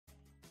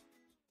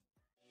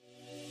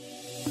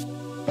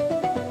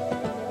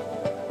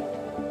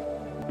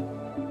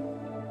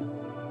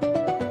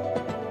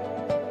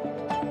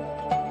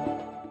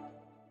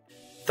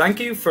Thank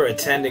you for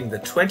attending the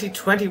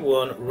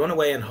 2021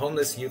 Runaway and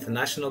Homeless Youth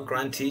National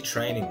Grantee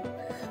Training.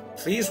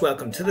 Please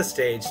welcome to the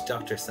stage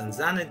Dr.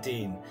 Sanzana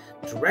Dean,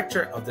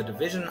 Director of the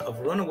Division of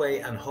Runaway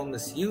and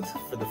Homeless Youth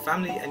for the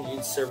Family and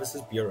Youth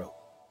Services Bureau.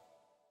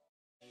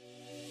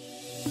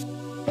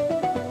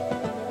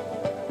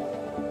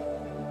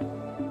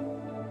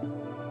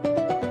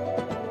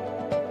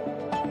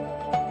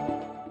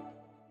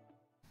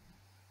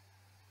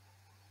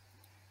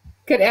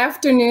 Good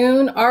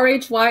afternoon,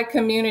 RHY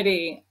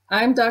community.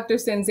 I'm Dr.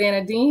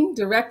 Sanzana Dean,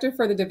 Director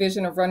for the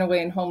Division of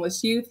Runaway and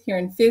Homeless Youth here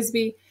in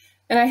FISB,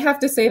 and I have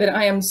to say that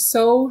I am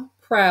so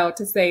proud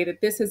to say that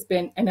this has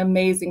been an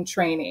amazing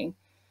training.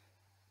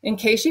 In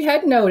case you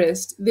hadn't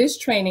noticed, this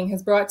training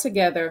has brought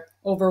together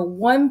over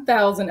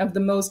 1,000 of the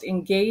most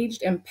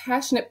engaged and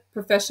passionate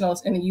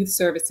professionals in the youth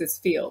services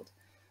field.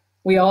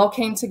 We all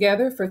came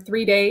together for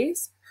 3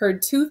 days,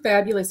 heard 2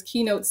 fabulous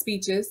keynote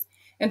speeches,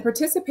 and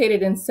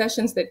participated in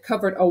sessions that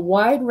covered a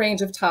wide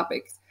range of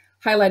topics,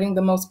 highlighting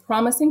the most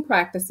promising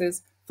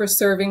practices for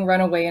serving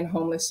runaway and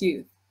homeless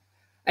youth.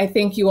 I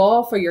thank you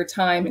all for your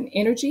time and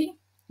energy,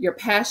 your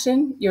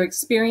passion, your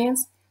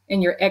experience,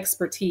 and your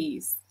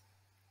expertise.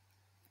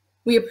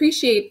 We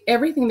appreciate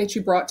everything that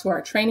you brought to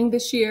our training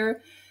this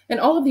year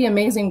and all of the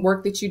amazing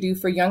work that you do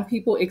for young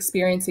people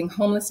experiencing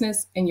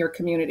homelessness in your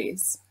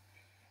communities.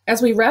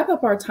 As we wrap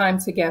up our time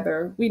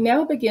together, we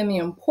now begin the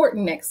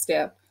important next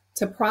step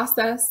to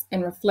process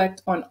and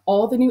reflect on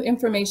all the new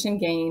information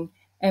gained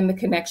and the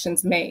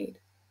connections made,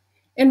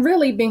 and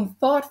really being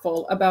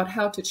thoughtful about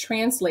how to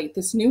translate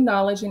this new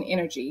knowledge and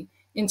energy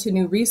into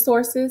new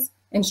resources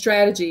and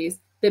strategies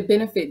that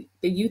benefit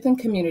the youth and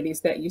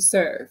communities that you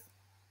serve.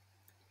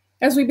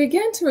 As we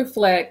begin to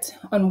reflect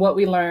on what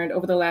we learned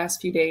over the last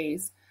few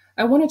days,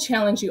 I want to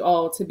challenge you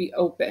all to be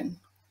open.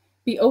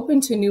 Be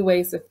open to new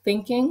ways of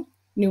thinking,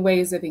 new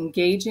ways of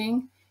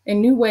engaging,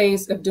 and new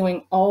ways of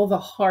doing all the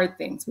hard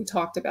things we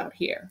talked about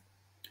here.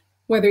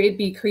 Whether it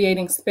be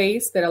creating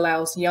space that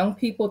allows young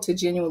people to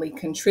genuinely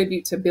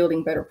contribute to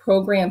building better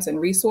programs and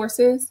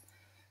resources,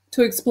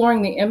 to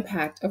exploring the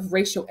impact of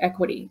racial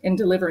equity in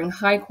delivering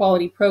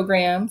high-quality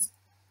programs,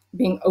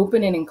 being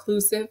open and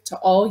inclusive to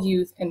all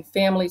youth and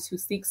families who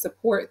seek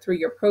support through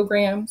your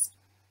programs,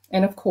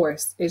 and of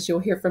course, as you'll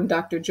hear from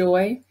Dr.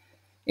 Joy,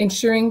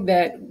 ensuring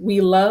that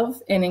we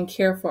love and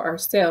care for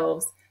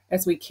ourselves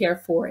as we care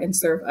for and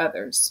serve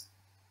others.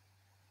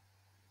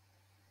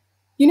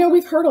 You know,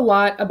 we've heard a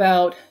lot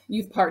about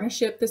youth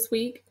partnership this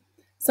week.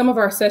 Some of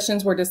our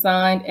sessions were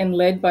designed and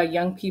led by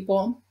young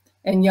people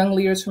and young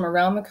leaders from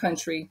around the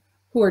country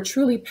who are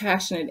truly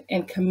passionate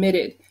and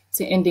committed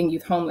to ending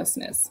youth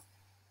homelessness.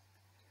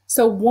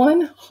 So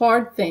one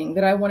hard thing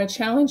that I want to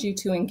challenge you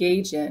to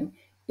engage in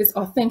is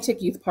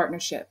authentic youth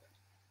partnership.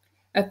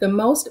 At the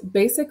most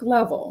basic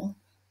level,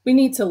 we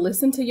need to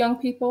listen to young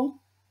people,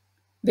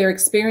 their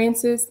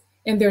experiences,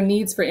 and their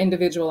needs for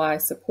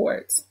individualized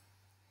supports.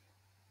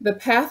 The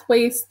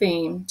Pathways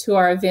theme to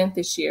our event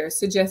this year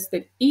suggests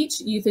that each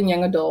youth and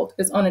young adult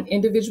is on an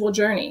individual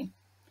journey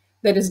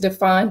that is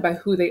defined by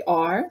who they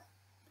are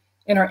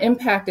and are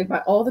impacted by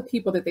all the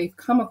people that they've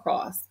come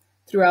across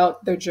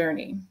throughout their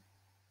journey.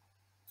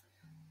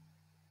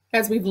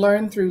 As we've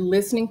learned through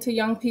listening to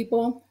young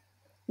people,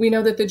 we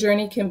know that the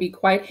journey can be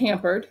quite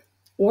hampered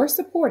or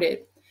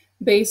supported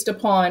based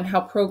upon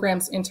how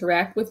programs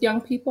interact with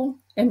young people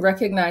and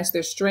recognize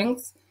their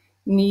strengths,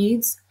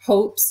 needs,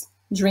 hopes,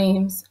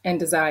 dreams, and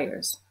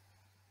desires.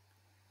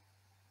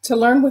 To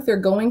learn what they're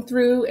going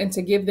through and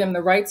to give them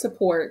the right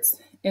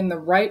supports in the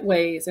right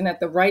ways and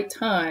at the right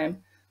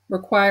time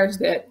requires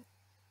that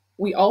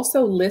we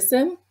also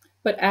listen,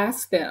 but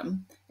ask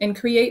them and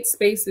create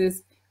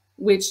spaces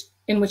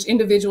in which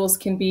individuals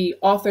can be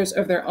authors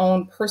of their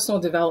own personal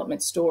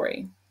development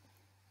story.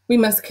 We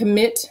must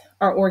commit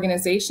our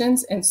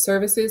organizations and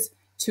services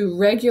to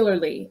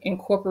regularly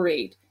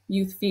incorporate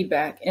youth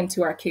feedback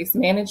into our case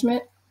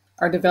management,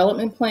 our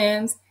development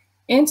plans,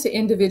 and to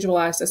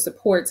individualize the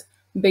supports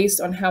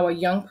based on how a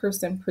young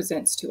person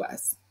presents to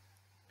us.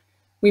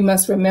 We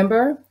must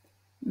remember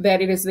that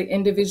it is the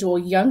individual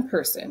young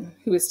person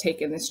who has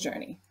taken this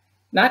journey,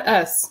 not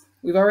us.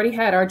 We've already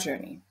had our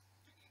journey,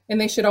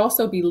 and they should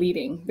also be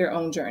leading their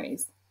own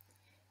journeys.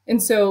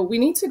 And so we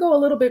need to go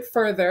a little bit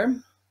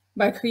further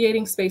by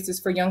creating spaces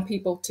for young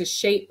people to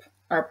shape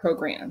our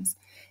programs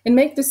and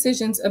make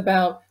decisions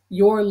about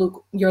your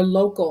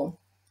local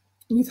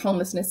youth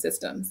homelessness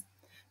systems.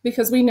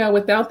 Because we know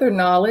without their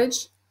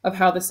knowledge of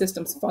how the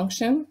systems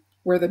function,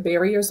 where the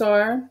barriers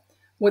are,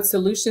 what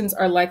solutions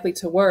are likely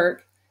to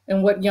work,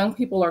 and what young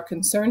people are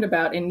concerned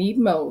about and need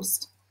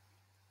most,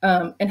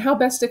 and how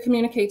best to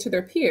communicate to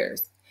their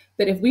peers,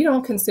 that if we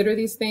don't consider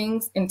these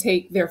things and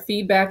take their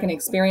feedback and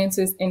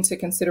experiences into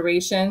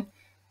consideration,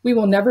 we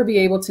will never be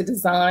able to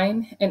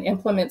design and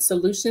implement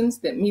solutions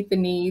that meet the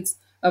needs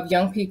of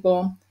young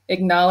people,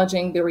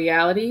 acknowledging the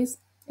realities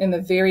and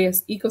the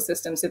various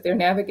ecosystems that they're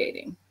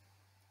navigating.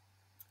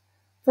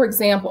 For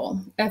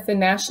example, at the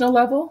national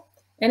level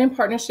and in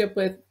partnership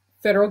with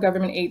federal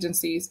government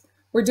agencies,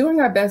 we're doing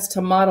our best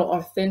to model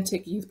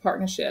authentic youth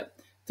partnership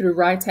through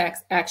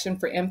RITAC's Action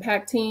for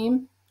Impact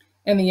team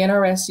and the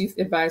NRS Youth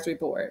Advisory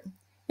Board,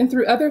 and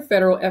through other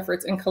federal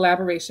efforts in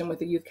collaboration with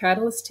the Youth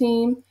Catalyst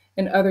team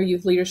and other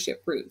youth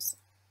leadership groups.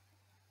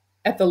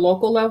 At the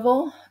local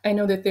level, I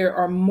know that there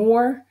are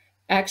more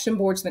action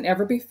boards than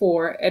ever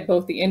before at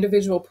both the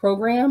individual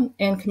program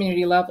and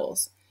community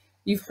levels.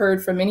 You've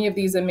heard from many of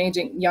these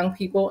amazing young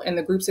people and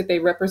the groups that they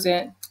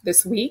represent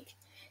this week,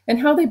 and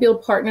how they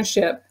build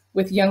partnership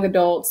with young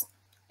adults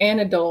and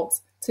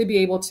adults to be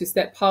able to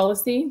set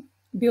policy,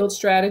 build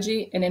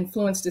strategy, and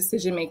influence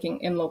decision-making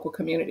in local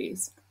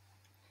communities.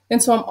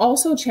 And so I'm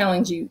also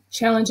challenging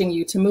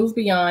you to move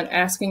beyond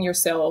asking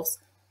yourselves,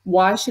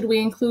 why should we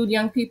include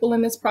young people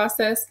in this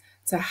process,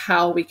 to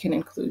how we can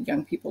include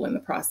young people in the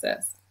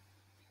process.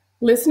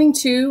 Listening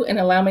to and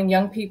allowing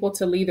young people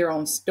to lead their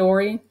own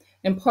story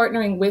and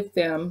partnering with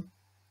them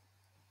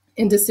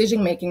in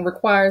decision-making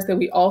requires that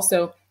we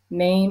also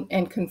name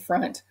and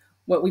confront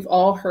what we've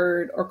all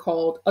heard or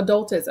called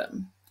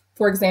adultism.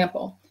 For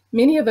example,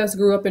 many of us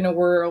grew up in a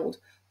world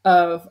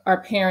of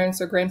our parents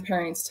or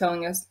grandparents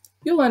telling us,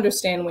 you'll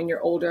understand when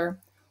you're older,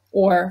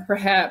 or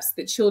perhaps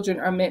that children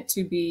are meant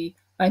to be,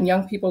 and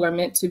young people are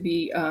meant to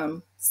be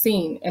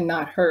seen and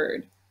not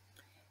heard.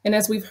 And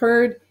as we've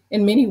heard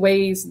in many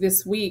ways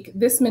this week,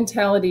 this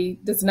mentality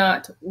does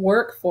not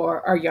work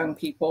for our young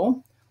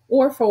people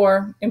or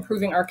for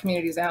improving our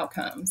community's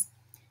outcomes.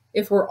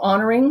 If we're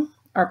honoring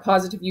our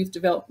positive youth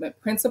development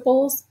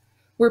principles,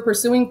 we're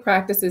pursuing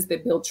practices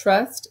that build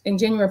trust and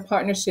genuine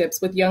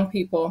partnerships with young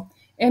people,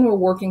 and we're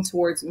working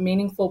towards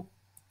meaningful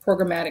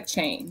programmatic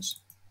change.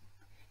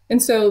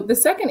 And so the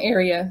second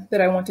area that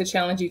I want to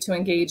challenge you to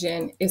engage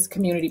in is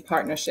community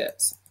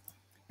partnerships.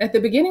 At the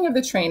beginning of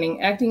the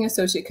training, Acting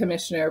Associate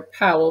Commissioner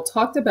Powell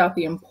talked about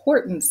the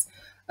importance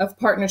of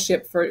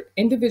partnership for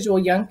individual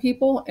young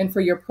people and for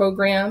your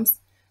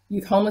programs,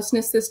 youth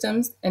homelessness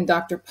systems, and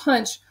Dr.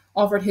 Punch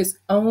offered his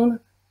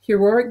own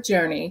heroic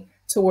journey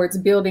towards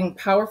building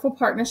powerful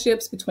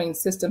partnerships between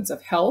systems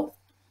of health,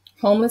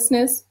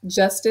 homelessness,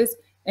 justice,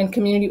 and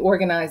community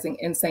organizing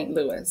in St.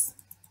 Louis.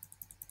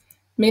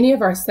 Many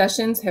of our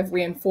sessions have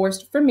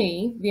reinforced for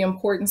me the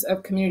importance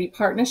of community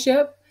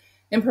partnership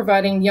and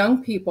providing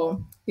young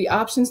people the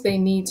options they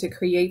need to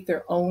create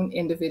their own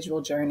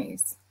individual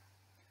journeys.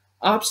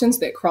 Options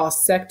that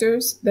cross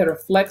sectors, that are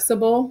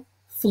flexible,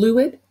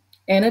 fluid,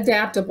 and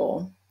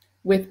adaptable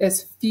with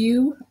as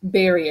few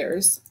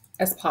barriers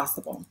as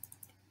possible.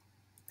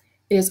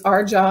 It is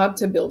our job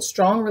to build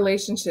strong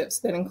relationships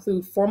that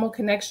include formal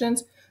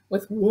connections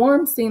with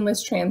warm,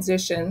 seamless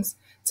transitions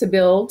to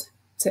build,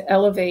 to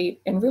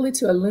elevate, and really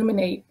to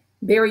illuminate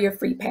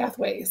barrier-free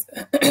pathways.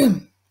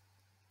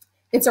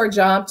 It's our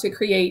job to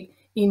create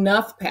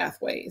enough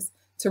pathways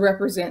to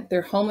represent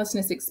their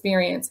homelessness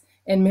experience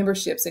and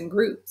memberships in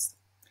groups,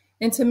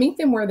 and to meet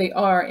them where they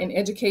are in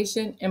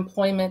education,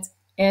 employment,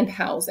 and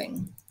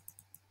housing.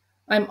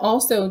 I'm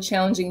also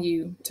challenging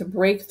you to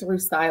break through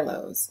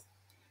silos,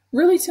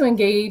 really to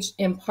engage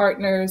in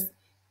partners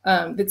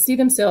that see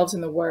themselves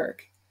in the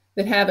work,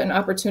 that have an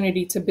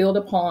opportunity to build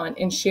upon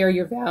and share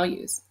your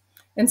values,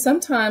 and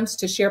sometimes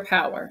to share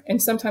power.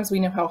 And sometimes we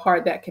know how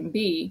hard that can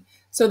be,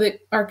 so that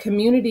our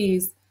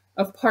communities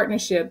of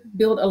partnership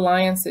build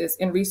alliances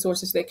and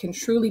resources that can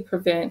truly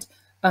prevent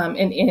and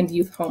end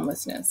youth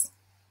homelessness.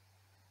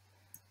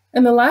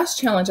 And the last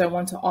challenge I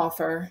want to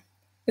offer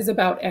is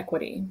about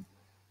equity.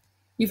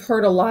 You've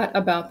heard a lot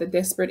about the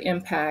disparate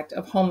impact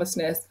of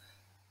homelessness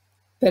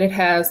that it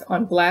has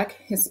on Black,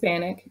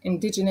 Hispanic,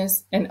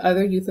 Indigenous, and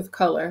other youth of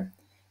color,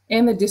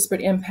 and the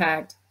disparate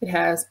impact it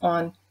has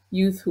on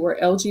youth who are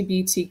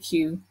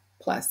LGBTQ+.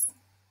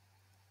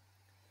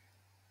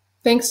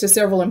 Thanks to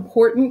several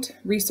important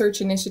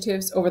research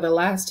initiatives over the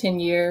last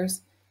 10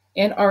 years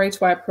and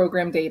RHY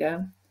program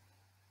data,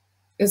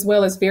 as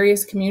well as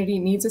various community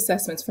needs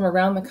assessments from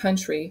around the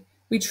country,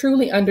 we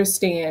truly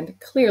understand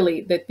clearly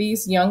that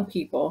these young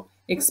people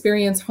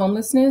experience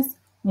homelessness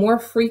more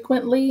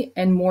frequently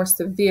and more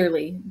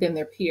severely than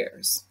their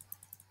peers.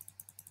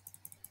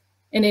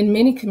 And in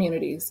many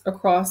communities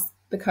across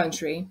the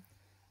country,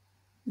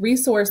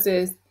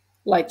 resources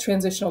like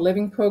transitional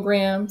living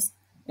programs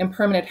and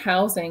permanent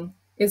housing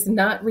is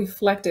not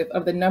reflective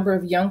of the number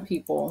of young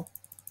people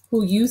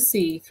who you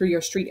see through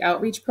your street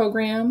outreach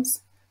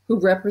programs, who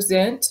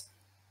represent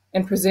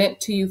and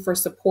present to you for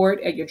support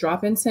at your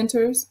drop-in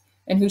centers,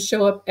 and who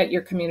show up at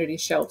your community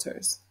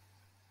shelters.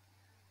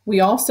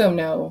 We also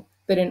know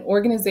that in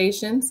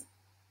organizations,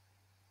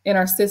 in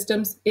our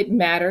systems, it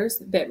matters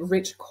that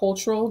rich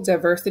cultural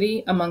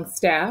diversity among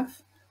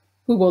staff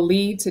who will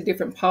lead to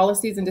different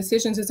policies and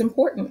decisions is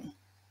important.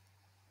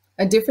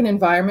 A different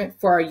environment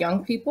for our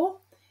young people,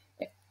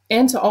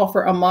 and to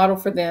offer a model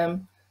for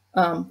them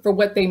for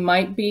what they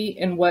might be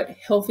and what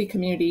healthy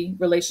community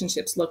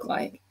relationships look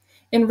like.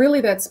 And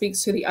really that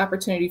speaks to the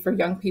opportunity for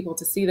young people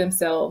to see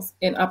themselves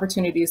in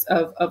opportunities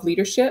of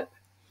leadership,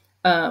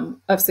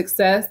 of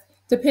success,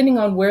 depending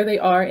on where they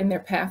are in their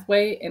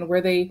pathway and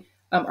where they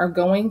are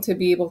going to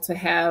be able to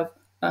have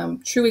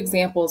true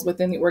examples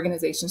within the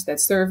organizations that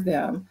serve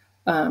them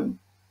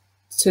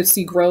to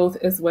see growth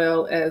as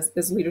well as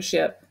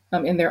leadership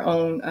in their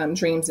own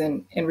dreams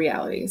and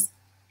realities.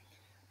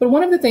 But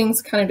one of the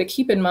things kind of to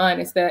keep in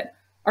mind is that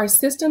our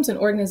systems and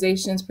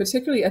organizations,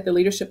 particularly at the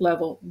leadership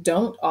level,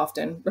 don't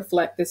often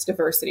reflect this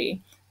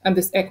diversity,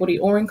 this equity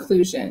or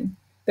inclusion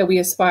that we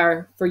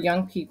aspire for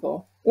young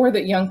people or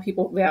that young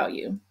people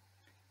value.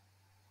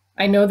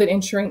 I know that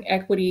ensuring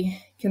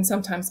equity can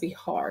sometimes be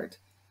hard.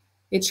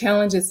 It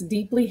challenges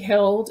deeply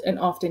held and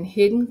often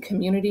hidden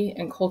community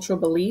and cultural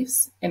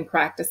beliefs and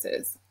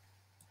practices.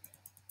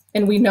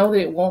 And we know that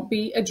it won't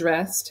be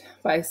addressed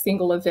by a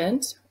single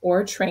event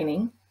or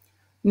training,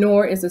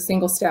 nor is a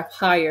single staff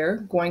hire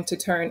going to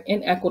turn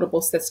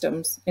inequitable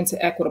systems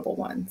into equitable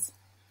ones.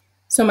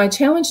 So my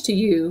challenge to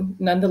you,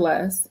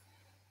 nonetheless,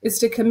 is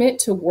to commit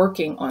to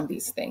working on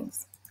these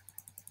things.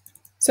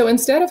 So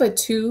instead of a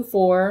 2,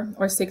 4,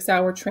 or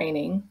 6-hour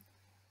training,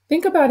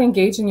 think about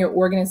engaging your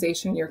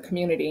organization, your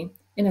community,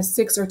 in a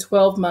 6 or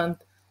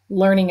 12-month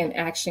learning and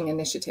action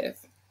initiative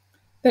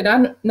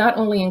that not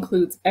only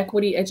includes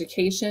equity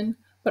education,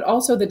 but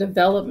also the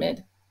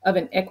development of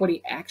an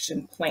equity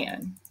action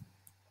plan.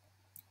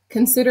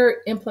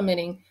 Consider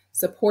implementing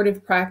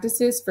supportive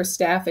practices for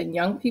staff and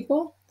young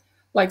people,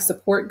 like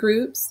support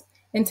groups,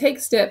 and take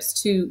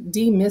steps to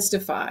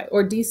demystify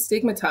or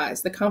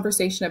destigmatize the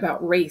conversation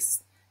about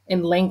race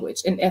and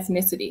language and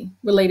ethnicity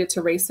related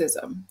to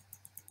racism.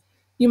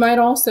 You might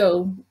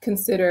also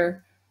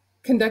consider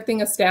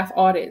conducting a staff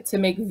audit to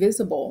make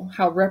visible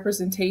how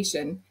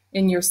representation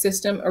in your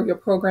system or your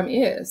program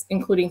is,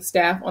 including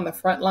staff on the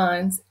front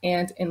lines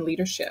and in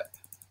leadership.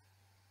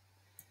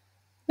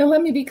 Now,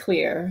 let me be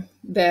clear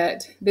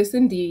that this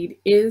indeed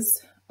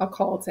is a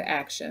call to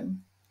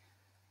action.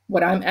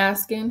 What we're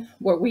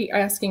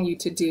asking you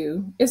to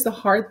do is the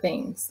hard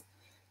things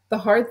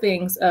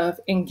of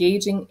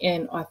engaging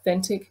in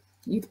authentic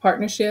youth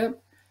partnership,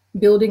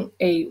 building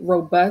a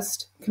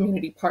robust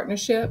community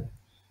partnership,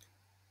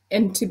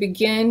 and to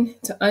begin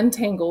to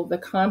untangle the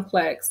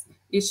complex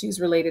issues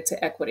related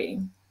to equity.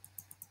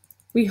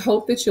 We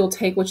hope that you'll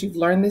take what you've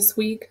learned this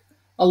week,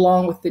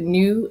 along with the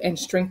new and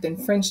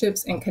strengthened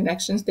friendships and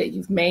connections that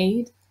you've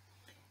made,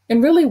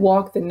 and really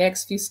walk the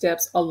next few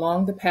steps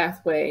along the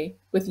pathway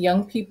with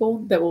young people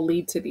that will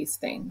lead to these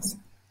things.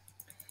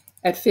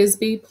 At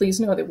FISB, please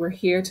know that we're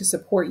here to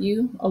support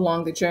you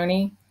along the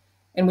journey,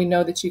 and we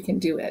know that you can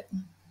do it.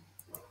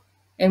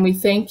 And we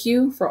thank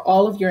you for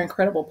all of your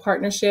incredible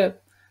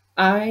partnership.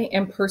 I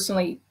am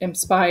personally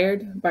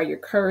inspired by your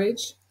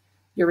courage,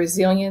 your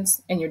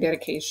resilience, and your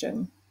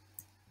dedication.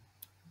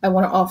 I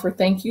want to offer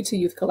thank you to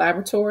Youth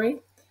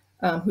Collaboratory,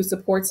 who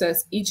supports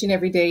us each and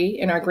every day,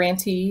 and our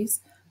grantees,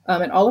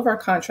 and all of our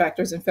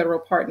contractors and federal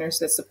partners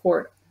that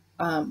support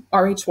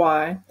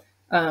RHY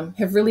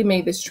have really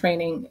made this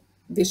training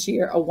this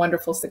year a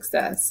wonderful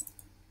success.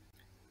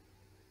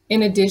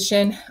 In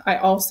addition, I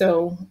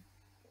also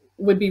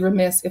would be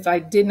remiss if I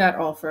did not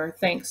offer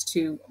thanks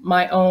to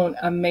my own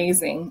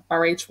amazing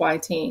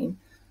RHY team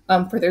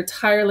for their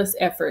tireless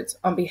efforts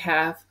on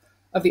behalf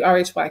of the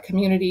RHY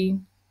community,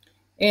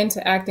 and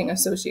to Acting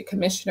Associate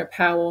Commissioner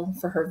Powell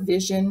for her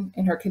vision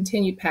and her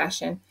continued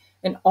passion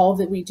in all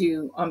that we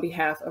do on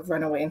behalf of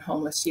runaway and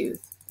homeless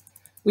youth.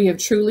 We have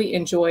truly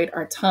enjoyed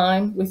our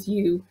time with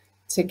you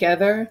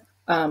together,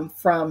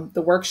 from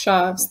the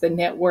workshops, the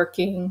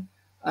networking,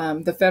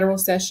 the federal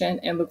session,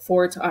 and look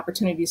forward to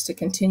opportunities to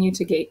continue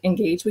to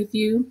engage with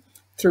you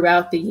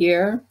throughout the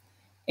year.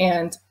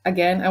 And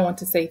again, I want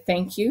to say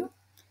thank you,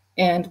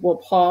 and we'll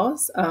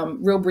pause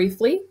real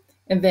briefly.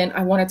 And then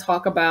I want to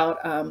talk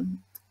about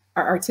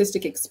our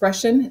artistic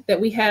expression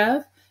that we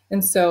have.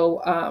 And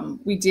so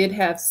we did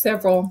have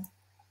several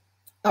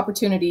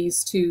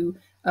opportunities to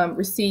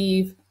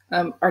receive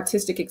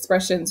artistic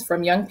expressions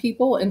from young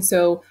people. And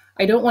so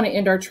I don't want to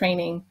end our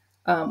training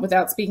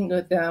without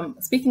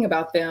speaking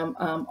about them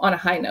on a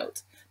high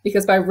note,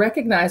 because by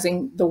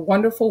recognizing the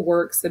wonderful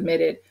work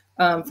submitted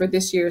for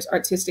this year's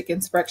artistic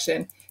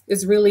inspection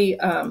is really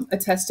a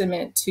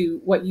testament to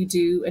what you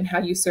do and how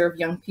you serve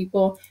young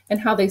people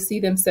and how they see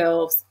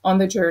themselves on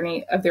the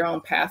journey of their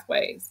own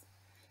pathways.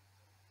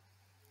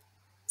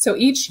 So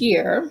each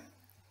year,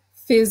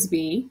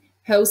 FISB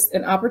hosts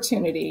an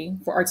opportunity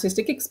for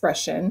artistic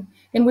expression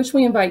in which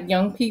we invite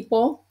young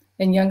people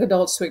and young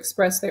adults to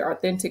express their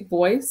authentic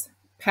voice,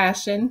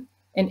 passion,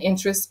 and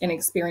interest and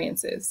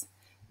experiences.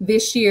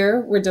 This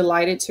year, we're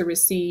delighted to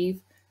receive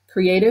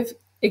creative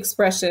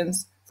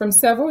expressions from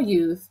several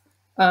youth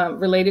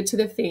related to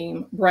the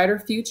theme, Brighter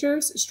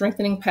Futures,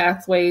 Strengthening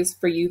Pathways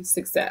for Youth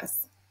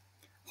Success.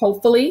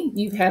 Hopefully,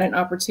 you've had an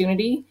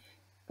opportunity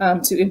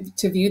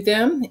to view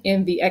them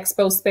in the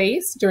expo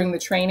space during the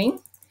training.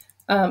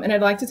 And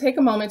I'd like to take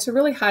a moment to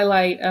really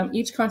highlight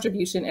each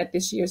contribution at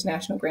this year's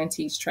National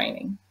Grantees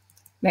Training.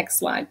 Next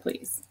slide,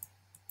 please.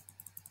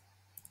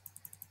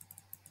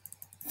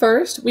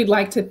 First, we'd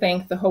like to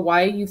thank the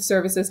Hawaii Youth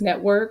Services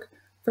Network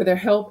for their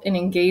help in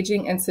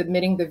engaging and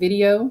submitting the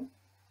video,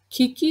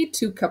 Kiki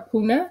to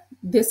Kapuna,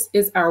 This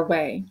Is Our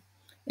Way.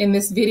 In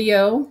this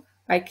video,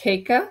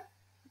 Aikeka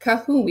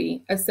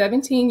Kahui, a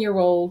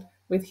 17-year-old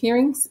with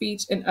hearing,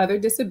 speech, and other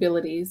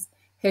disabilities,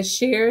 has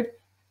shared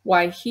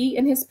why he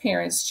and his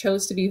parents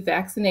chose to be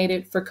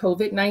vaccinated for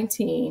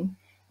COVID-19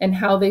 and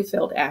how they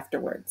felt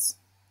afterwards.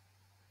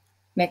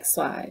 Next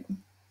slide.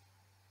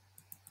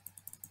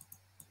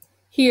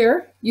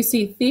 Here, you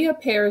see Thea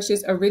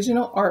Parrish's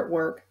original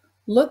artwork,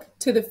 Look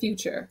to the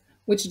Future,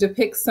 which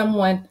depicts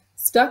someone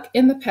stuck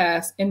in the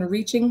past and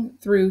reaching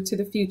through to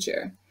the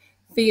future.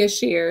 Thea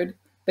shared,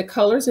 the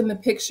colors in the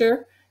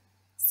picture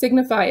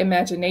signify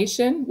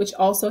imagination, which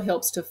also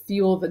helps to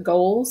fuel the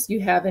goals you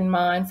have in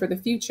mind for the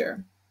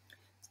future.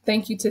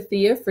 Thank you to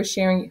Thea for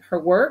sharing her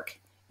work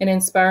and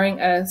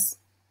inspiring us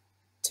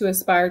to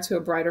aspire to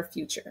a brighter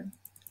future.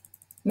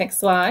 Next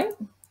slide.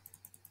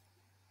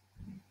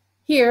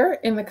 Here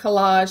in the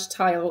collage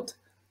titled,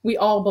 We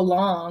All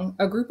Belong,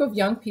 a group of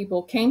young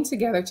people came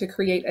together to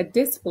create a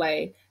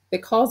display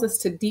that calls us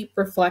to deep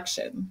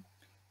reflection.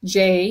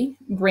 Jay,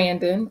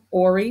 Brandon,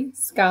 Ori,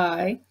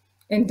 Sky,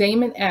 and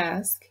Damon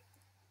ask,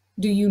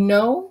 do you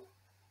know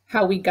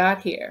how we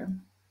got here?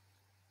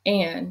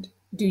 And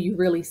do you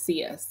really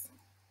see us?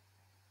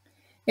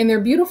 In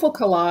their beautiful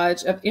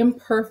collage of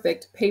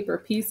imperfect paper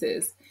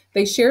pieces,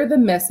 they share the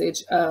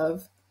message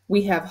of,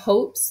 we have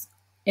hopes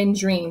and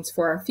dreams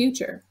for our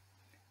future.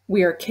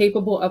 We are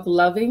capable of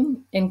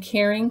loving and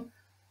caring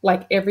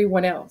like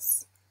everyone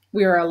else.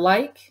 We are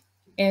alike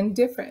and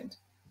different.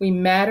 We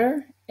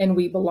matter and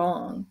we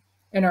belong.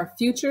 And our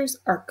futures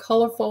are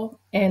colorful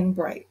and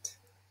bright.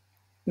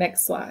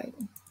 Next slide.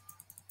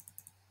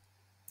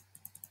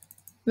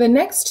 The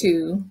next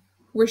two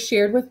were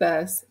shared with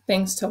us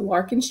thanks to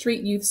Larkin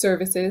Street Youth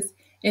Services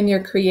and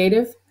their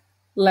Creative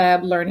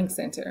Lab Learning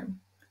Center.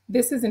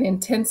 This is an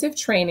intensive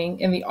training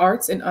in the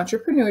arts and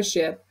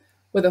entrepreneurship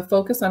with a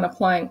focus on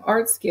applying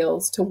art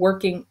skills to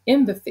working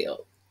in the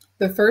field.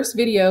 The first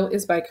video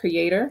is by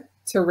creator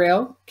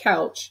Terrell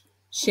Couch,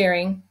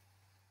 sharing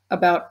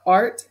about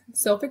art,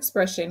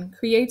 self-expression,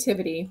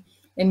 creativity,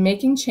 and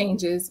making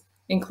changes,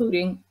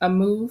 including a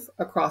move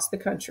across the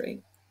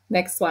country.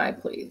 Next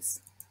slide,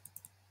 please.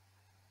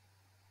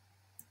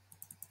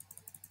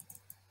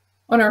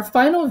 On our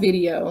final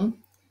video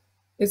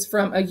is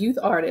from a youth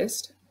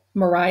artist,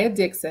 Mariah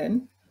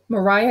Dixon.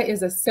 Mariah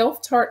is a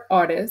self-taught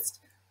artist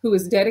who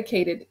has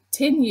dedicated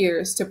 10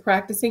 years to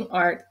practicing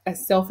art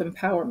as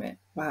self-empowerment.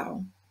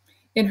 Wow.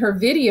 In her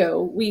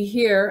video, we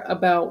hear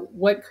about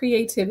what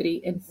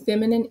creativity and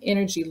feminine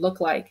energy look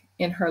like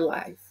in her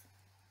life.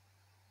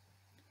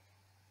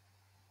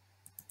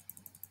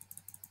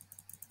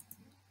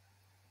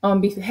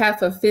 On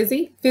behalf of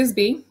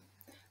FISB,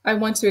 I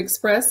want to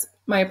express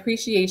my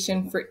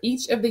appreciation for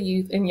each of the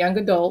youth and young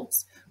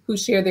adults who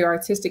share their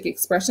artistic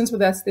expressions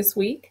with us this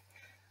week.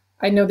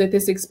 I know that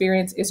this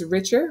experience is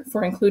richer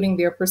for including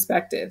their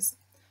perspectives.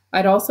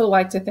 I'd also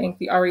like to thank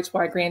the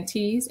RHY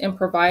grantees and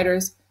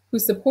providers who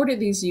supported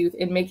these youth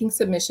in making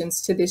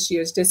submissions to this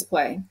year's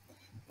display.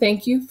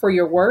 Thank you for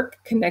your work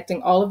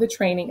connecting all of the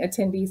training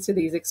attendees to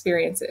these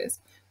experiences.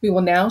 We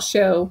will now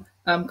show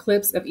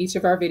clips of each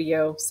of our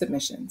video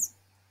submissions.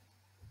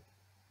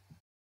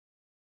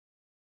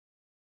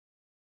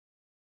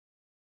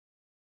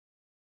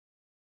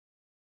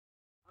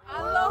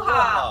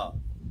 Aloha!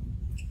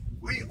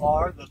 We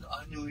are the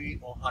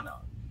Anui Ohana.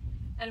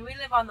 And we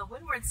live on the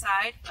windward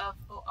side of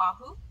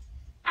Oahu.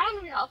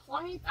 And we are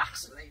fully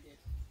vaccinated.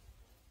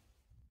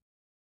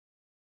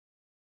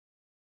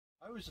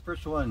 I was the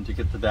first one to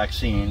get the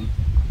vaccine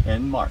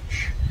in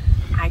March.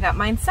 I got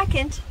mine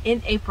second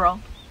in April.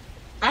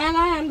 And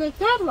I am the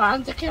third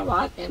one to get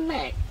one in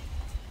May.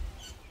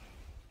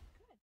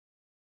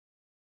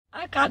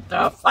 I got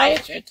the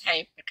Pfizer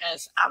tape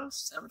because I'm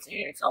 17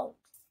 years old.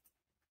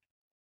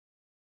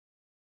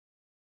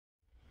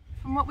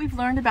 From what we've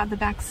learned about the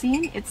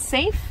vaccine, it's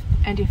safe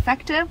and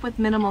effective with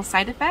minimal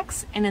side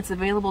effects, and it's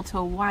available to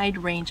a wide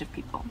range of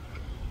people.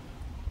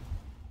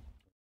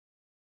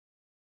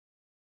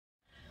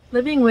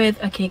 Living with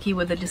a keiki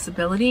with a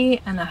disability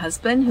and a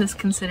husband who's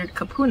considered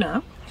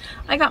kapuna,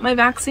 I got my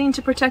vaccine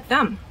to protect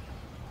them.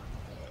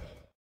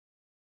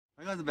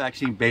 I got the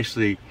vaccine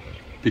basically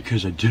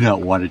because I did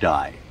not want to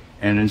die,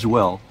 and as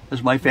well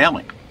as my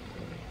family.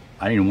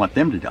 I didn't want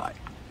them to die.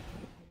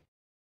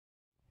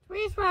 The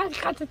reason why I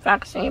got the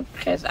vaccine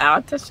because I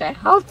want to stay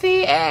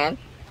healthy and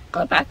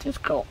go back to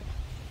school.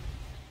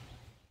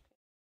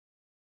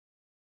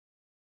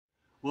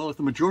 Well, if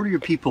the majority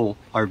of people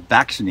are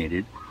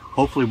vaccinated,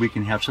 hopefully we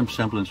can have some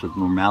semblance of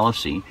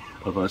normalcy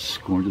of us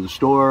going to the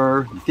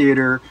store, the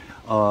theater,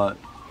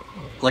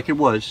 like it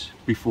was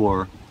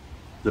before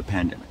the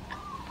pandemic.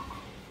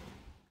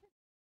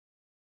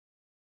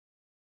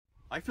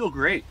 I feel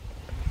great.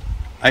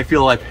 I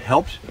feel I've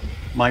helped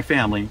my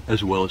family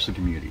as well as the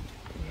community.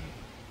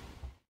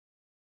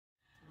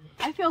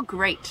 I feel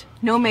great.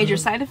 No major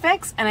side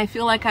effects, and I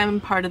feel like I'm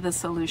part of the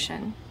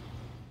solution.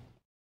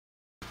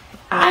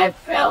 I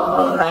feel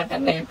like a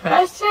new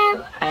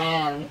person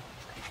and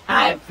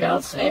I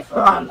feel safer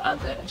on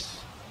others.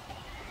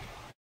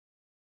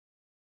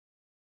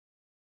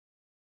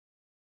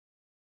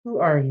 Who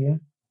are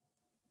you?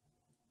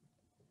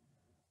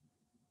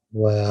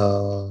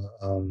 Well,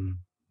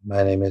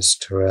 my name is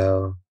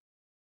Terrell.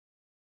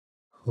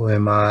 Who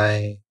am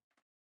I?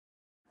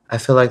 I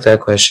feel like that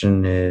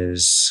question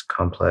is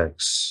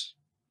complex.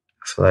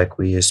 I feel like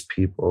we as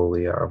people,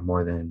 we are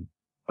more than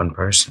one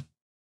person,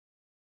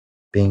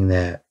 being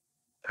that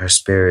our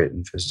spirit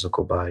and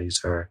physical bodies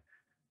are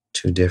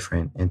two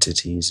different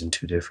entities and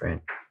two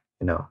different,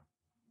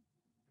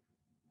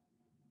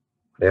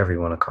 whatever you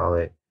want to call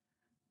it.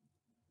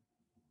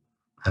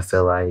 I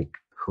feel like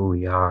who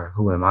we are,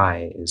 who am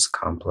I, is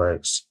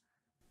complex.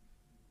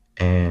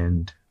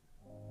 And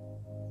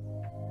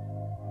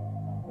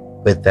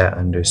with that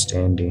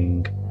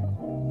understanding,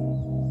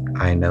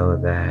 I know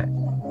that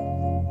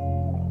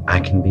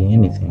I can be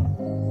anything.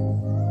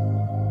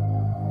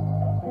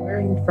 Where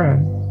are you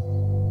from?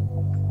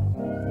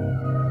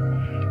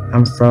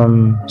 I'm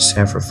from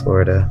Sanford,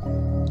 Florida,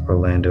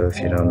 Orlando, if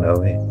you don't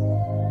know it.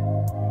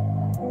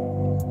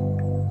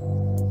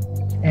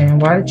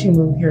 And why did you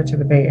move here to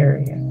the Bay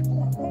Area?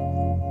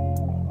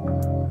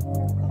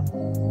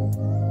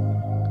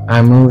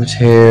 I moved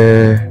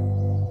here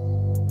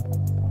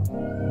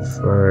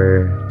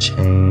for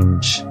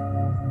change. I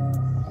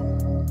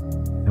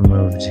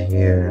moved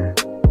here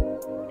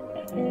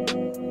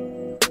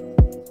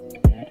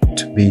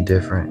to be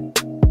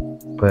different.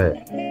 But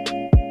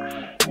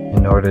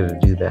in order to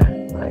do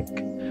that, like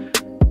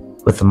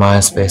with the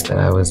mind space that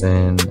I was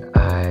in,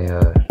 I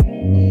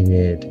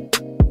needed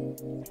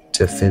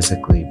to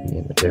physically be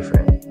in a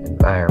different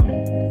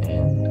environment.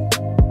 And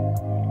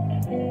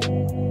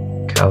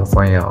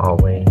California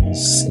always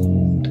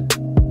seemed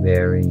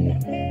very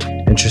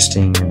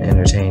interesting and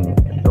entertaining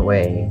in the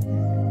way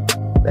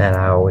that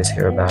I always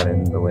hear about it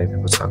and the way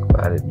people talk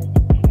about it.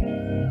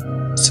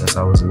 Since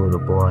I was a little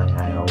boy,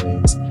 I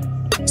always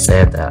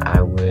said that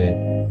I would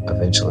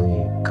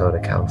eventually go to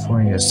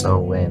California. So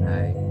when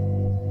I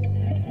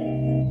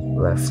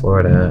left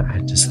Florida, I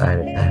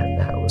decided that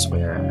that was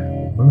where I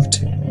would move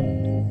to.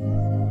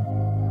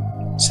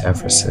 And San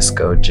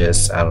Francisco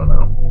just, I don't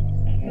know.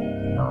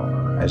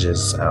 I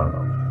don't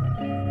know.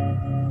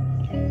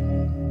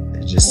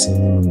 It just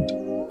seemed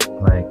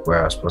like where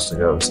I was supposed to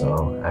go.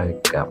 So I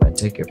got my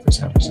ticket for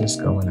San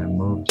Francisco when I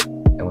moved.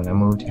 And when I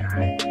moved here,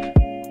 I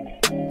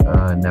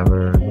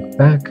never looked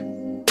back.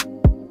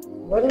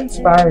 What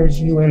inspires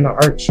you in the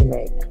art you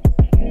make?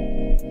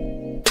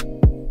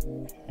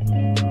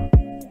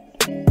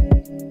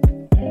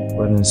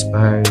 What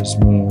inspires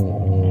me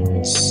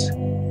is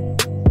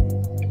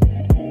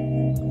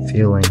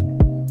feeling.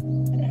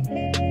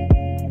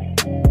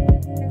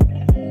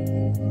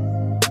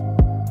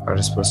 Art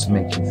is supposed to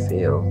make you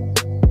feel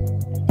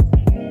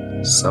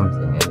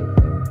something,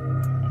 anything.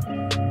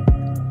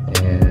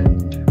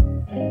 And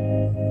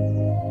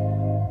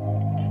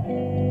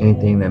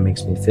anything that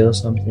makes me feel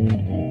something,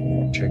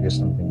 anything that triggers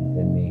something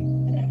within me,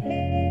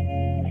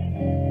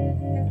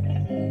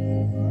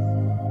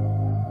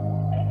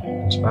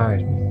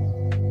 inspires me.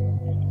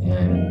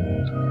 And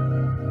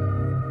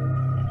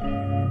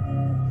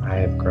I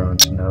have grown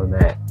to know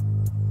that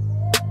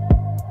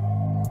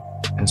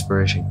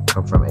inspiration can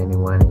come from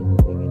anyone,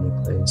 anything, any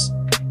place,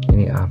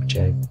 any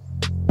object.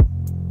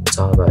 It's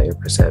all about your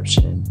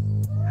perception,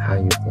 how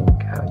you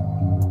think, how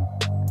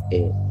you,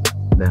 it,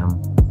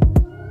 them.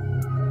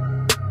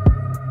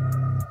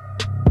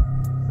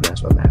 And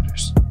that's what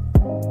matters.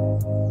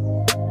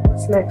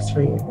 What's next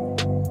for you?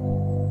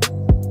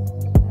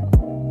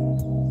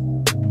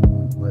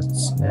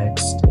 What's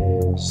next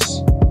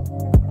is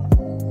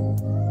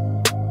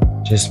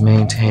just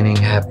maintaining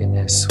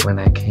happiness when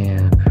I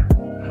can.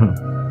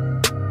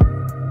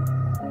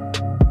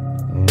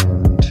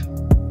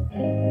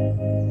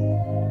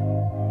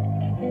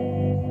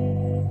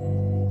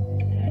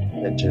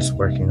 And just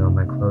working on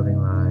my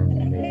clothing line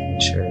and making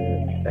sure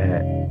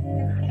that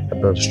I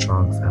build a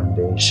strong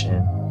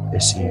foundation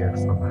this year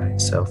for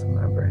myself and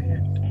my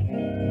brand.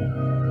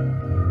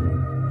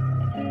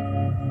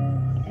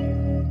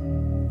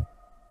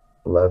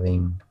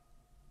 Loving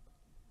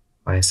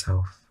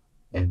myself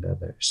and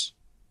others.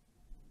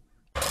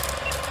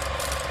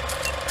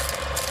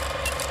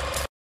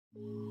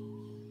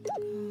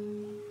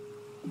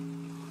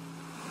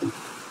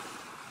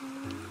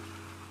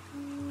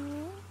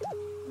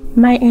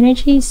 My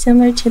energy is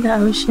similar to the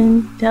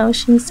ocean. The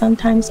ocean is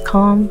sometimes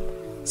calm,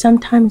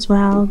 sometimes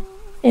wild.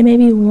 It may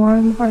be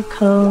warm or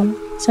cold,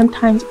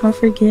 sometimes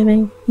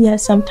unforgiving,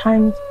 yet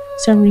sometimes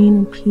serene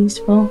and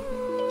peaceful.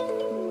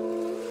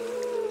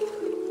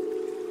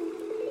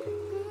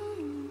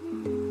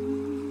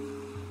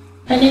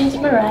 My name is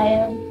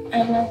Mariah.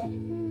 I'm a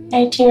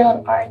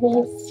 19-year-old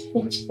artist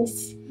who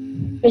just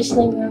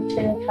recently moved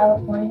to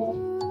California.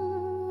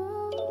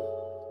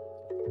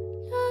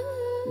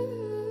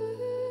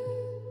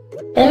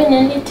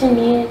 Femininity to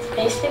me is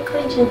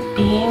basically just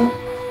being.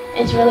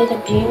 It's really the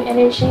being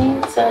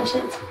energy. So it's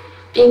just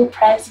being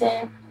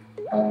present,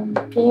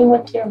 being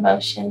with your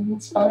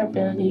emotions,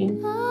 vulnerability.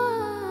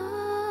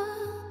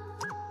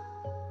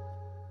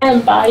 I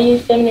embody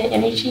feminine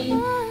energy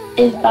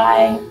is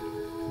by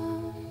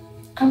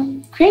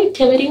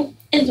creativity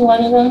is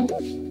one of them.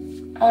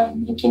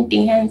 You can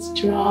dance,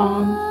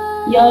 draw,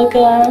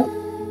 yoga,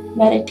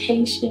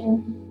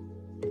 meditation.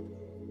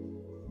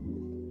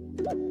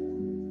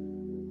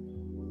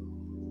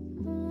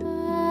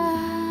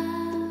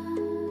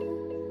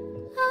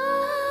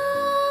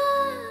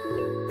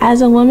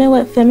 As a woman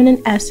with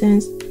feminine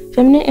essence,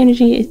 feminine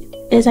energy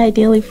is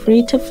ideally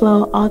free to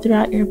flow all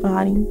throughout your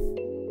body.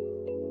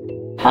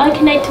 How I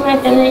connect to my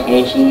feminine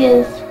energy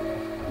is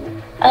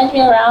I like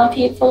being around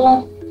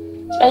people,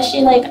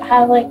 especially I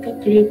have a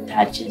group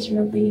that just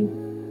really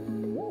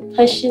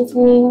pushes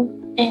me,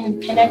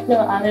 and connecting with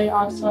others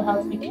also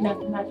helps me connect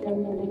with my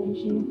feminine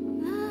energy,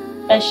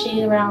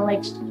 especially around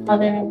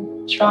other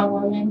strong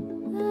women.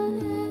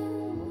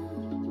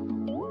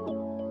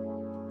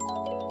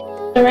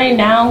 But right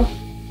now,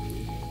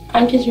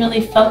 I'm just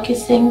really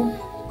focusing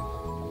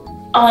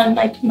on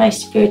my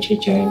spiritual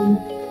journey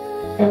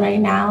for right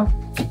now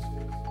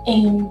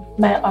and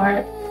my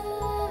art.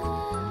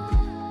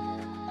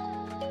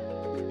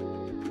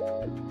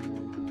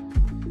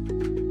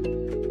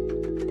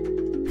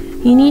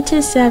 You need to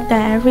accept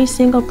that every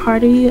single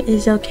part of you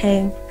is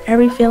okay.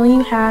 Every feeling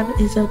you have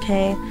is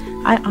okay.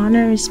 I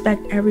honor and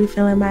respect every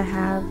feeling I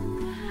have.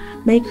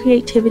 Make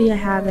creativity a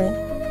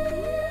habit.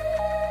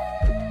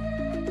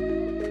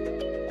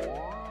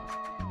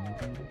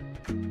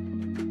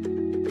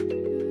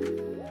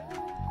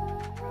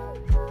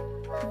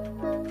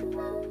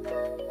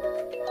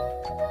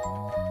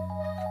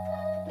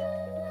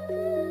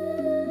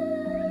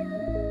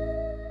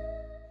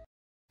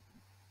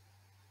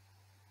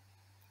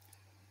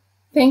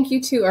 Thank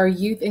you to our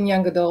youth and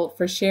young adult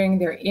for sharing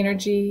their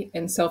energy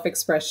and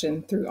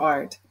self-expression through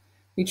art.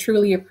 We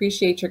truly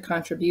appreciate your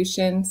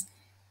contributions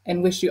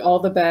and wish you all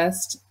the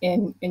best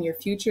in your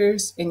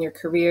futures, in your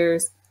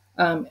careers,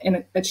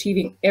 and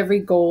achieving every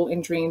goal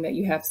and dream that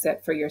you have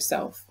set for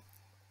yourself.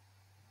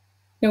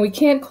 Now, we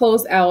can't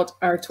close out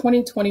our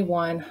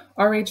 2021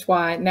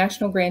 RHY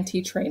National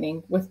Grantee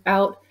Training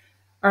without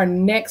our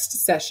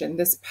next session,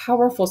 this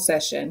powerful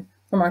session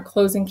from our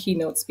closing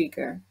keynote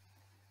speaker.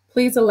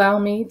 Please allow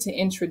me to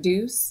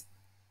introduce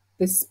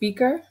the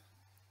speaker,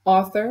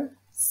 author,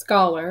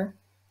 scholar,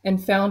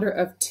 and founder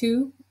of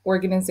 2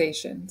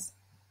 organizations.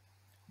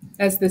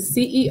 As the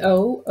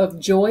CEO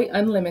of Joy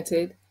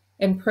Unlimited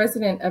and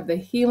president of the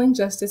Healing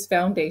Justice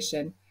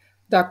Foundation,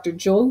 Dr.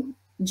 Joy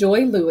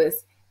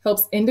Lewis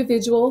helps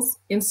individuals,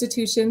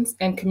 institutions,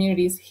 and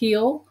communities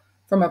heal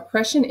from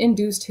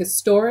oppression-induced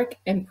historic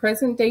and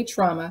present-day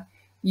trauma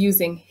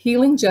using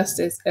healing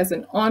justice as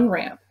an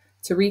on-ramp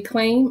to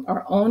reclaim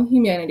our own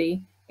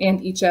humanity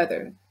and each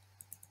other.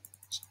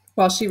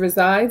 While she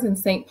resides in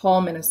St.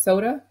 Paul,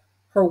 Minnesota,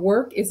 her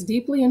work is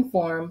deeply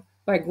informed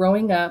by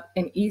growing up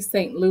in East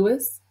St.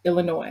 Louis,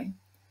 Illinois.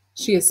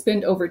 She has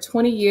spent over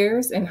 20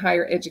 years in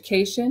higher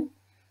education,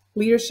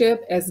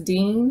 leadership as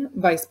dean,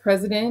 vice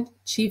president,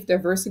 chief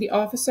diversity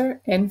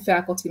officer, and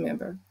faculty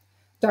member.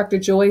 Dr.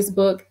 Joy's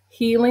book,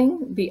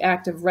 Healing: The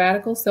Act of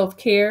Radical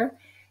Self-Care,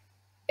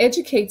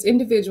 educates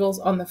individuals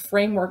on the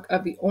framework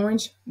of the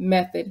Orange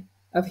Method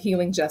of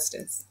healing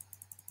justice.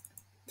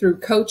 Through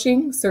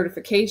coaching,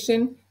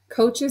 certification,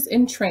 coaches,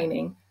 and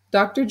training,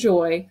 Dr.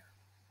 Joy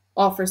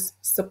offers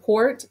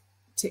support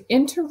to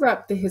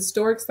interrupt the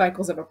historic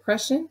cycles of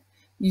oppression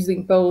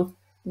using both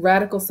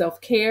radical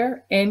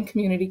self-care and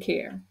community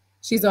care.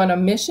 She's on a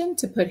mission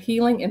to put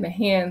healing in the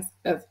hands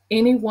of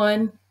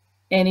anyone,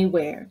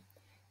 anywhere.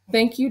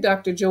 Thank you,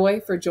 Dr. Joy,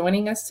 for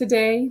joining us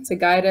today to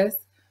guide us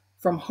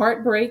from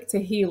heartbreak to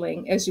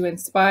healing as you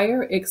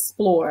inspire,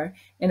 explore,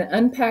 and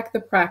unpack the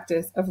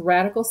practice of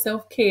radical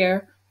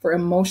self-care for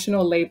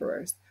emotional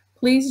laborers.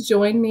 Please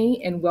join me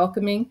in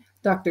welcoming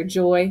Dr.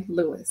 Joy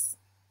Lewis.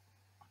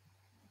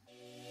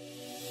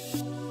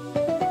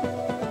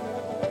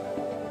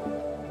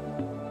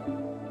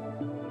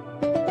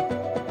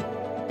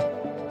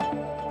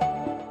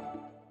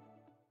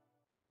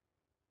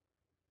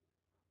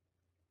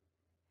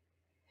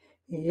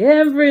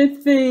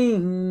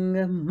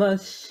 Everything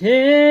must change.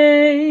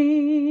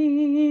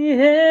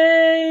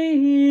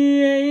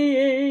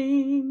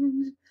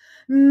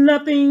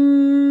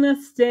 Nothing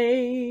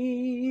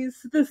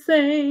stays the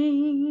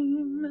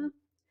same.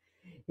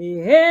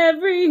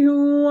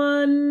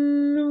 Everyone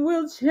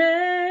will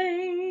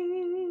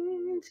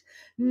change.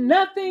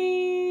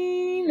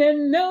 Nothing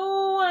and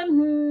no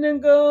one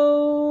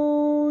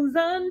goes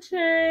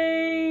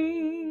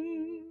unchanged.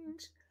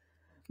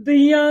 The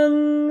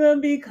young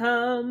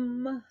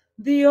become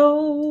the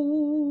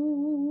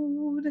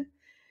old,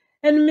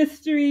 and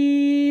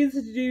mysteries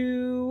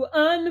do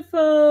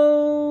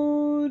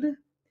unfold,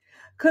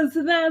 'cause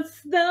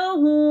that's the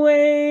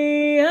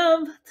way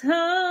of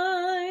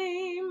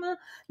time.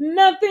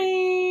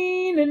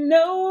 Nothing and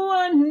no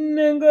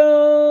one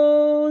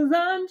goes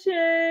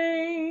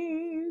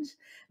unchanged.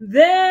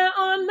 There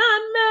are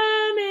not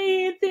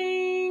many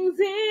things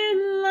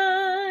in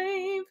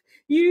life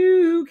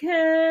you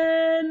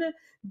can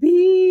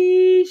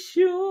be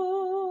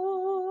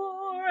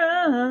sure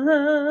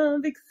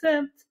of,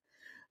 except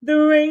the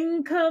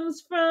rain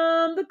comes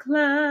from the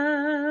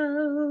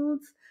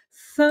clouds,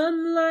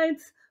 sun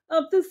lights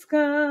up the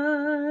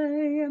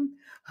sky,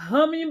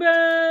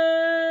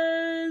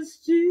 hummingbirds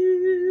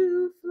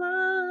do fly,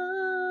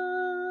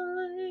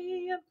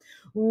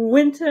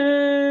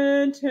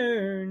 winter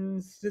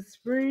turns to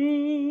spring,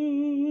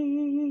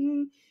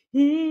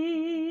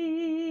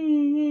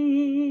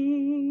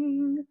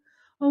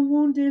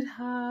 wounded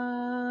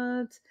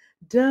heart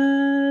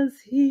does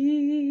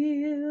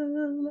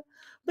heal,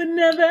 but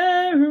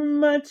never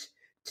much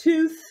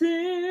too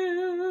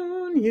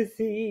soon. You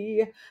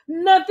see,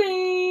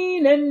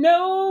 nothing and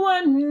no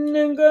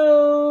one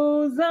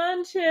goes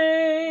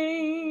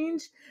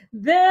unchanged.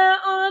 There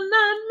are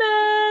not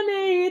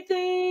many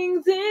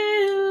things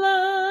in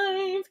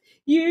life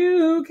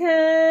you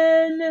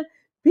can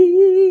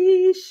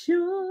be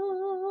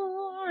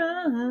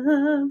sure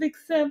of,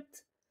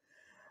 except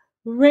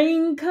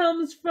rain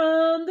comes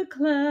from the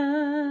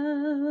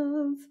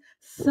clouds,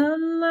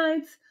 sun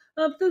lights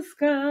up the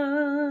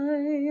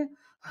sky,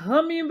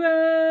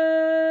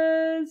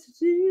 hummingbirds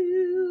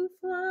do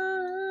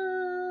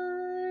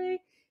fly,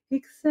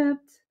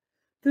 except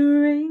the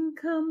rain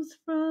comes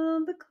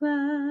from the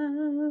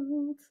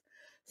clouds,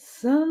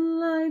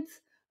 sun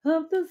lights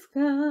up the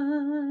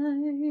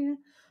sky,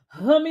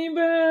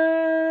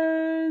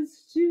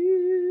 hummingbirds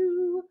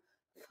do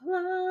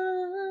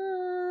fly.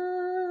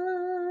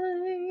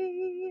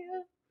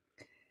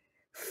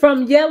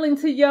 From yelling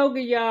to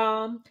yoga,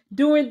 y'all.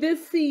 During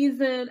this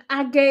season,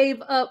 I gave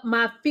up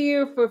my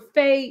fear for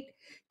fate,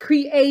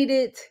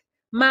 created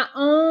my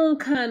own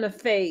kind of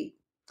fate,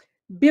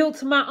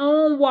 built my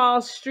own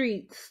Wall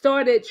Street,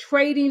 started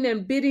trading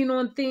and bidding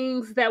on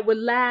things that would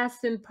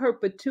last in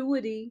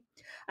perpetuity.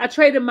 I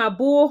traded my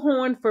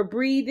bullhorn for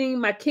breathing,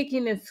 my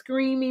kicking and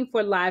screaming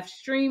for live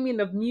streaming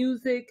of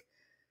music,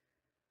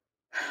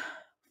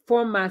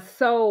 for my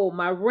soul,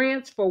 my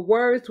rants for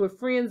words with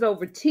friends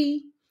over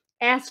tea.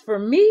 As for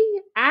me,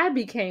 I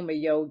became a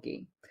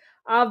yogi.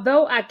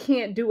 Although I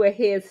can't do a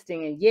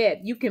headstand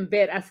yet, you can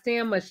bet I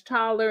stand much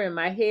taller and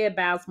my head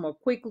bows more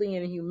quickly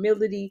in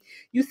humility.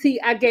 You see,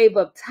 I gave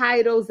up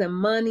titles and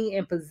money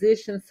and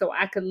positions so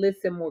I could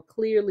listen more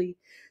clearly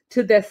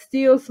to that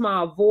still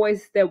small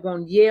voice that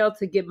won't yell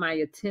to get my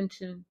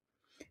attention.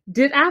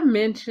 Did I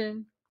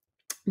mention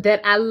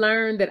that I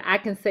learned that I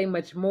can say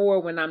much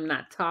more when I'm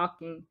not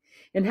talking,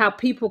 and how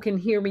people can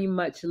hear me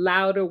much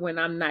louder when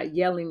I'm not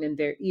yelling in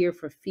their ear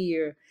for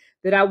fear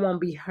that I won't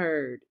be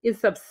heard?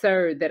 It's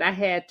absurd that I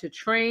had to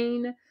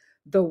train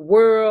the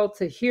world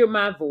to hear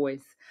my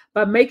voice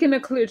by making a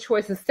clear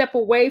choice and step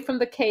away from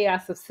the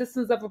chaos of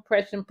systems of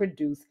oppression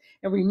produced.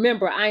 And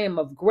remember, I am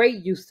of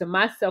great use to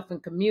myself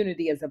and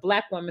community as a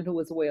Black woman who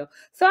is well.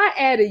 So I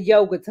added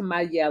yoga to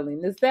my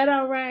yelling. Is that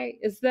all right?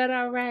 Is that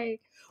all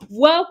right?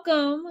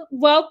 Welcome,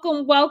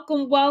 welcome,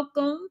 welcome,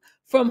 welcome.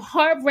 From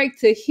heartbreak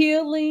to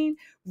healing,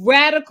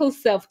 radical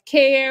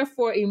self-care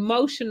for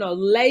emotional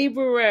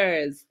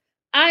laborers.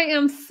 I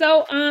am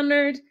so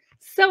honored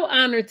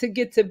to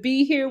get to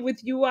be here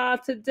with you all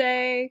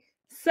today.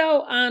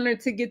 So honored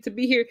to get to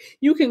be here.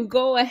 You can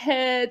go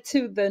ahead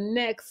to the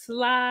next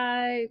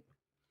slide.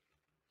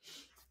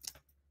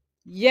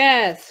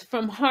 Yes,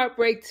 from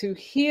heartbreak to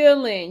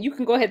healing. You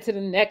can go ahead to the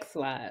next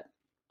slide.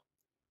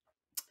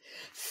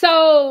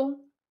 So,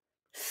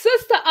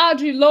 Sister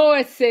Audre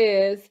Lorde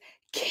says,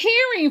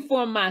 caring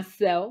for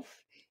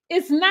myself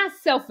is not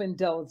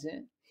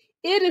self-indulgent.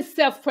 It is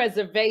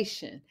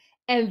self-preservation.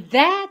 And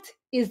that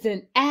is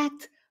an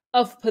act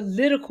of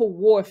political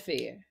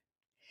warfare.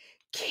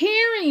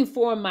 Caring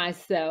for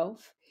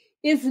myself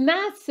is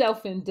not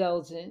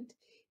self-indulgent.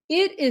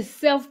 It is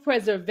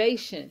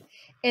self-preservation.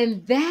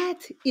 And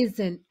that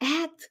is an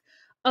act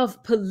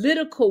of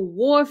political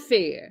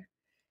warfare.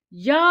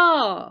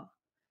 Y'all,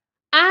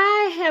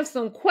 I have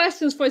some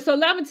questions for you. So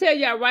let me tell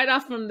y'all right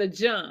off from the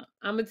jump.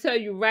 I'm going to tell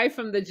you right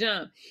from the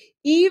jump.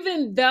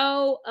 Even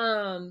though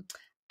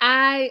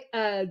I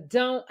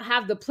don't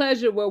have the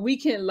pleasure where we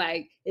can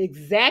like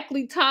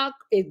exactly talk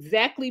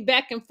exactly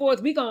back and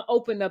forth, we're going to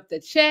open up the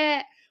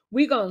chat.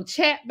 We're going to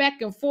chat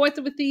back and forth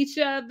with each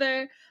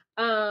other.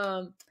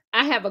 I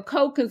have a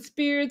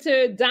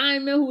co-conspirator,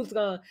 Diamond, who's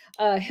going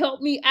to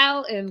help me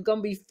out and going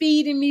to be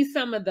feeding me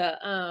some of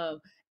the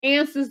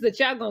answers that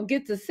y'all going to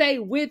get to say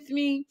with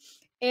me.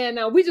 And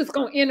we just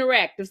gonna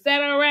interact. Is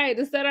that all right?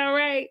 Is that all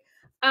right?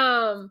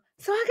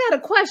 So I got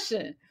a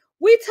question.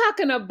 We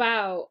talking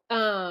about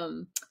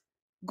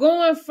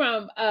going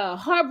from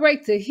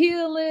heartbreak to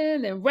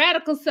healing and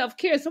radical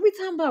self-care. So we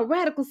talking about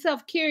radical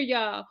self-care,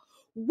 y'all.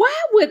 Why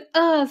would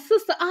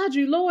Sister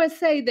Audre Lorde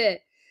say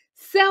that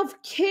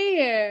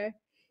self-care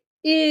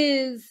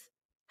is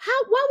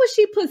why would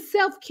she put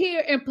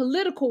self-care and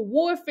political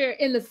warfare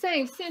in the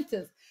same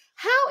sentence?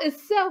 How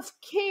is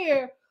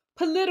self-care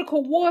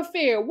political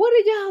warfare? What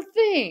do y'all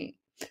think?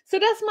 So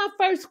that's my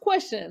first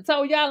question.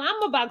 So y'all,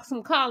 I'm about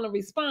some call and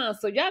response.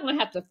 So y'all gonna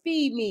have to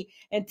feed me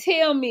and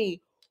tell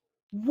me,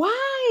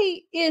 why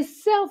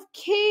is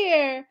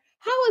self-care,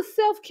 how is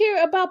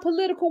self-care about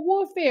political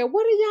warfare?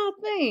 What do y'all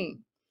think?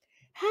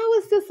 How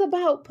is this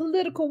about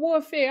political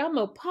warfare? I'm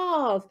gonna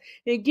pause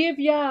and give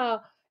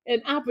y'all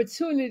an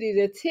opportunity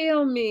to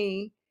tell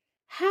me,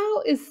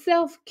 how is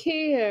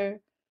self-care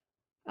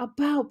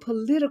about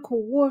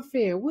political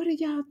warfare? What do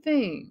y'all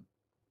think?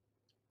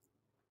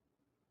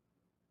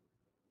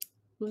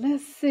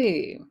 Let's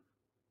see.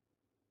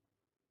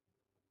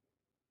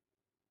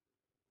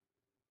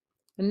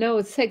 I know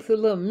it takes a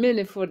little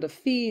minute for the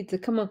feed to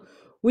come on.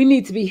 We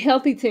need to be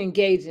healthy to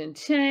engage in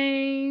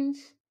change.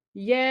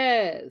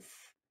 Yes.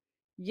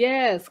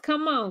 Yes.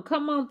 Come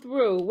on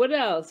through. What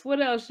else?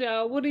 What else,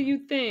 y'all? What do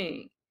you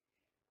think?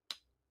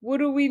 What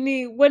do we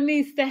need? What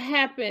needs to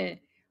happen?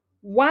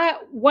 Why?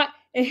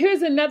 And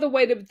here's another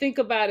way to think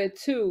about it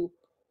too.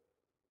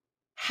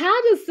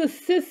 How does the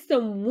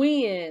system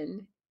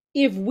win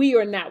if we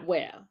are not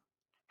well?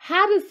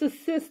 How does the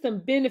system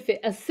benefit?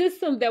 A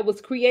system that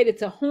was created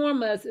to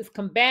harm us is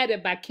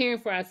combated by caring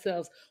for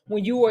ourselves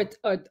when you are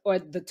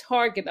the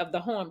target of the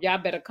harm. Y'all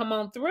better come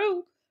on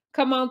through.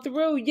 Come on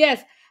through.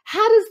 Yes.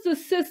 How does the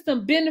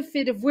system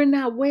benefit if we're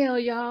not well,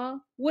 y'all?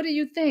 What do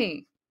you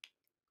think?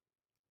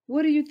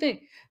 What do you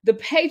think? The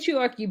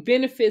patriarchy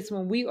benefits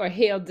when we are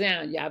held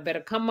down. Y'all better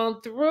come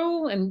on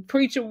through and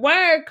preach a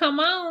word. Come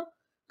on.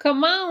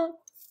 Come on.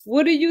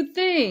 What do you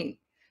think?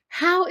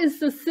 How is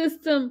the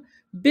system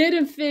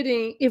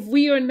benefiting if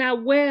we are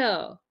not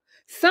well?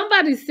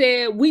 Somebody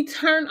said we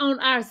turn on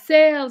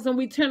ourselves and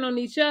we turn on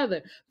each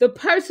other. The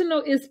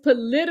personal is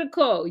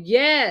political.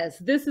 Yes,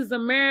 this is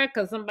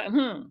America.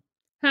 Somebody,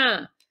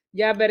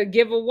 y'all better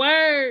give a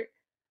word.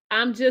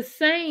 I'm just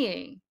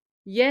saying.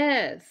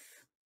 Yes.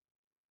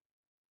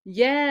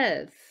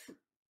 Yes.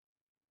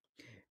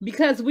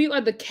 Because we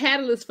are the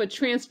catalyst for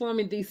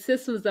transforming these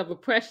systems of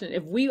oppression.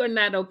 If we are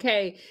not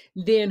okay,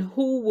 then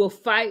who will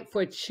fight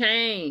for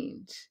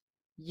change?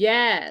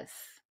 Yes.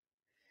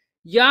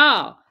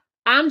 Y'all,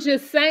 I'm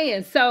just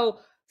saying. So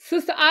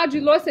Sister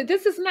Audre Lorde said,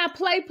 this is not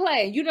play.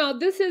 You know,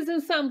 this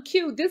isn't something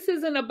cute. This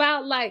isn't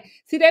about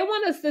see, they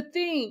want us to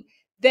think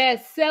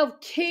that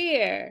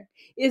self-care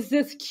is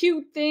this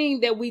cute thing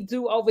that we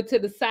do over to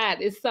the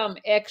side. It's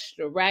something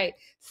extra, right?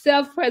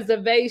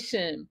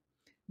 Self-preservation,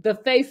 the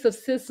face of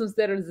systems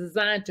that are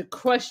designed to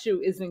crush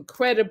you, is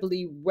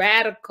incredibly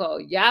radical.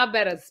 Y'all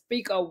better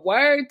speak a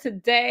word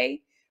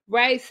today,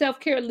 right?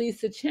 Self-care leads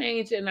to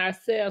change in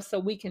ourselves so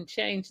we can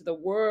change the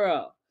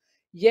world.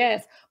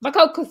 Yes. My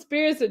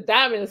co-conspirator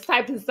Diamond is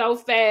typing so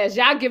fast.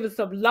 Y'all giving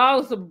some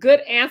good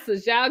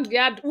answers. Y'all,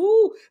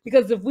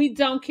 because if we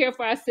don't care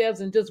for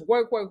ourselves and just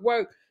work,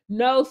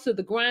 nose to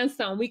the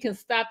grindstone, we can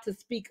stop to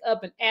speak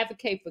up and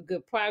advocate for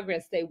good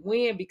progress. They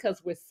win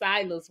because we're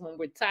silenced when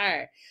we're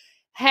tired.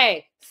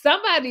 Hey,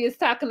 somebody is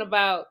talking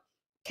about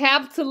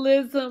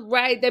capitalism,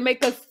 right? They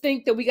make us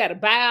think that we got to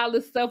buy all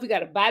this stuff. We got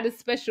to buy this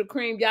special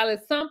cream. Y'all,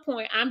 at some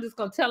point, I'm just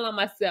going to tell on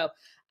myself,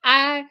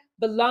 I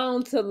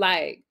belong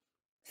to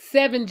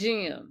 7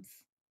 gyms.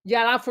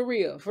 Y'all, for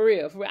real.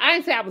 I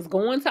didn't say I was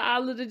going to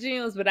all of the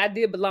gyms, but I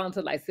did belong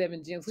to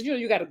 7 gyms. Because,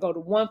 you got to go to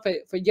one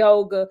for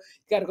yoga.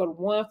 You got to go to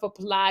one for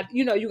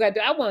Pilates.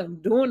 I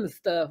wasn't doing the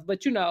stuff,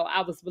 but,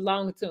 I was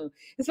belonging to them.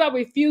 It's about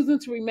refusing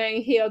to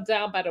remain held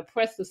down by the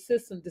oppressive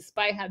system,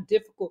 despite how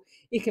difficult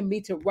it can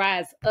be to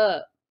rise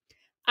up.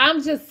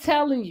 I'm just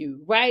telling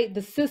you, right?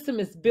 The system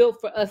is built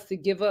for us to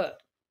give up.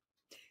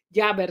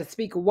 Y'all better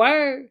speak a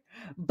word.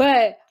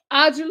 But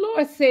Audre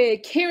Lorde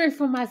said, caring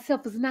for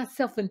myself is not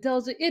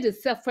self-indulgent. It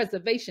is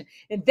self-preservation.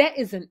 And that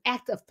is an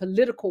act of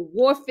political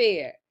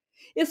warfare.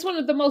 It's one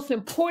of the most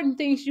important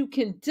things you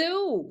can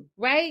do,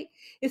 right?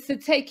 Is to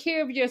take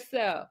care of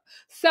yourself.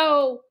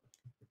 So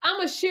I'm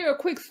going to share a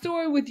quick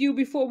story with you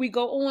before we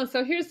go on.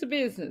 So here's the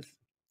business.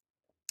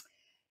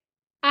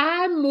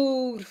 I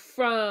moved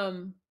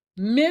from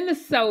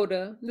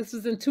Minnesota. This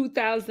was in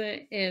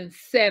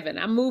 2007.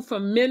 I moved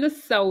from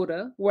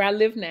Minnesota, where I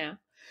live now,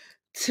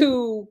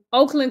 to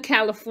Oakland,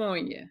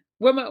 California.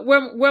 Where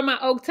my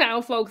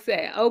Oaktown folks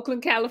at?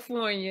 Oakland,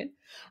 California.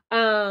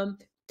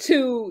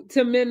 To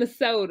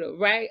Minnesota,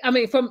 right? I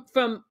mean,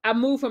 I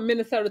moved from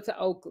Minnesota to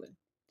Oakland.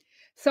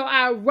 So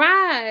I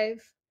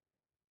arrived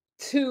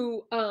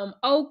to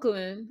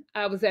Oakland.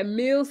 I was at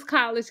Mills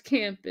College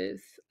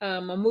campus. I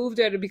moved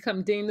there to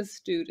become dean of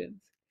students.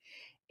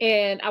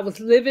 And I was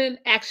living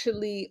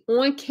actually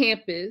on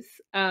campus.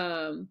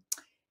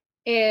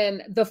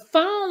 And the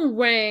phone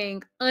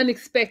rang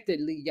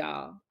unexpectedly,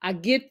 y'all. I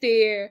get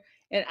there,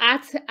 and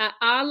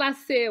all I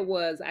said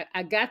was,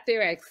 I got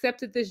there, I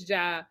accepted this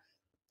job.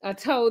 I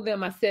told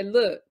them, I said,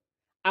 look,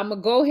 I'm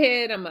going to go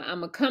ahead, I'm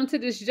going to come to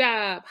this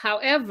job.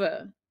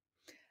 However,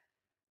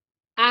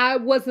 I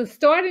wasn't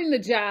starting the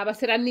job. I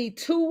said, I need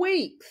 2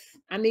 weeks.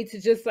 I need to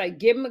just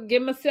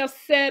get myself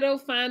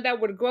settled, find out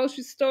where the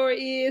grocery store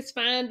is,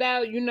 find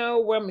out,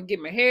 where I'm going to get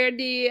my hair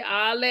did,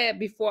 all that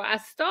before I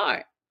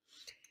start.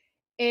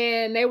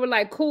 And they were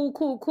like,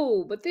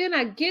 cool. But then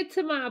I get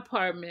to my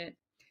apartment.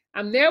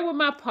 I'm there with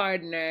my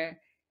partner.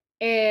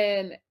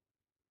 And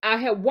I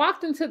had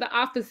walked into the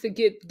office to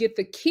get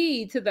the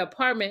key to the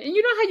apartment. And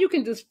you know how you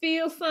can just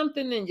feel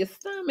something in your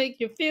stomach?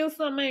 You feel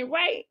something ain't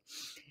right?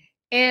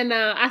 And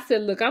I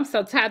said, look, I'm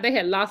so tired. They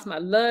had lost my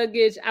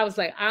luggage. I was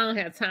like, I don't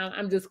have time.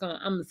 I'm just going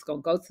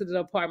to go to the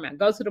apartment. I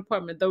go to the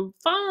apartment. The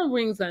phone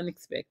rings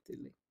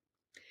unexpectedly.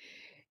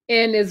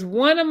 And it's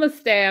one of my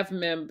staff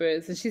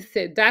members. And she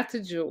said,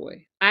 Dr.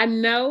 Joy, I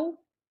know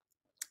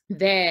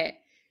that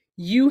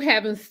you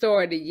haven't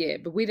started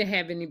yet, but we didn't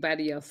have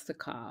anybody else to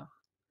call.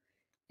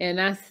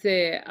 And I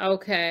said,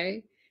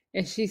 okay.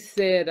 And she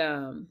said,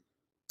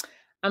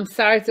 I'm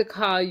sorry to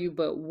call you,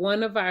 but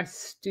one of our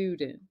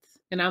students,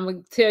 and I'm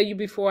going to tell you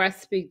before I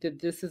speak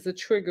that this is a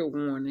trigger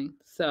warning.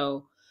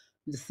 So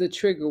this is a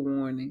trigger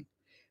warning.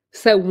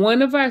 So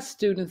one of our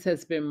students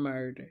has been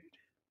murdered.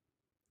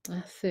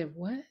 I said,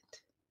 what?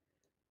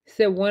 He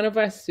said, one of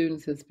our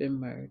students has been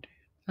murdered.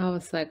 I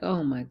was like,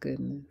 oh my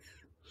goodness.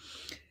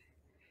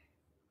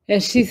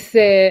 And she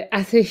said,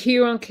 I said,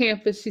 here on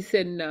campus? She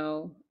said,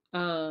 no.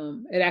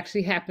 It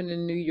actually happened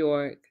in New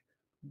York,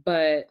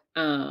 but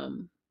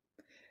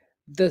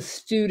the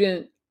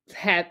student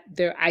had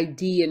their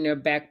ID in their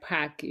back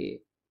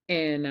pocket,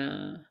 and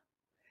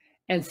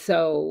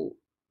so,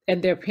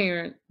 and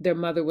their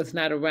mother was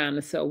not around,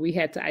 and so we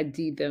had to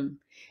ID them,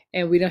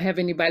 and we don't have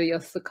anybody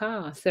else to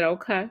call. I said,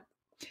 okay.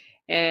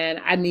 And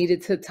I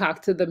needed to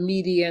talk to the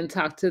media and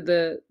talk to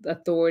the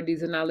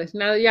authorities and all this.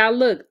 Now, y'all,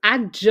 look,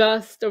 I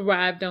just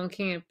arrived on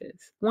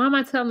campus. Why am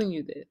I telling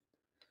you this?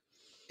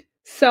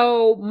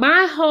 So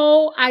my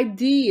whole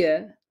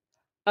idea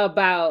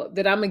about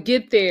that, I'm gonna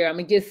get there, I'm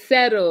gonna get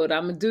settled,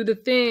 I'm gonna do the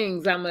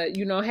things, I'm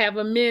gonna, have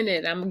a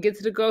minute, I'm gonna get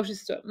to the grocery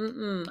store.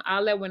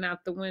 All that went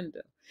out the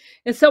window.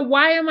 And so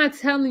why am I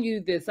telling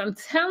you this? I'm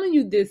telling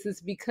you this is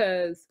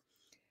because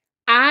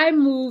I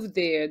moved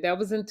there. That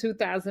was in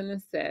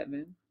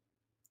 2007.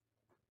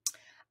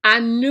 I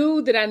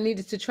knew that I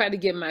needed to try to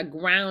get my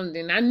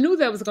grounding. I knew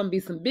there was going to be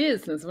some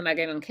business when I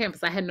got on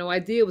campus. I had no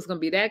idea it was going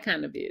to be that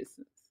kind of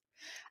business.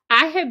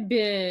 I have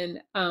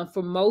been,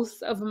 for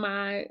most of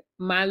my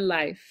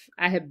life,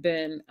 I have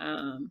been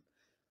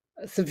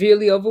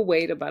severely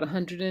overweight, about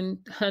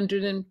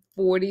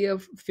 140 or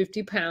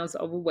 50 pounds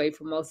overweight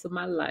for most of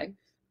my life.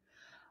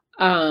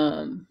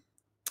 And,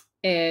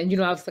 I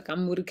was like,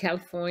 I'm moving to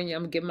California.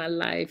 I'm going to get my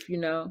life,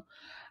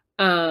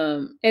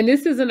 and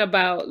this isn't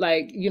about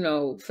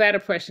fat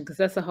oppression, because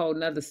that's a whole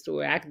nother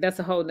story. That's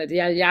a whole nother,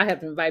 y'all have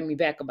to invite me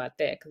back about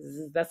that,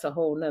 because that's a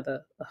whole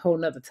nother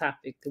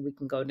topic that we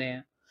can go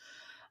down.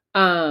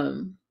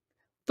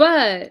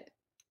 But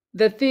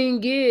the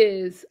thing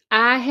is,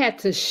 I had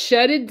to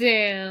shut it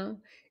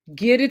down,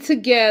 get it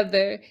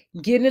together,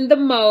 get in the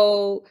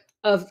mode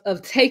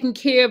of taking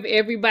care of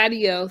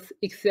everybody else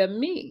except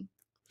me.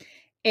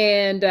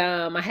 And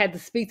I had to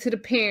speak to the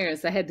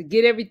parents. I had to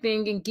get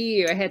everything in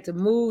gear. I had to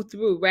move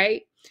through,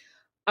 right?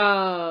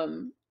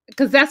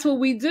 Because that's what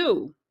we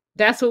do.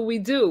 That's what we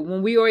do.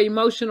 When we are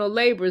emotional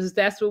laborers,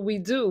 that's what we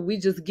do. We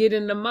just get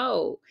in the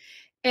mode.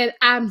 And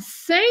I'm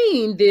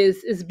saying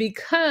this is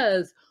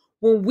because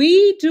when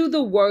we do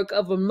the work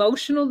of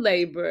emotional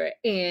labor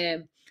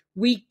and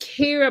we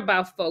care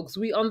about folks,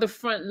 we on the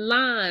front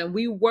line,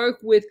 we work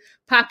with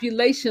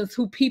populations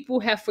who people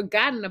have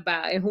forgotten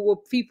about and who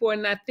people are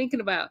not thinking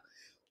about.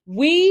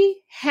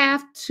 We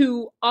have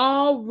to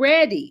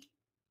already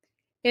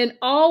and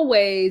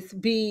always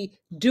be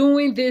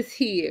doing this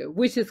here,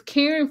 which is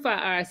caring for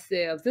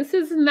ourselves. This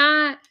is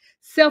not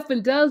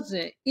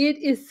self-indulgent. It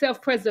is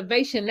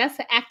self-preservation. That's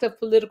an act of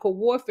political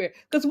warfare,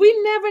 because we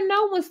never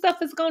know when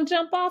stuff is going to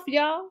jump off,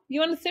 y'all.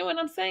 You understand what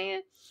I'm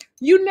saying?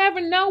 You never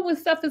know when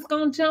stuff is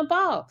going to jump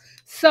off.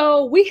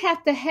 So we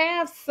have to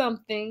have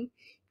something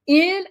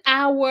in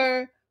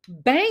our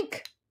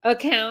bank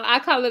account. I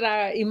call it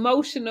our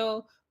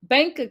emotional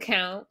bank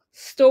account,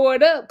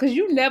 stored up, because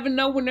you never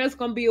know when there's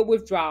going to be a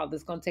withdrawal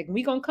that's going to take.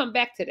 We're going to come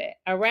back to that.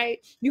 All right.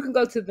 You can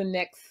go to the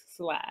next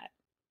slide.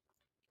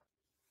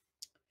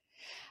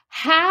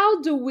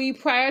 How do we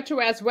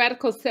prioritize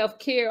radical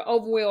self-care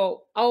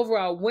overall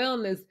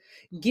wellness,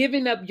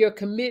 giving up your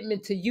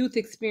commitment to youth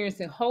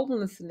experiencing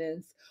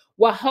homelessness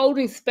while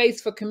holding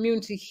space for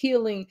community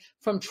healing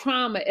from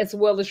trauma as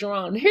well as your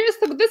own?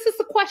 This is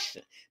the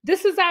question.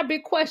 This is our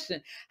big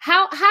question.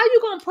 How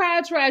you going to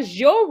prioritize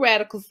your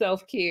radical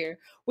self-care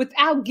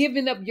without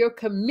giving up your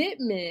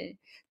commitment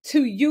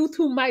to youth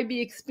who might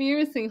be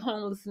experiencing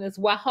homelessness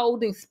while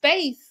holding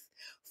space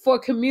for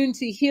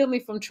community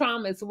healing from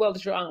trauma as well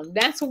as your own?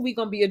 That's what we're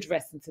going to be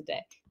addressing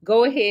today.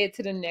 Go ahead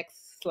to the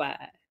next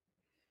slide.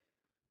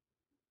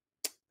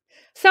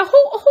 So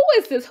who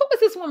is this? Who is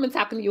this woman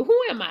talking to you? Who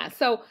am I?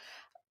 So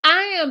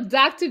I am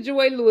Dr.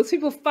 Joy Lewis.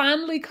 People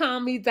finally call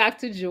me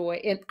Dr. Joy,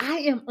 and I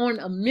am on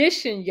a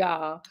mission,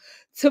 y'all,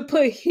 to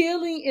put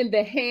healing in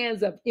the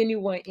hands of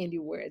anyone,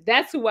 anywhere.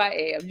 That's who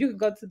I am. You can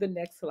go to the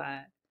next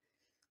slide.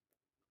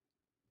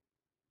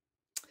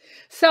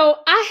 So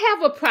I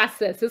have a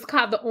process. It's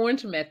called the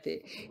Orange Method.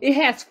 It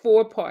has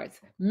 4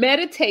 parts.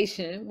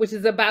 Meditation, which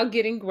is about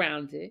getting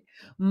grounded.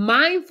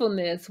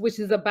 Mindfulness, which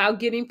is about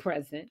getting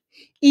present.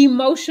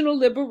 Emotional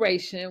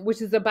liberation,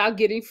 which is about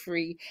getting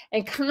free.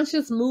 And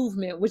conscious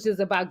movement, which is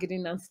about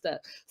getting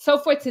unstuck. So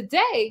for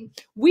today,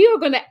 we are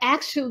going to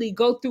actually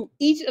go through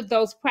each of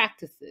those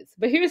practices.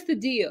 But here's the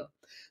deal.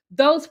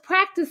 Those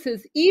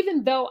practices,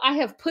 even though I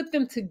have put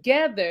them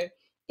together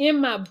in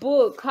my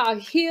book called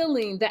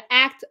Healing, the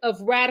Act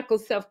of Radical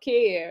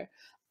Self-Care,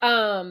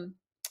 they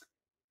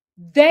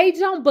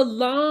don't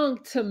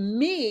belong to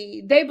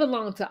me. They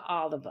belong to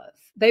all of us.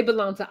 They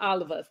belong to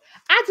all of us.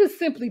 I just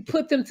simply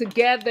put them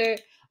together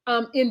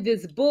in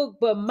this book,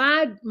 but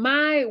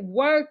my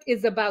work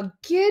is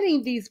about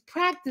getting these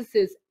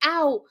practices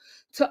out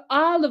to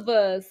all of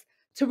us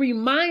to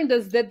remind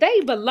us that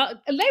they belong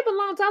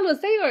to all of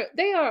us.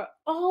 They are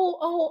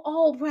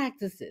all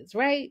practices,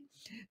 right?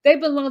 They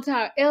belong to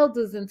our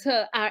elders and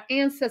to our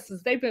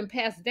ancestors. They've been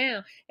passed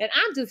down. And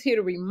I'm just here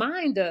to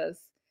remind us,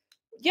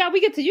 yeah,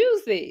 we get to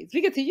use these.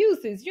 We get to use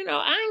these. You know,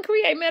 I didn't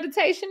create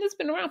meditation. It's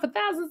been around for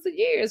thousands of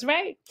years,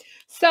 right?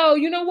 So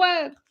you know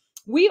what?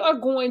 We are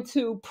going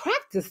to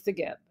practice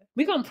together.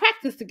 We're going to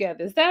practice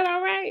together. Is that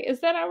all right? Is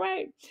that all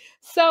right?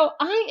 So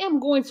I am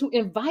going to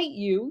invite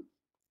you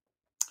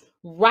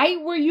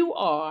right where you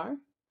are.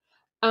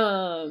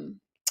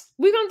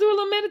 We're going to do a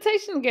little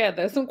meditation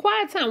together, some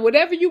quiet time,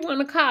 whatever you want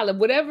to call it,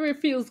 whatever it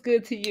feels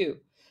good to you.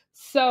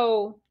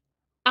 So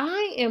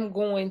I am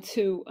going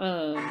to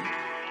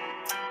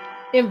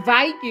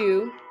invite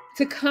you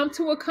to come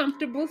to a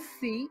comfortable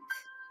seat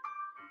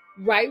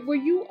right where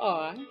you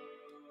are,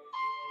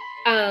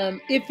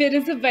 if it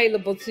is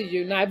available to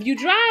you. Now, if you're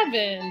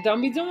driving,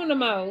 don't be doing the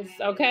most,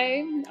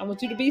 okay? I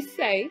want you to be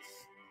safe.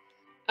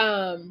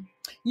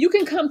 You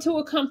can come to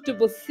a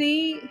comfortable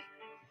seat.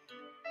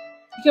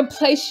 You can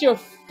place your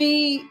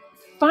feet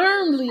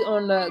firmly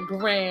on the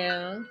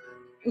ground.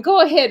 Go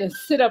ahead and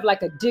sit up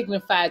like a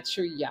dignified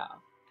tree, y'all.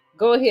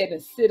 Go ahead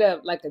and sit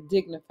up like a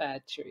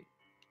dignified tree.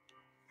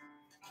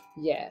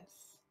 Yes.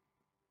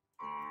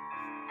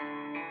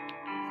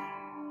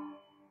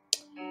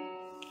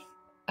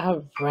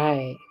 All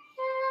right.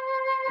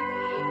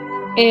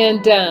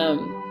 And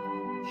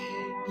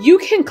you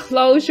can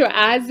close your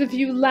eyes if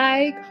you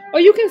like, or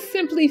you can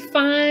simply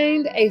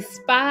find a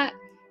spot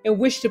in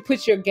which to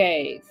put your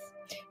gaze.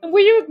 And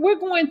we're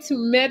going to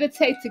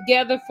meditate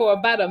together for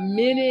about 1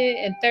 minute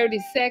and 30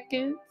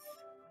 seconds.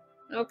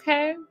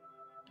 Okay?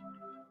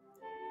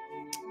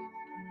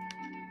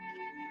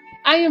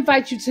 I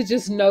invite you to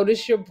just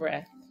notice your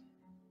breath.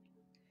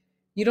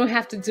 You don't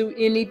have to do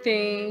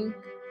anything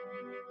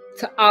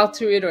to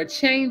alter it or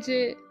change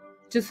it.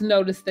 Just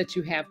notice that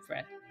you have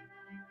breath.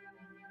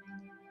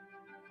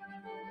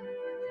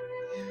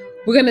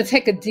 We're going to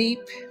take a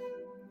deep,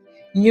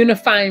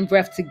 unifying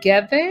breath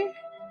together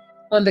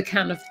on the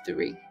count of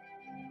 3.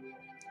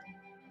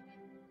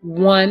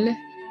 1,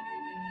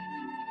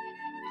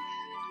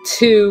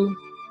 2,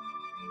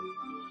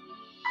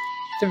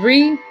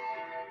 3.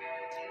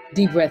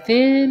 Deep breath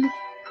in.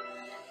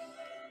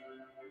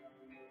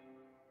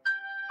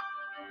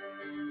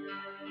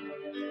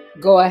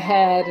 Go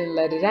ahead and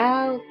let it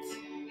out.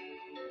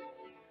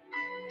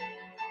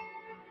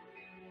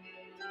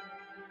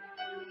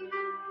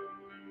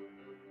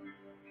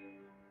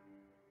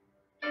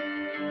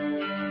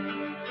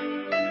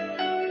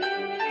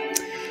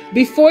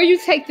 Before you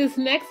take this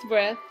next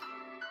breath,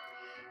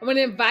 I'm going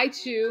to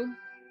invite you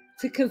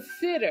to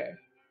consider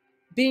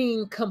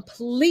being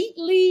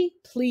completely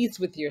pleased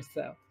with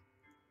yourself.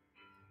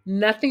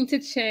 Nothing to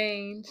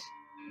change,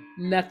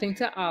 nothing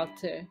to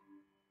alter.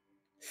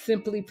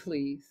 Simply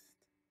pleased.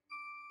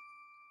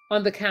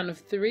 On the count of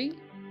 3.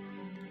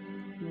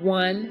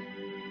 1,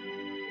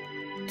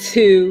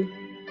 2,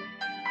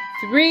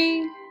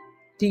 3.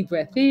 Deep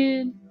breath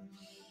in.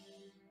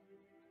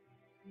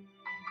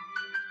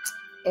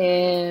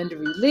 And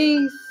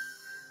release.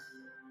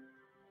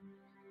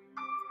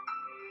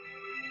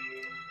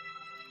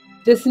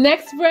 This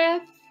next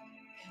breath,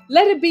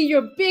 let it be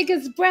your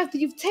biggest breath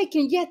you've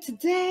taken yet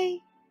today.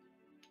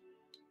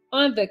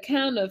 On the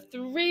count of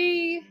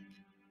 3.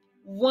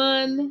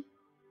 1,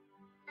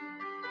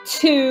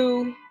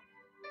 2,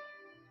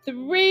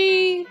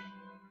 3.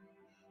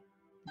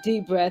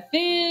 Deep breath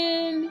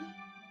in.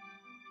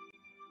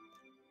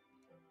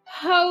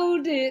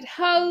 Hold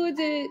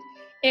it,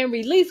 and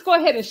release. Go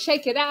ahead and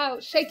shake it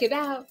out, shake it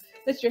out.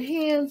 Let your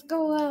hands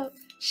go up.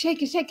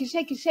 Shake it, shake it,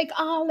 shake it, shake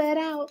all that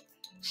out.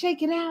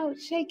 Shake it out,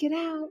 shake it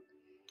out.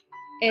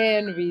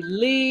 And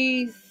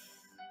release.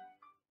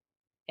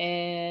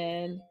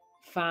 And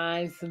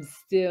find some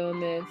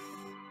stillness.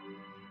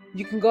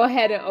 You can go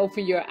ahead and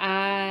open your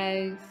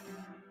eyes.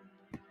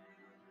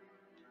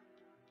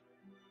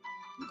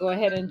 Go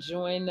ahead and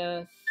join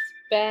us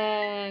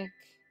back.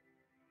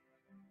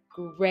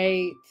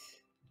 Great.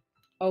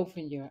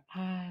 Open your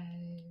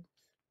eyes.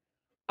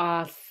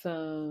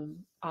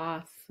 Awesome.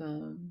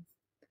 Awesome.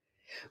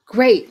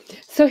 Great.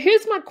 So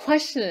here's my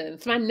question.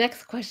 It's my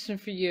next question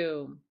for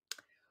you.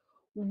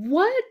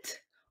 What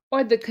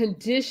are the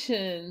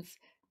conditions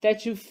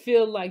that you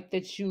feel like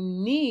that you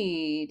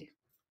need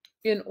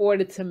in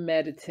order to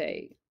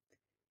meditate?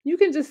 You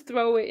can just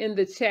throw it in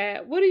the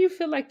chat. What do you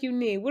feel like you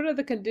need? What are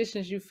the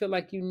conditions you feel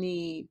like you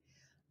need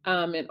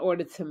in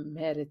order to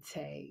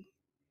meditate?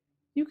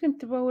 You can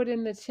throw it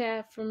in the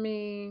chat for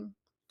me.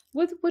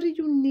 What do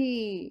you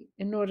need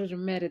in order to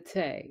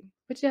meditate?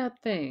 What y'all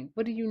think?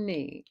 What do you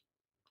need?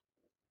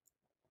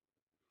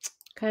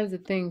 What kinds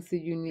of things do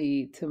you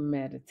need to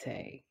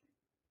meditate?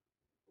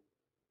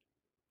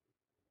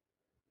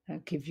 I'll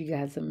give you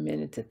guys a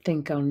minute to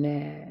think on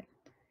that.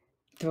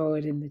 Throw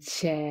it in the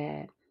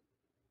chat.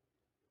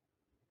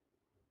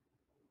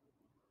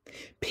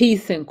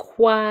 Peace and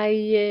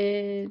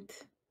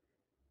quiet.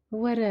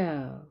 What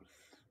else?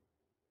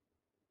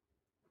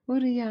 What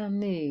do y'all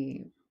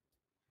need?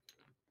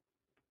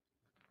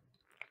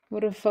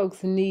 What are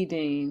folks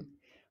needing?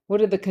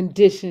 What are the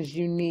conditions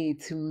you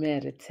need to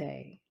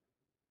meditate?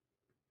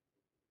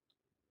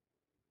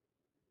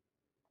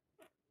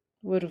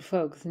 What do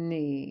folks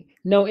need?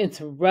 No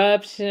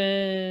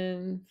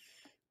interruptions.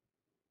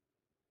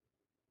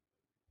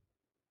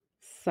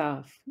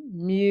 Soft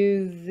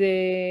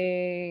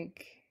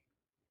music.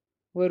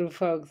 What do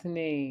folks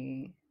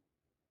need?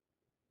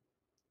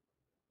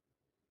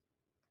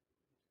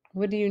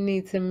 What do you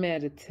need to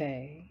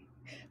meditate?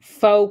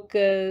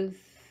 Focus,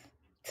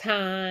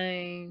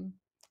 time,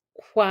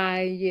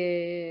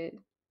 quiet.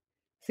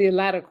 See, a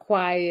lot of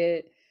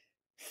quiet,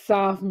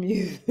 soft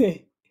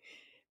music.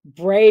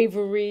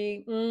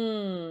 Bravery.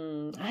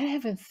 I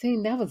haven't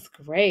seen that. Was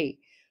great.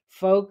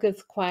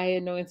 Focus,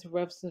 quiet, no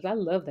interruptions. I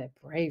love that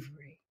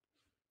bravery.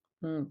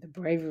 The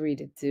bravery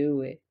to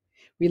do it.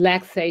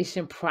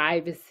 Relaxation,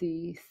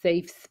 privacy,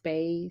 safe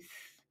space.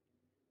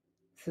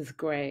 This is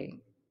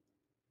great.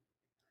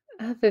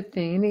 Other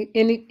thing,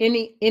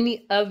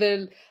 any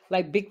other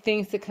like big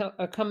things that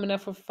are coming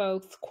up for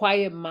folks?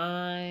 Quiet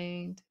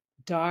mind,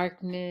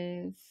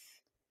 darkness,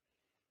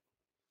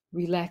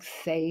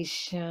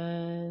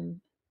 relaxation.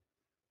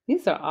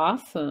 These are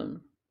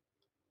awesome.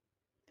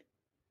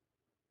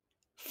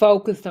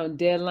 Focused on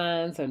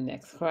deadlines or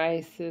next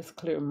crisis,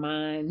 clear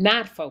mind.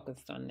 Not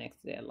focused on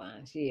next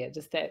deadlines. Yeah,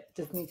 just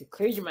need to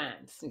clear your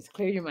mind. Just need to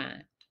clear your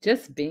mind.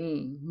 Just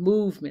being,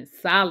 movement,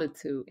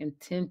 solitude,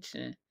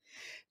 intention.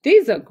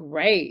 These are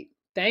great.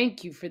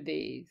 Thank you for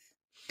these.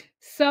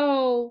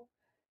 So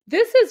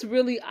this is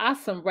really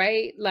awesome,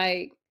 right?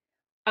 Like,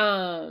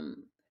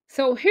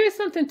 so here's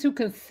something to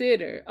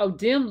consider. Oh,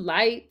 dim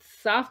lights,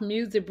 soft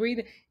music,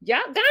 breathing. Y'all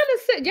better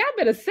set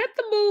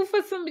the mood for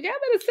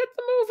meditation.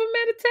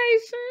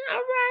 All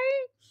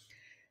right.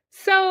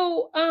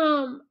 So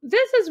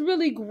this is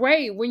really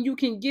great when you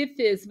can get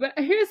this, but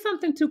here's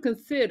something to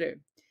consider.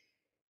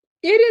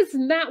 It is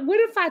not, what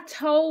if I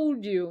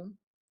told you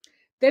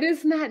that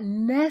it's not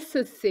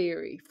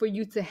necessary for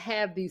you to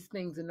have these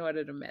things in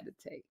order to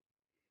meditate?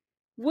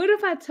 What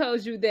if I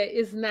told you that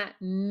it's not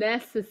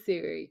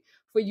necessary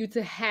for you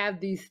to have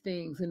these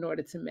things in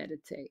order to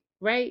meditate,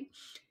 right?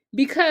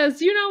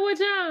 Because you know what,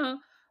 y'all?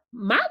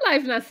 My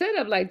life not set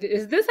up like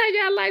this. Is this how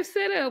y'all life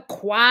set up?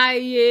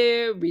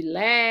 Quiet,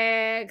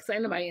 relax,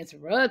 ain't nobody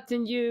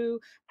interrupting you.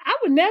 I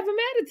would never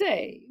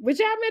meditate. Would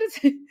y'all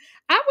meditate?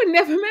 I would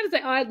never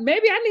meditate. Or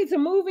maybe I need to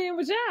move in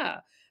with y'all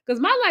because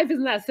my life is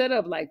not set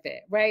up like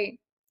that, right?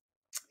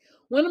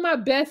 One of my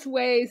best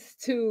ways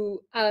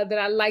to that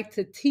I like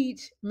to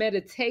teach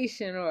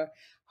meditation or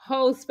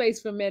hold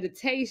space for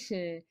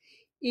meditation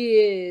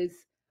is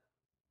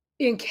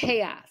in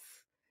chaos,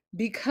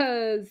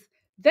 because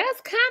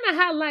that's kind of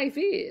how life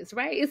is,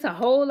 right? It's a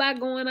whole lot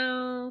going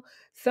on.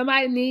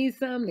 Somebody needs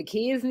something, the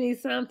kids need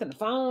something, the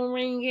phone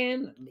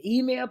ringing,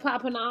 email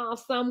popping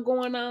off, something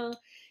going on.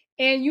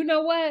 And you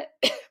know what?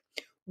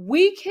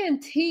 We can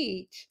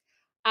teach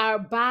our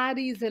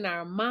bodies and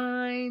our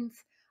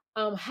minds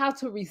how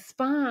to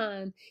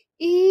respond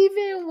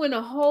even when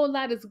a whole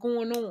lot is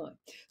going on.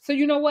 So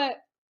you know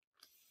what?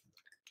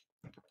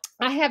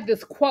 I have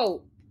this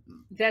quote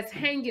that's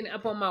hanging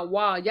up on my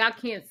wall. Y'all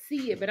can't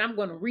see it, but I'm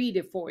going to read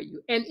it for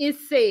you. And it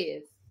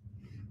says,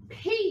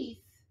 peace,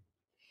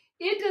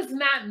 it does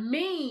not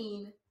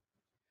mean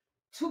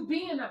to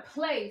be in a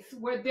place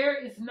where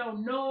there is no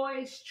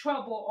noise,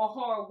 trouble, or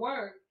hard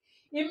work.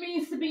 It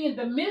means to be in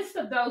the midst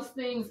of those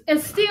things and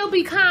still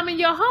be calm in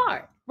your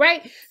heart,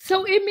 right?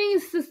 So it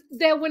means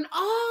that when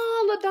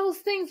all of those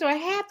things are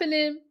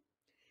happening,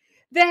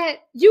 that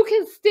you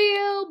can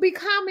still be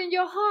calm in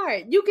your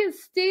heart. You can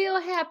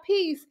still have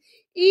peace,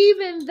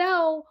 even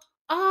though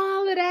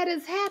all of that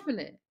is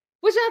happening.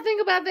 What y'all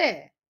think about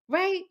that,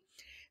 right?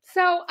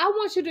 So I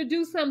want you to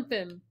do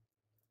something.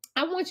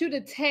 I want you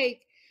to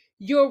take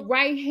your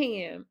right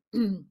hand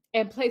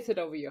and place it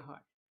over your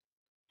heart.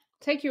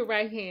 Take your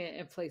right hand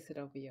and place it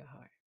over your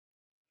heart.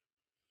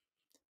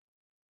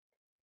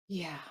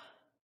 Yeah.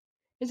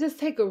 And just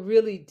take a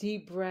really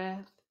deep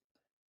breath.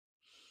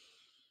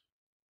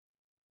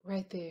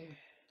 Right there.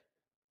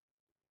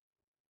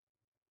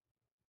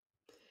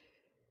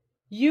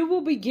 You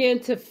will begin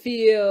to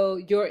feel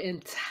your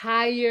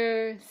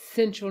entire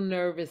central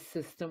nervous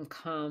system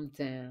calm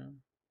down.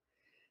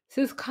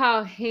 This is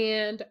called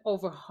hand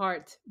over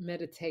heart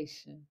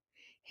meditation.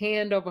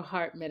 Hand over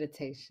heart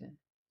meditation.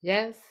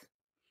 Yes?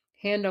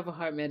 Hand over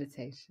heart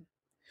meditation.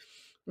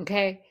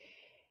 Okay?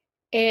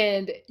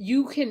 And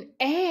you can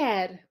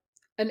add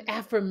an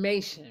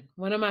affirmation.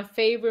 One of my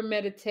favorite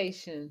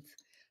meditations,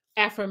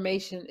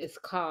 affirmation is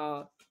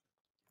called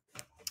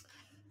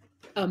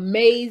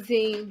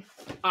amazing,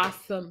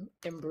 awesome,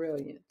 and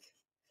brilliant.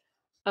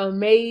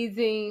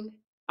 Amazing,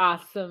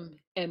 awesome,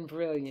 and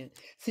brilliant.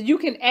 So you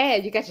can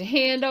add, you got your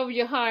hand over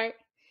your heart,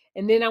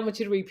 and then I want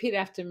you to repeat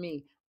after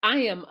me. I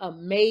am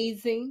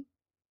amazing.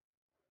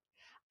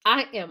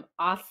 I am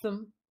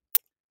awesome.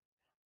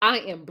 I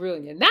am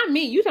brilliant. Not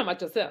me. You talking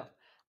about yourself.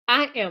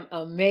 I am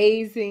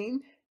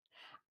amazing.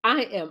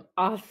 I am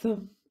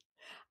awesome.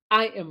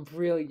 I am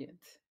brilliant,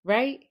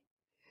 right?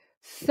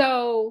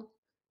 So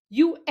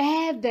you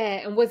add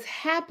that, and what's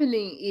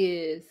happening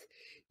is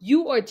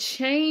you are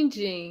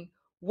changing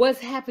what's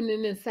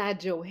happening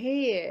inside your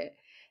head,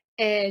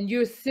 and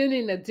you're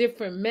sending a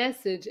different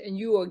message, and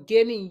you are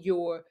getting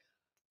your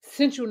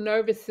central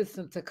nervous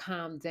system to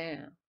calm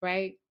down,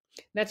 right?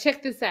 Now,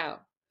 check this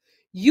out.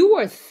 You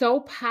are so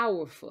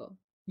powerful.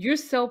 You're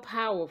so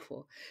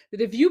powerful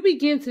that if you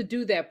begin to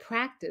do that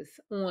practice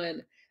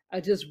on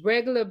a just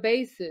regular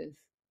basis,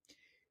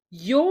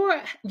 your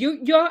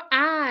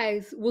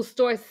eyes will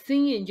start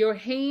seeing your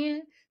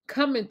hand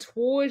coming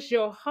towards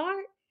your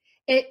heart,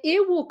 and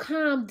it will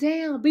calm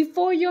down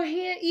before your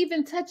hand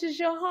even touches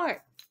your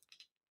heart.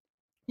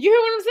 You hear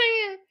what I'm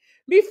saying?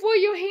 Before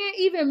your hand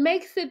even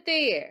makes it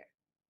there,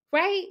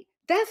 right?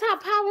 That's how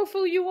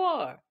powerful you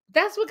are.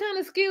 That's what kind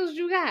of skills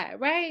you got,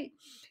 right?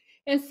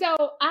 And so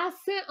I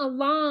sent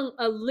along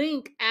a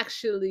link,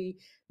 actually,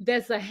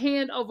 that's a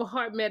hand over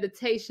heart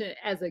meditation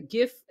as a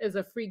gift, as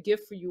a free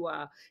gift for you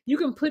all. You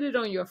can put it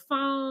on your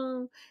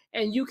phone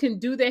and you can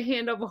do the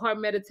hand over heart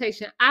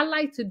meditation. I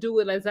like to do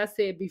it, as I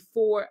said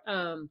before,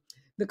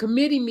 the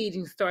committee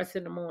meeting starts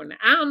in the morning.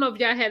 I don't know if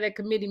y'all had that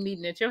committee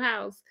meeting at your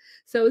house.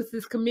 So it's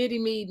this committee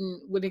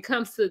meeting when it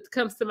comes to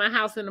my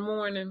house in the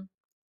morning.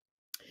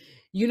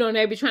 You know,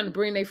 they be trying to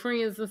bring their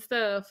friends and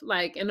stuff,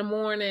 like in the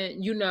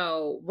morning, you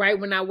know, right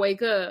when I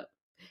wake up,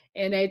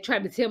 and they try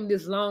to tell me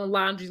this long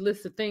laundry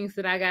list of things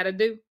that I got to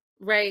do,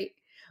 right?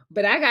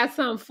 But I got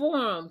something for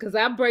them, because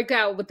I break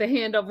out with the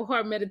hand over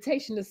heart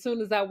meditation as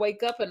soon as I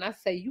wake up, and I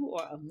say, you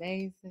are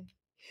amazing.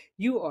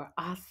 You are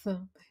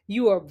awesome.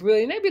 You are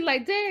brilliant. They be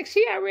like, Dad,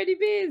 she already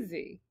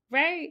busy,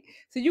 right?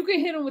 So you can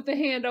hit them with the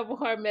hand over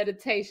heart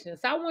meditation.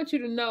 So I want you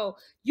to know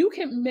you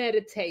can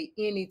meditate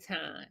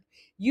anytime.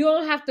 You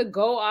don't have to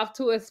go off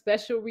to a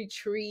special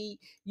retreat.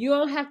 You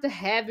don't have to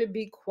have it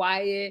be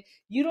quiet.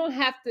 You don't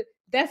have to.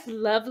 That's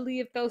lovely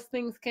if those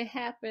things can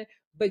happen,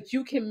 but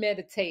you can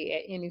meditate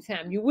at any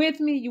time. You with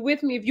me? You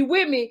with me? If you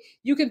with me,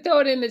 you can throw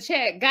it in the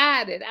chat.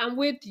 Got it. I'm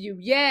with you.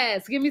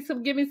 Yes. Give me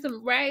some,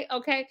 right?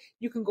 Okay.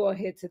 You can go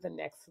ahead to the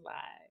next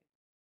slide.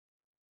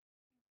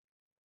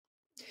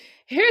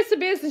 Here's the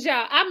business,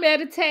 y'all. I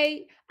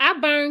meditate. I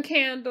burn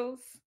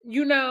candles.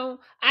 You know,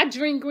 I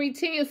drink green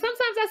tea. And sometimes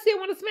I still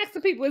want to smack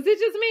some people. Is it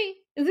just me?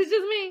 Is it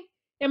just me?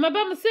 Am I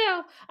by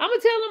myself? I'm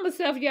going to tell on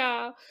myself,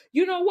 y'all.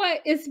 You know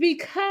what? It's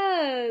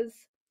because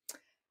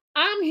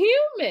I'm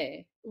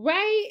human,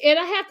 right? And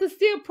I have to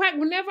still practice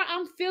whenever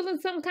I'm feeling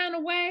some kind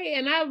of way.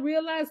 And I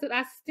realize that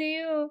I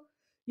still,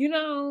 you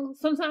know,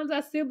 sometimes I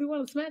still be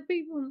wanting to smack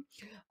people.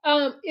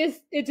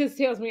 It just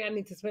tells me I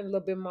need to spend a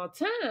little bit more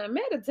time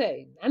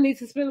meditating. I need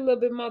to spend a little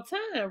bit more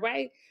time,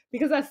 right?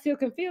 Because I still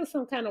can feel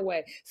some kind of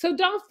way. So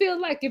don't feel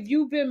like if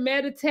you've been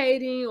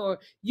meditating or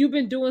you've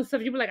been doing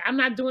stuff, you'll be like, I'm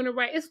not doing it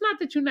right. It's not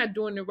that you're not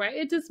doing it right.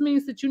 It just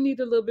means that you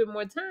need a little bit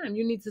more time.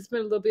 You need to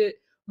spend a little bit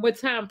more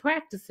time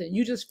practicing.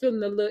 You just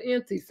feeling a little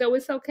empty. So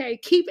it's okay.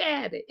 Keep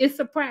at it. It's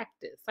a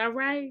practice. All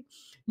right.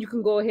 You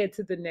can go ahead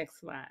to the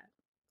next slide.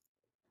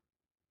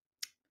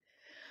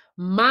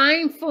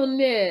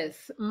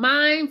 Mindfulness.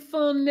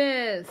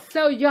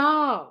 So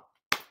y'all,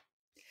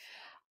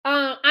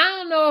 I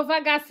don't know if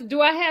I got some. Do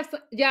I have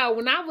some? Y'all,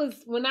 when I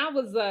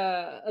was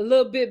a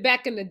little bit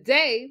back in the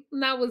day,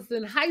 when I was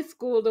in high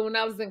school and when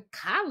I was in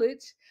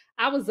college,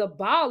 I was a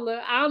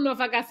baller. I don't know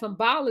if I got some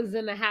ballers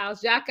in the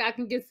house. Y'all, I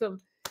can get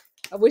some.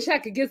 I wish I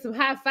could get some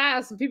high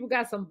fives. Some people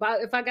got some.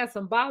 If I got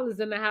some ballers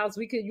in the house,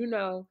 we could, you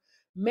know,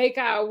 make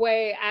our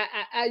way.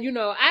 You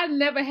know, I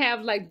never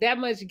have like that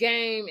much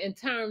game in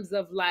terms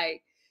of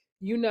like,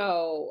 you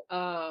know,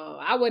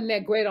 I wasn't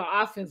that great on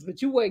offense,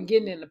 but you wasn't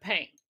getting in the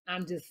paint.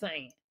 I'm just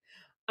saying.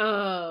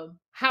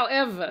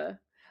 However,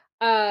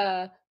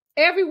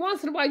 every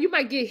once in a while you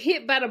might get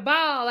hit by the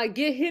ball, like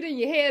get hit in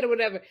your head or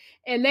whatever,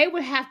 and they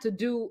would have to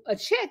do a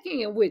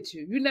check-in with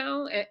you, you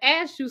know, and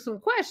ask you some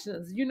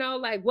questions, you know,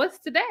 like what's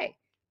today?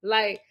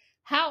 Like,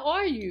 how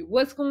are you?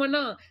 What's going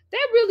on?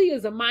 That really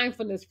is a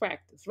mindfulness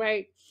practice,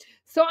 right?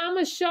 So I'm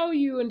going to show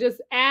you and just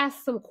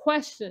ask some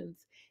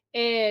questions,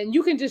 and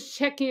you can just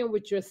check in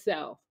with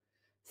yourself.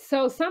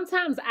 So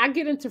sometimes I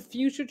get into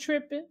future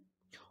tripping,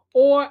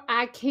 or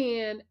I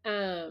can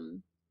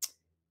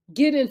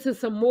get into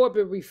some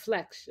morbid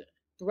reflection,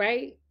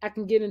 right? I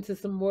can get into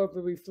some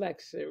morbid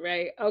reflection,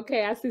 right?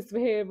 Okay, I see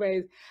some hand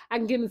raised. I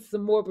can get into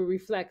some morbid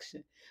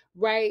reflection,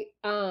 right?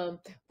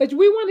 But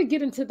we want to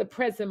get into the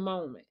present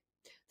moment.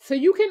 So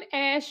you can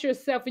ask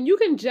yourself, and you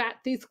can jot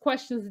these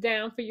questions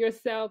down for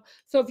yourself.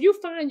 So if you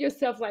find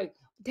yourself like,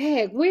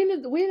 Dad, when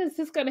is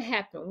this going to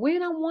happen?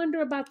 When I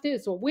wonder about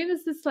this, or when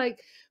is this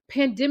like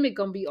pandemic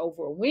going to be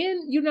over?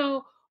 When, you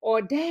know,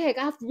 or Dad,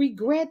 I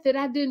regret that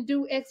I didn't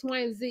do X, Y,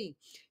 and Z.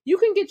 You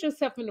can get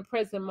yourself in the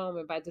present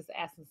moment by just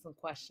asking some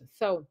questions.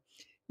 So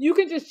you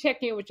can just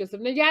check in with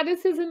yourself. Now, yeah,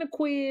 this isn't a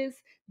quiz.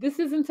 This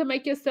isn't to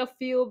make yourself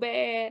feel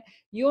bad.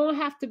 You don't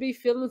have to be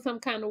feeling some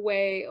kind of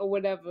way or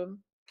whatever.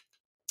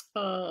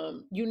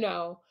 You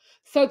know,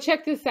 so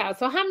check this out.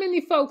 So how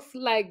many folks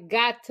like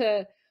got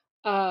to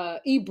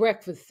eat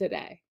breakfast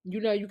today?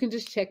 You know, you can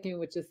just check in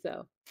with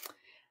yourself.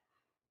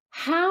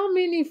 How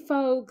many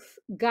folks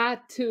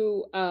got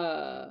to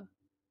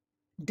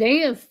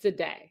dance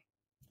today?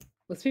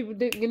 Was people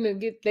gonna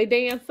get they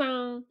dance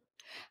on?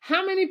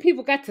 How many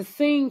people got to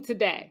sing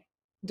today?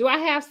 Do I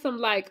have some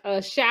like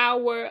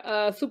shower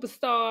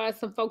superstars,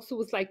 some folks who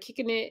was like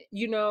kicking it,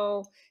 you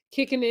know,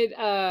 kicking it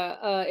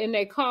in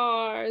their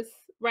cars,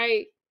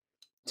 right?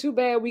 Too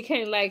bad we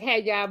can't like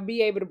have y'all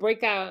be able to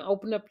break out and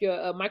open up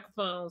your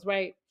microphones,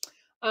 right?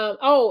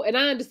 Oh, and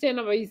I understand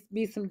there may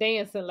be some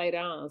dancing later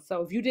on.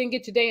 So if you didn't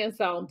get your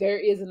dance on, there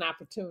is an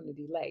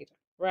opportunity later,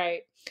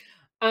 right?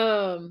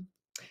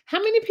 How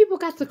many people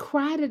got to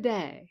cry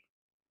today?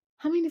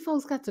 How many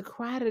folks got to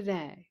cry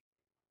today?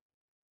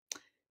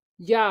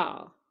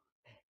 Y'all.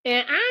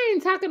 And I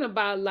ain't talking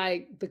about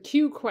like the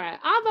cute cry,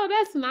 although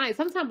that's nice.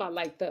 I'm talking about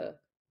like the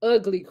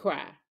ugly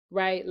cry,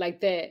 right?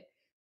 Like that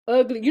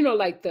ugly, you know,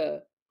 like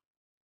the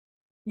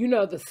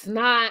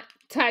snot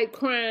type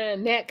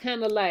crying, that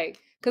kind of like,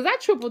 because I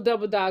triple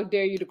double dog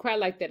dare you to cry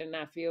like that and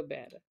not feel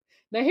better.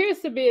 Now, here's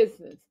the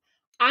business.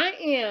 I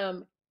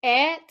am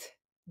at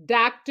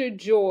Dr.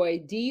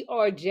 Joy,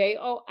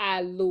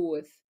 DRJOI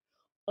Lewis,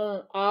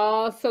 on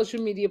all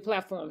social media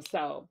platforms.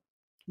 So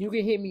you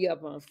can hit me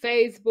up on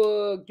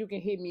Facebook. You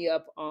can hit me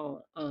up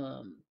on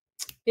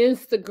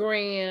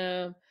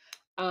Instagram.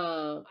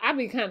 I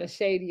be kind of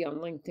shady on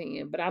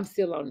LinkedIn, but I'm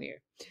still on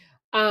there.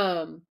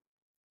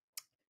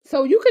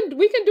 So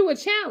we can do a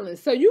challenge.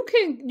 So you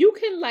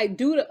can like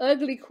do the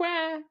ugly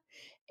cry,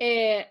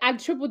 and I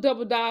triple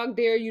double dog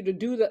dare you to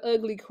do the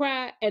ugly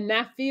cry and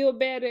not feel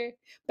better,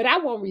 but I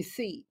want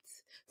receipts.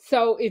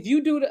 So if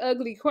you do the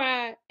ugly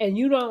cry and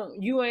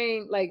you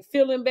ain't like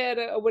feeling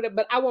better or whatever,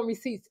 but I want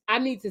receipts. I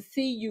need to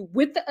see you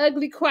with the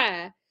ugly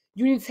cry.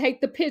 You need to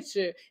take the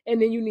picture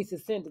and then you need to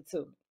send it to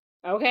me.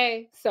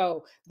 Okay?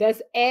 So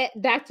that's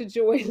at Dr.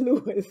 Joy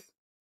Lewis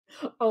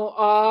on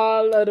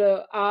all of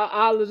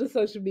the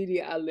social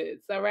media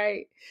outlets. All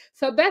right.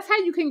 So that's how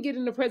you can get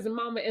in the present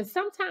moment. And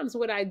sometimes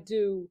what I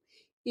do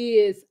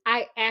is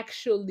I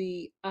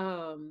actually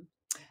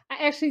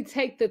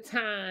take the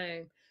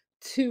time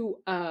to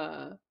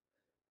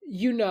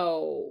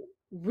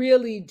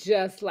really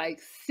just like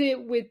sit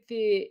with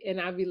it,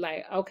 and I'll be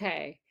like,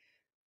 okay,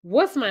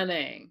 what's my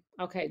name?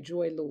 Okay,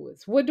 Joy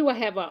Lewis. What do I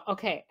have on?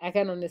 Okay, I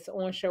got on this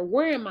orange shirt.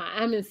 Where am I?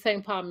 I'm in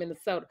St. Paul,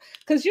 Minnesota.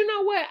 Because you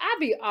know what? I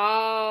be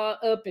all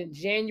up in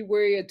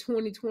January of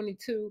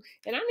 2022,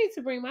 and I need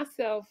to bring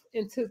myself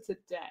into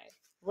today,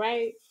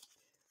 right?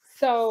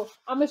 So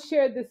I'm going to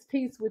share this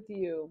piece with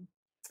you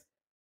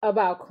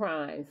about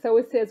crying. So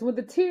it says, when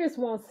the tears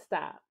won't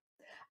stop,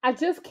 I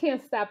just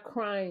can't stop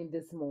crying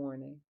this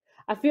morning.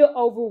 I feel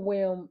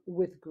overwhelmed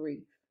with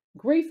grief.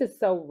 Grief is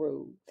so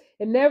rude.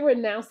 It never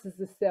announces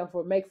itself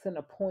or makes an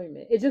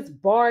appointment. It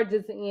just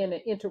barges in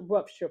and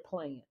interrupts your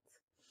plans.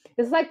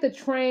 It's like the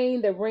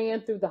train that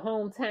ran through my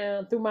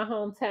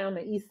hometown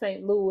in East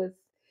St. Louis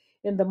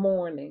in the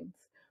mornings,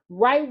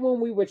 right when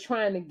we were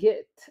trying to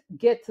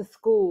get to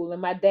school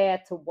and my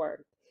dad to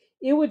work.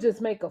 It would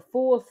just make a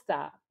full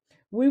stop.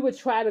 We would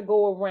try to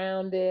go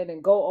around it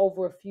and go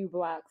over a few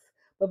blocks,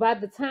 but by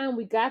the time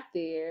we got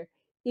there,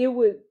 it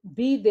would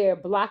be there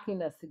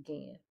blocking us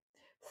again.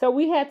 So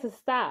we had to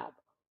stop,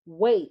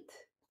 wait,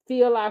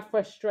 feel our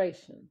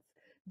frustrations.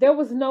 There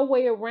was no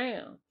way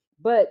around,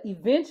 but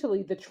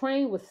eventually the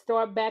train would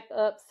start back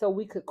up so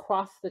we could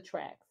cross the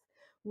tracks.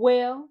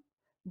 Well,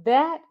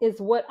 that is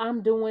what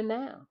I'm doing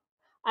now.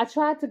 I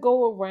tried to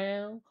go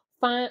around,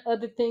 find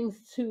other things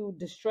to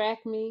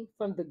distract me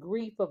from the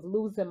grief of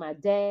losing my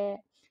dad,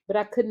 but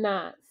I could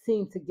not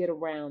seem to get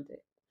around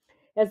it.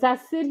 As I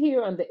sit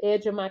here on the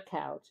edge of my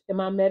couch in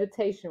my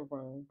meditation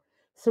room,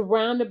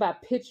 surrounded by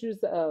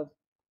pictures of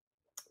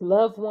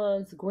loved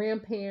ones,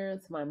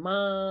 grandparents, my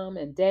mom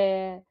and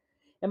dad,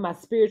 and my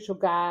spiritual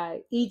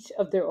guide, each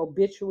of their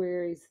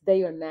obituaries,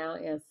 they are now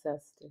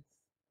ancestors.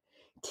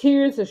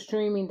 Tears are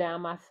streaming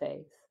down my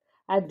face.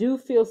 I do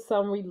feel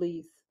some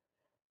release,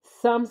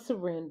 some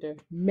surrender,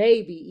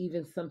 maybe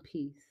even some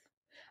peace.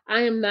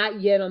 I am not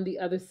yet on the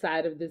other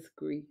side of this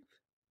grief.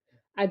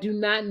 I do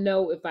not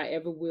know if I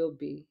ever will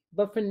be,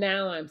 but for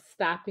now I'm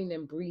stopping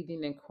and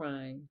breathing and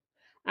crying.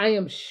 I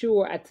am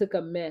sure I took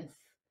a mess.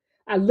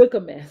 I look a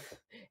mess,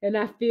 and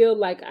I feel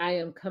like I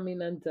am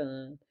coming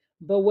undone.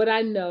 But what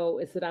I know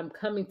is that I'm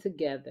coming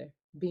together,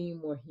 being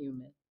more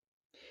human.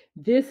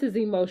 This is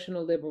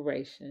emotional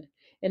liberation,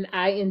 and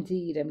I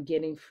indeed am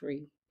getting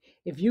free.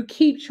 If you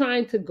keep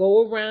trying to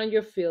go around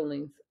your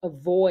feelings,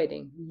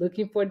 avoiding,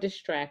 looking for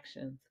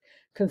distractions,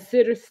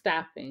 consider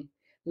stopping.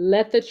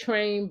 Let the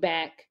train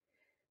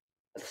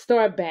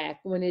start back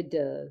when it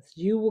does.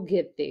 You will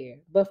get there.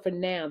 But for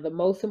now, the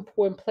most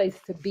important place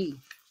to be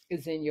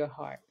is in your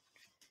heart.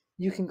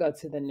 You can go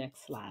to the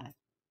next slide.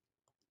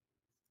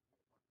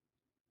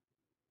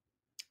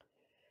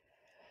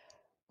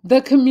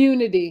 The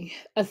community,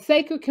 a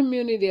sacred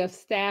community of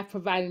staff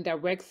providing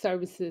direct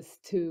services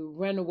to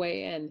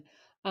runaway and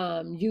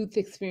youth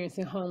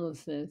experiencing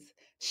homelessness.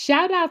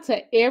 Shout out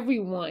to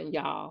everyone,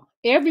 y'all.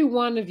 Every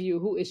one of you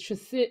who is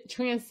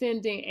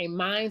transcending a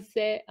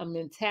mindset, a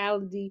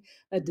mentality,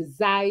 a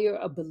desire,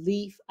 a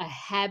belief, a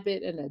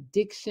habit, an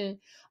addiction,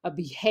 a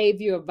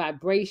behavior, a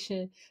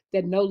vibration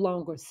that no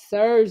longer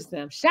serves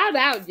them. Shout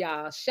out,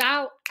 y'all.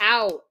 Shout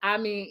out. I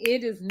mean,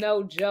 it is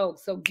no joke.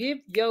 So give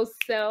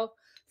yourself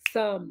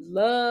some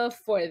love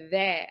for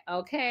that,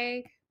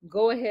 okay?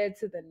 Go ahead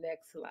to the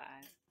next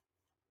slide.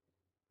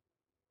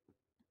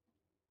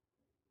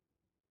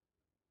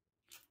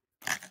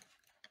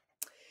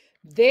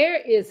 There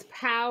is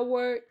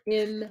power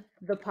in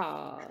the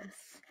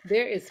pause.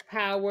 There is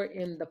power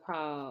in the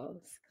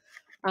pause.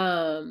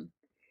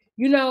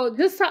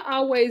 Just to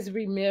always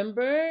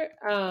remember,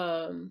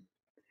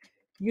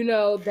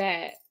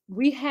 that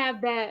we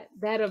have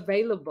that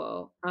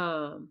available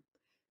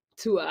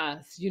to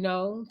us,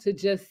 to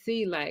just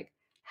see like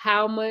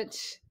how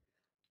much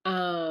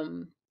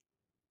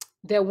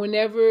that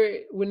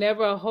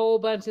whenever a whole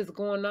bunch is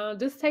going on,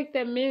 just take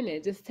that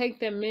minute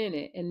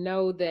and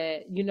know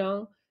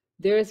that,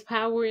 there is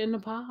power in the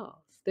pause.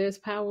 There's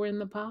power in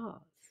the pause.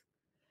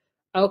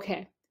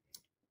 Okay,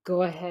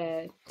 go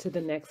ahead to the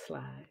next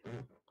slide.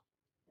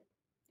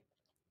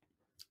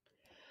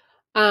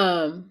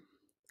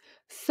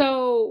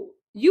 So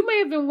you may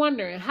have been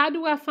wondering, how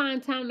do I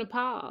find time to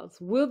pause?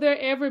 Will there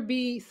ever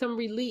be some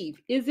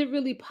relief? Is it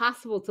really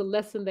possible to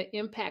lessen the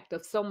impact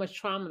of so much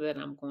trauma that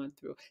I'm going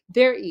through?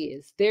 There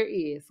is.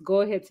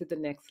 Go ahead to the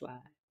next slide.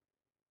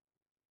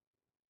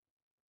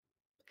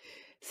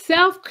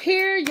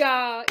 Self-care,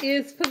 y'all,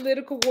 is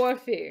political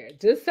warfare.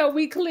 Just so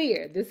we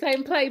clear, this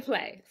ain't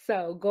play.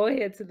 So go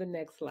ahead to the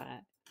next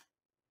slide.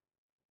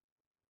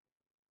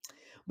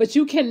 But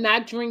you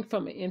cannot drink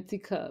from an empty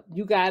cup.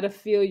 You got to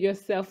fill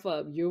yourself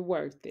up. You're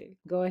worth it.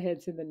 Go ahead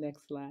to the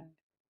next slide.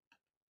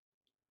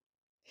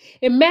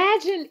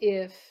 Imagine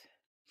if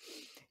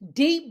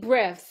deep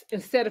breaths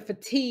instead of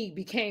fatigue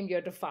became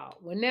your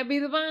default. Wouldn't that be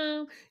the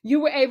bomb?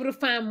 You were able to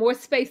find more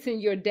space in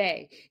your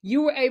day.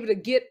 You were able to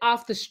get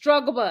off the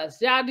struggle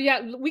bus. Y'all,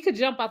 we could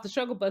jump off the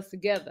struggle bus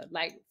together,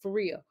 like for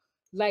real.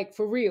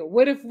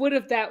 What if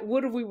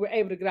we were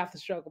able to get off the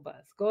struggle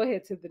bus? Go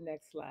ahead to the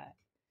next slide.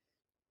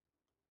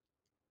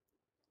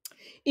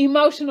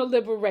 Emotional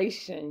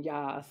liberation,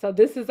 y'all. So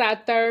this is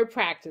our third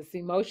practice,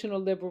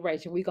 emotional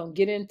liberation. We're going to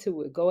get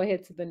into it. Go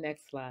ahead to the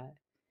next slide.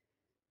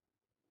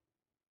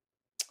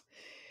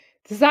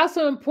 This is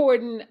also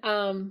important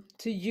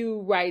to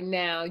you right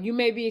now. You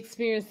may be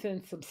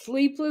experiencing some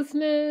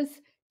sleeplessness,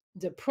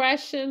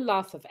 depression,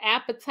 loss of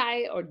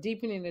appetite, or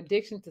deepening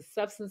addiction to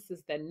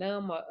substances that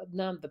numb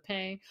the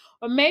pain.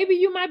 Or maybe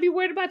you might be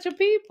worried about your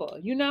people.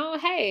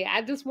 Hey,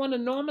 I just want to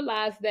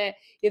normalize that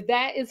if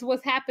that is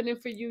what's happening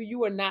for you,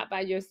 you are not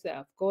by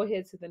yourself. Go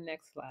ahead to the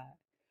next slide.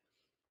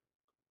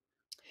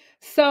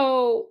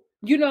 So,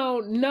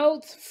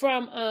 notes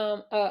from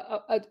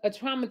a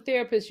trauma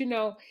therapist,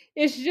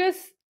 it's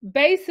just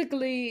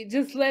basically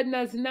just letting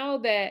us know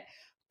that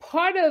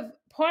part of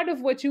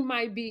what you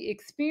might be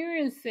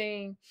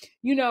experiencing,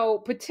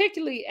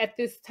 particularly at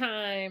this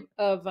time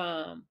of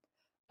COVID,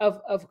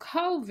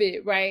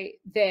 right?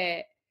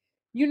 That,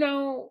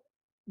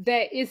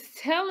 that it's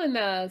telling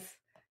us,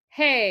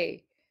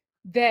 hey,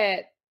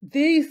 that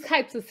these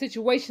types of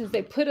situations,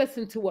 they put us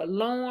into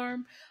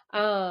alarm,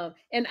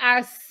 and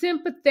our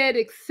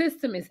sympathetic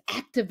system is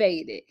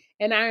activated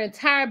and our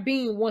entire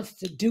being wants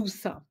to do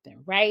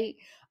something, right?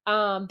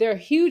 There are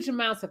huge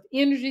amounts of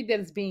energy that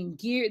is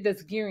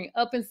that's gearing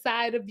up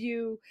inside of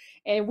you,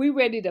 and we're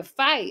ready to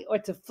fight or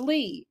to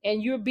flee,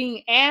 and you're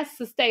being asked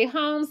to stay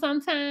home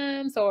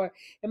sometimes, or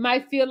it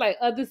might feel like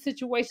other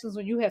situations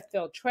when you have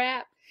felt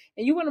trapped.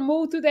 And you want to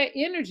move through that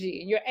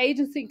energy and your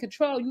agency and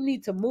control. You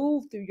need to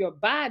move through your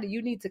body.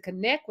 You need to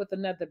connect with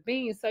another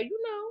being. So,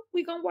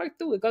 we're going to work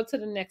through it. Go to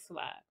the next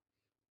slide.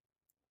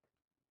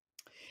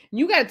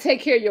 You got to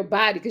take care of your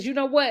body because you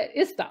know what?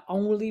 It's the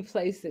only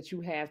place that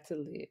you have to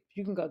live.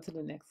 You can go to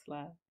the next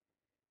slide.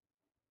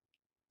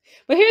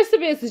 But here's the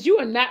business. You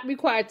are not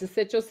required to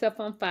set yourself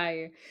on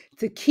fire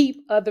to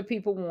keep other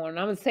people warm.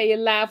 I'm going to say it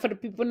loud for the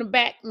people in the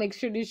back. Make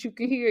sure that you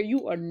can hear.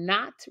 You are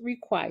not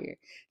required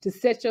to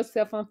set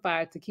yourself on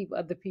fire to keep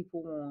other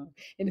people warm.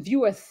 And if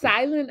you are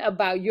silent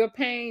about your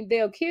pain,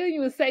 they'll kill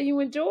you and say you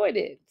enjoyed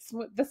it.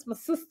 That's my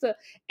sister,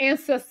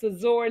 ancestor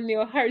Zora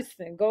Neale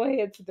Hurston. Go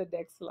ahead to the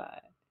next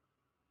slide.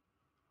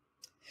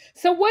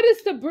 So what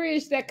is the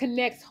bridge that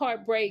connects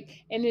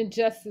heartbreak and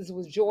injustice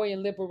with joy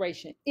and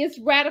liberation? It's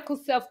radical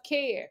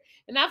self-care.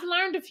 And I've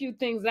learned a few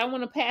things. I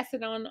want to pass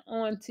it on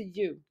to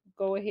you.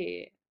 Go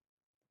ahead.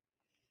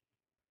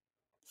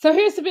 So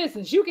here's the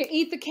business. You can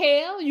eat the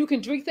kale. You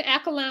can drink the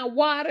alkaline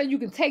water. You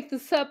can take the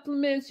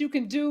supplements. You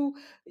can do,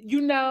 you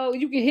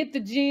can hit the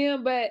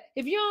gym. But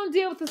if you don't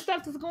deal with the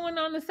stuff that's going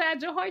on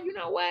inside your heart, you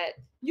know what?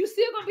 You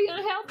still going to be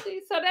unhealthy.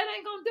 So that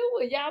ain't going to do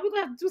it, y'all. We're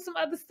going to have to do some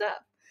other stuff.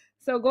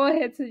 So go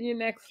ahead to your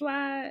next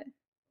slide.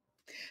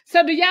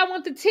 So do y'all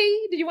want the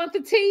tea? Do you want the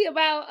tea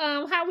about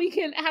how we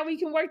can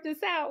work this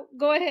out?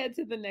 Go ahead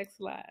to the next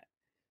slide.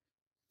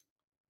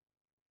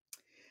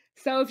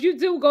 So if you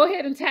do, go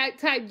ahead and type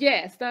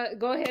yes.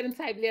 Go ahead and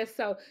type yes.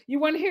 So you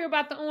want to hear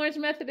about the orange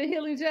method of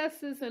healing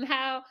justice and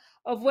how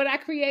of what I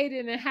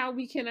created and how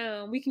we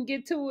can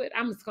get to it?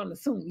 I'm just gonna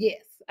assume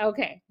yes.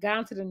 Okay, go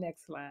on to the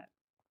next slide.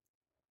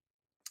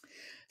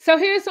 So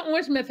here's the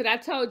orange method. I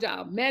told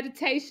y'all: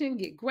 meditation,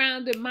 get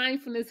grounded;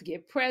 mindfulness,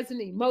 get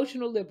present;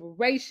 emotional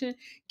liberation,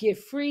 get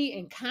free;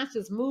 and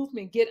conscious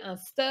movement, get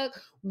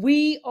unstuck.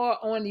 We are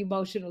on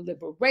emotional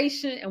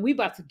liberation and we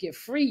about to get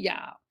free,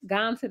 y'all. Go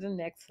on to the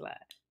next slide.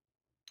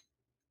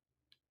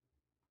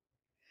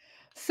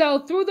 So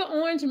through the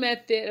orange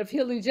method of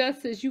healing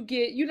justice, you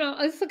get,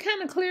 it's a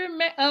kind of clear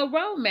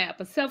roadmap,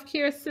 a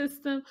self-care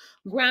system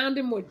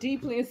grounded more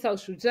deeply in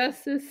social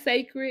justice,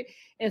 sacred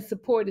and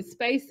supported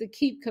space to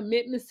keep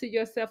commitments to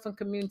yourself and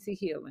community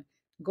healing.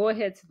 Go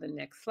ahead to the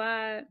next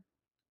slide.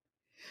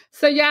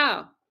 So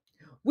y'all,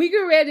 we get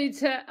ready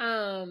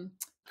to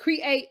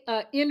create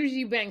an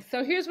energy bank.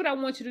 So here's what I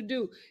want you to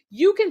do.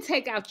 You can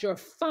take out your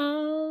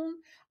phone,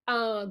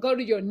 go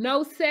to your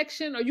notes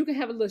section, or you can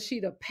have a little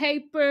sheet of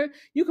paper.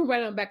 You can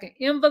write on back an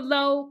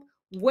envelope,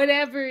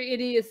 whatever it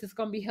is that's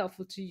going to be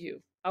helpful to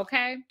you.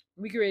 Okay?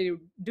 We get ready to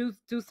do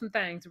some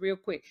things real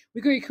quick.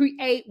 We're going to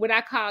create what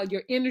I call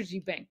your energy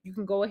bank. You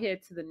can go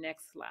ahead to the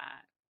next slide.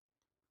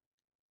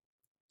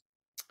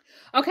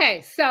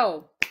 Okay,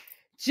 so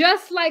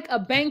just like a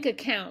bank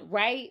account,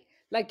 right?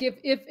 Like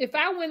if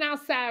I went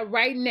outside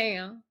right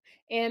now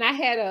and I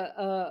had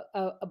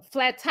a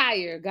flat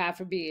tire, God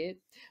forbid,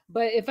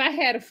 but if I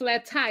had a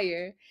flat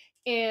tire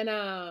and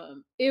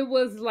it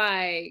was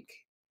like,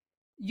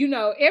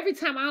 every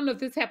time, I don't know if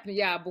this happened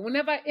to y'all, but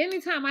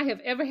anytime I have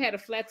ever had a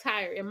flat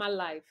tire in my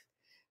life,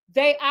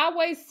 they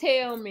always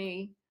tell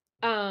me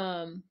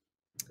that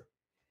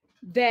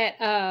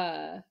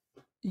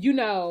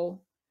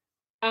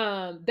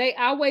they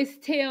always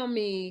tell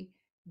me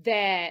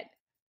that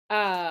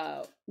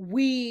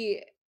we'll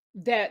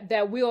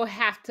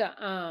have to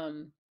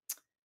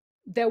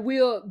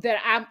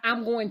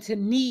I'm going to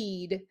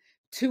need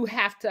to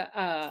have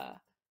to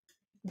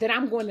that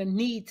I'm going to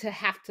need to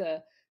have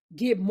to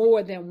get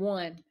more than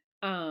one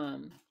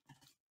that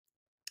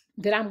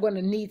I'm going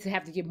to need to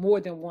have to get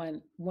more than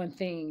one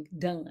thing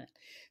done.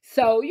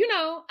 So,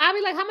 I'll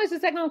be like, how much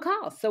is that going to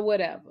cost? So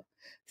whatever.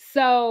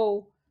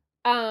 So,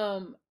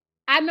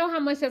 I know how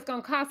much that's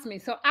going to cost me.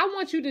 So I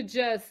want you to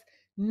just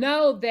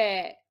know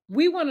that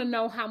we want to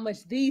know how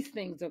much these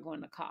things are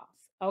going to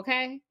cost.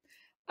 Okay.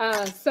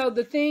 So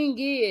the thing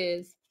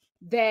is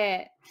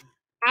that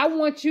I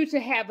want you to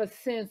have a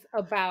sense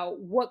about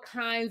what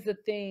kinds of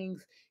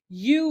things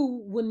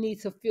you will need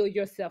to fill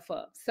yourself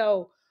up.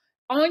 So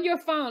on your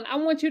phone, I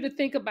want you to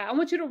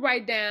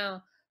write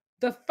down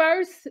the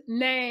first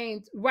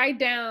names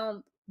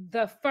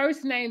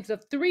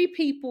of 3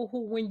 people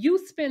who, when you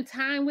spend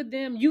time with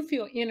them, you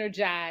feel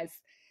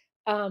energized,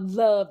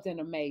 loved, and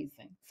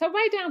amazing. So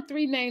write down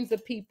 3 names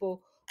of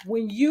people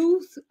when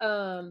you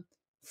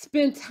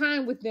spend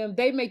time with them,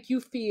 they make you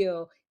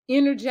feel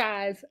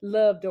energized,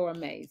 loved, or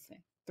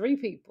amazing. 3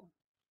 people.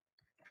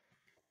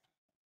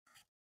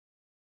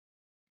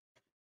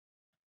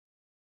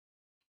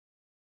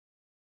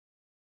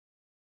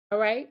 All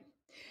right.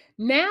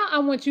 Now I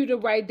want you to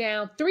write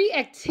down 3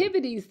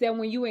 activities that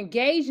when you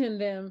engage in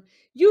them,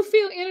 you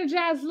feel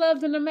energized,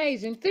 loved, and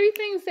amazing. 3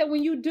 things that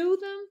when you do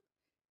them,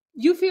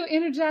 you feel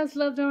energized,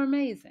 loved, or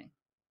amazing.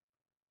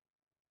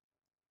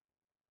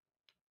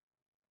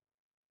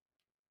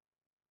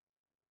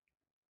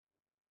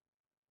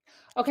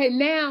 Okay,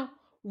 now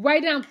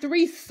write down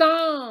 3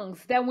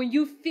 songs that when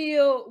you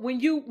hear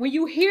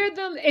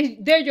them,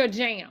 they're your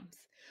jams.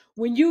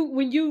 When you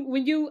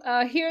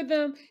hear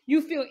them,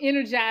 you feel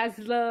energized,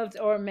 loved,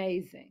 or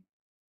amazing.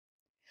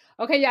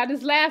 Okay, y'all,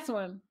 this last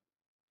one.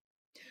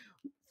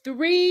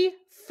 3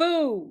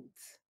 foods.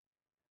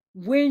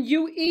 When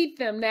you eat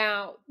them,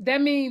 now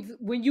that means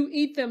when you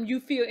eat them,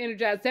 you feel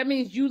energized. That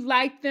means you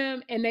like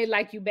them and they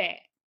like you back.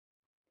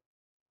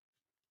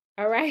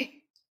 All right.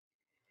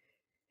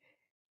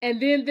 And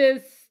then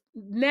this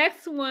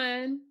next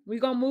one, we're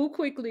going to move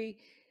quickly.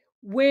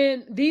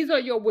 When these are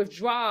your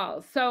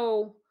withdrawals.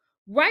 So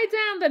write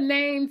down the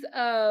names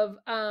of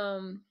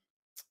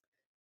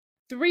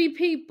 3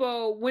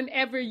 people when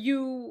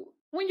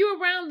you're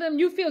around them,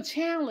 you feel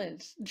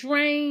challenged,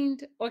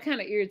 drained, or kind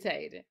of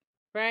irritated,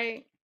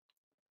 right?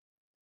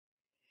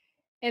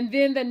 And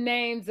then the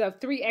names of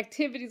 3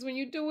 activities when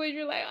you do it,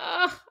 you're like,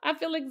 oh, I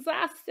feel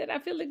exhausted. I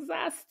feel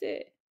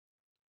exhausted.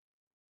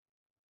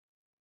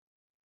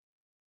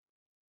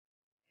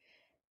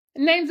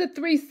 Names of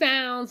 3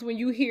 sounds when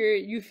you hear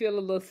it, you feel a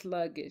little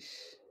sluggish.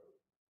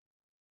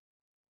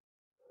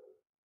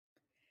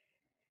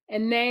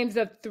 And names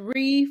of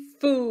 3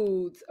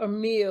 foods or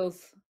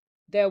meals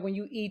that when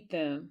you eat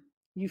them,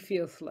 you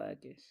feel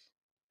sluggish.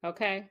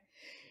 Okay?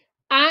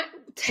 I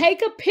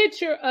take a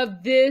picture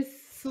of this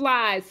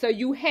slide so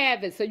you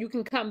have it, so you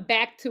can come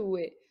back to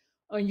it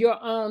on your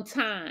own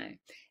time.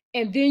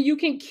 And then you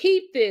can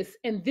keep this.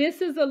 And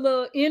this is a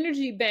little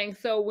energy bank.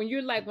 So when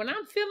you're like, when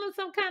I'm feeling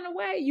some kind of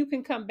way, you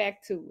can come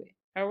back to it.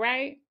 All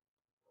right?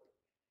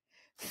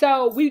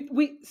 So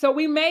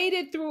we made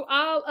it through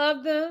all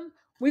of them.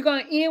 We're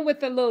gonna end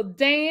with a little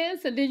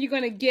dance, and then you're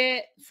gonna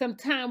get some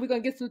time. We're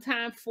gonna get some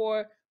time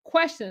for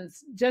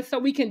questions, just so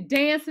we can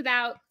dance it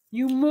out.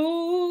 You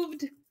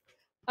moved,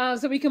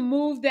 so we can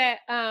move that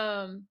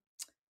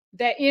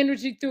that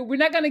energy through. We're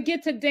not gonna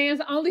get to dance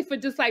only for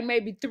just like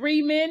maybe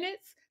 3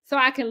 minutes, so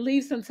I can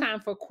leave some time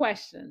for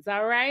questions.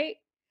 All right.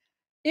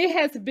 It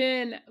has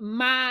been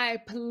my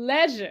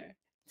pleasure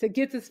to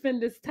get to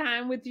spend this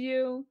time with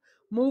you,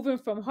 moving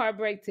from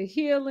heartbreak to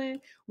healing.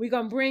 We're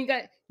going to bring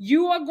up,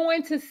 you are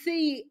going to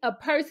see a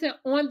person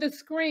on the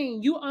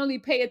screen. You only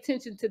pay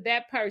attention to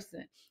that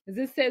person. As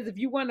it says, if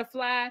you want to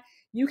fly,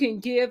 you can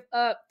give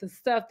up the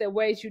stuff that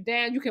weighs you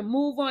down. You can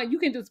move on. You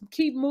can just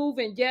keep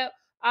moving. Yep.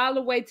 All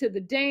the way to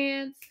the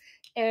dance.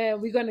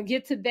 And we're going to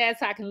get to that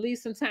so I can leave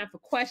some time for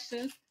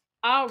questions.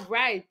 All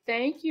right.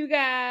 Thank you,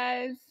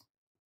 guys.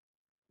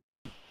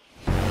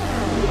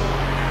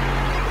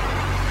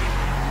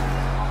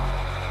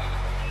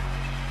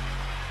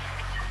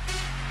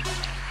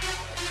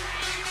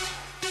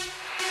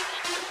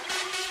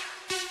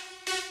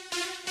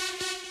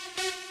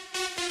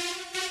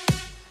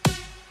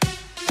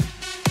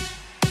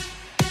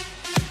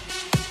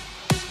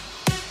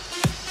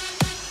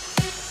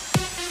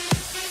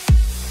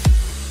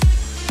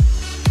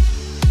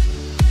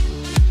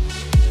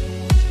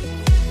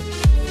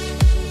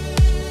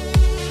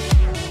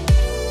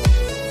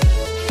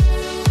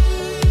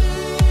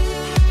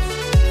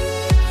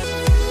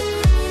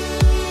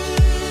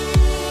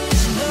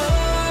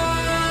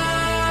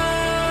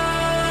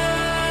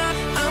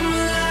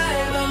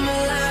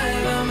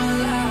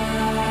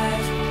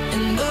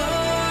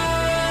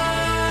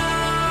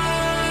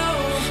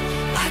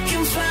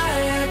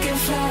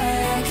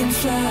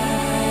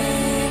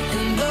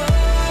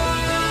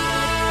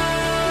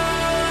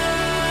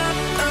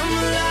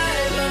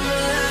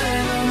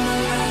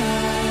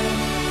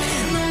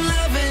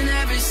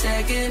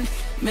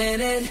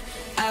 Minute,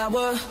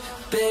 hour,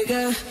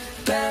 bigger,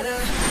 better,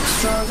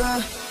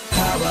 stronger,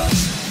 power.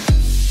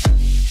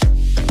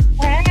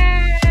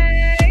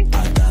 Hey!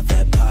 I got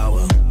that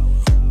power.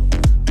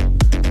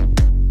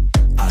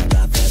 I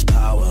got that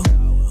power.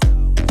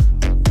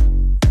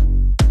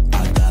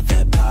 I got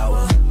that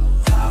power.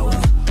 Power,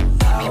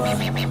 power,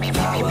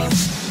 power.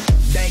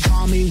 They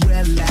call me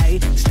Willie,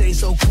 stay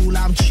so cool,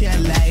 I'm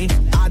chilly.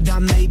 I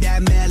done made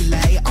that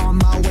melee, on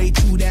my way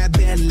to that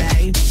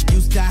Bentley.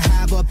 Used to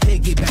have a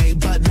piggy bank,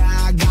 but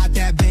now I got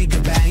that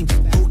bigger bang.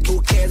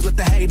 Who cares what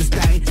the haters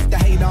think? They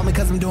hate on me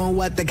cause I'm doing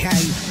what they can.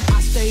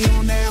 I stay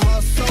on that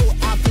hustle,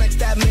 I flex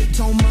that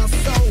mid-tone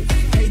muscle.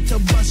 Hate to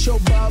bust your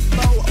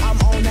bubble, I'm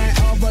on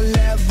that other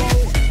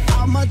level.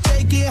 I'ma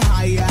take it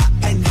higher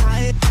and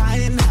higher,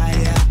 higher and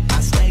higher.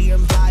 I stay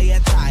in fire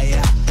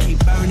tire,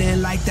 keep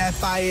burning like that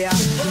fire.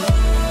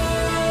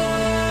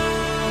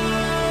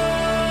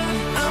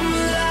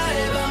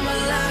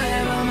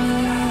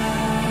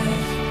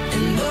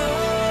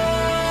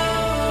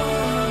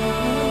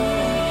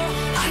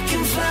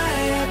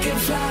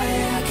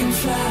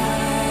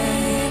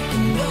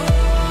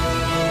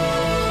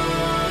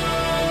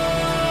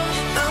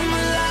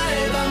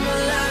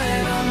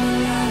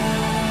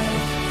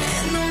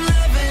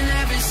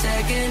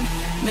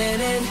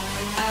 Minute,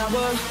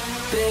 hour,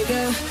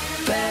 bigger,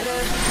 better,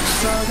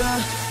 stronger,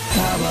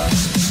 power.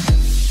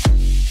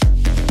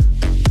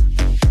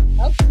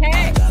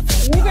 Okay,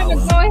 we're going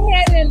to go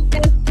ahead and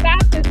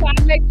stop this so I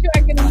make sure I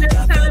get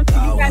enough time for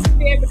you guys to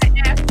be able to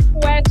ask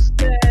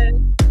questions.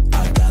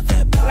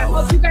 But I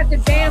hope you got to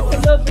dance a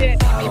little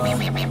bit.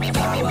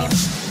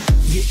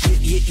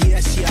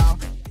 Yes, y'all.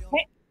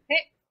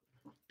 Hey.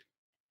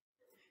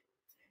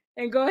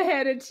 And go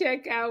ahead and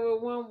check out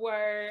with one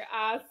word.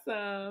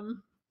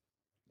 Awesome.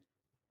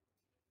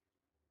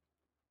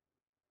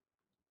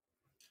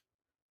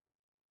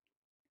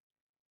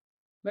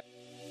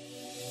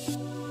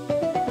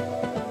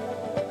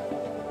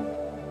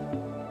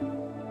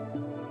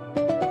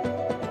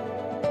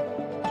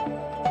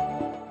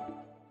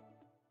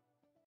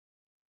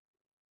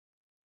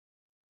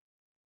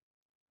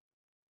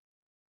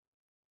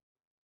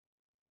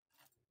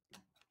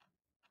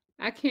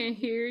 I can't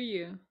hear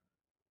you.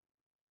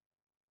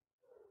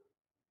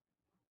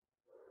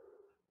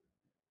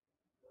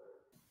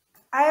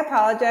 I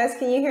apologize.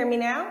 Can you hear me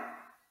now?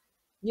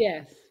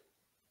 Yes.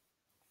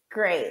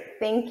 Great.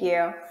 Thank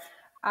you.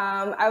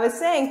 I was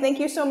saying thank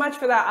you so much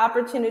for that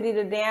opportunity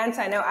to dance.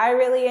 I know I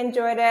really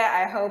enjoyed it.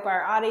 I hope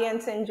our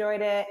audience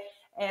enjoyed it.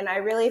 And I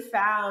really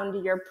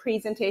found your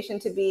presentation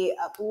to be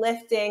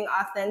uplifting,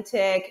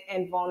 authentic,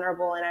 and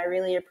vulnerable, and I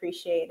really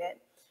appreciate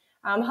it.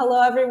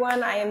 Hello,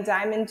 everyone. I am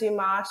Diamond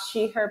Dumas,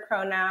 she, her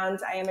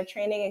pronouns. I am a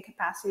training and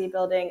capacity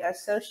building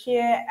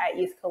associate at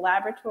Youth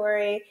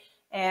Collaboratory.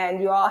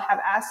 And you all have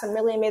asked some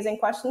really amazing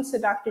questions to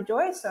Dr.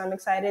 Joy, so I'm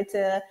excited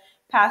to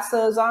pass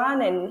those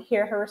on and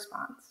hear her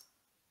response.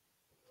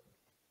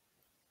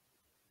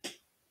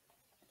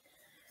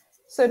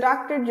 So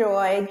Dr.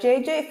 Joy,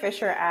 JJ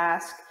Fisher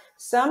asked,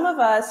 some of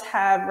us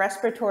have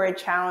respiratory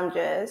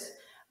challenges,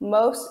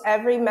 Most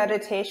every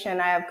meditation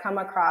I have come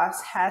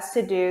across has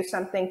to do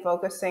something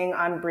focusing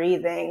on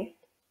breathing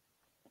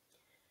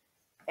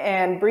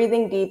and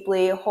breathing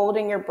deeply,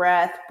 holding your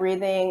breath,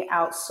 breathing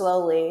out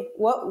slowly.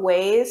 What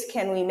ways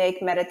can we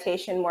make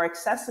meditation more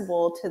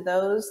accessible to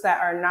those that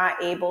are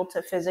not able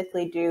to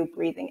physically do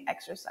breathing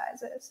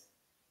exercises?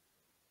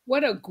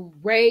 What a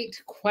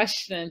great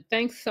question.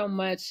 Thanks so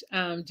much,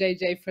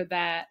 JJ, for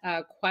that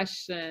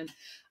question.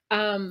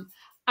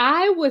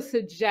 I would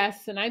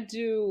suggest, and I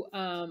do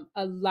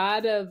a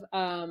lot of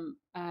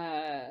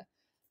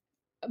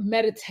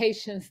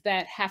meditations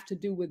that have to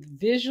do with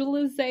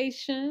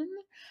visualization,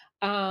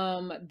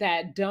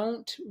 that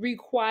don't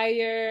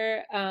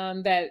require,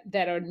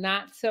 that are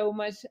not so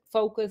much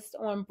focused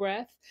on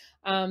breath,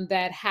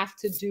 that have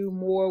to do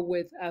more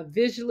with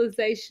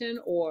visualization,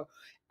 or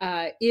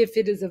if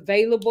it is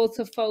available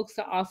to folks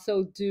to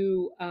also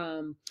do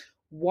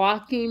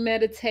walking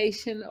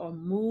meditation or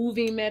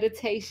moving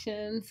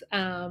meditations,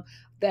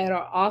 that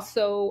are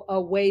also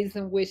ways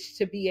in which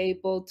to be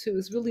able to,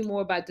 it's really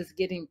more about just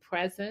getting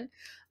present.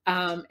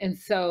 And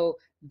so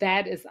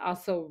that is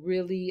also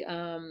really,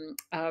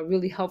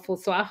 really helpful.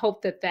 So I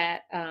hope that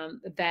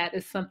that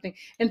is something,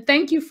 and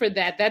thank you for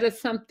that. That is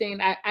something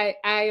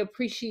I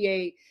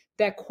appreciate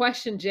that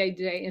question,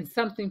 JJ, and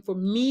something for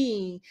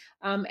me,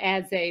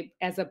 as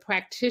a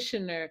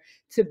practitioner,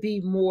 to be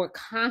more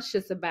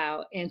conscious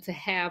about and to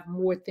have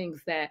more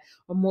things that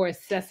are more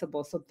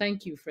accessible. So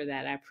thank you for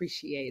that. I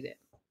appreciate it.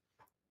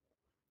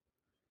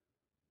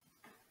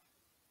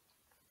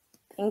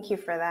 Thank you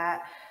for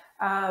that.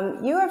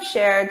 You have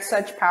shared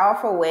such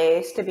powerful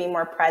ways to be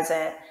more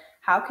present.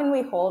 How can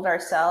we hold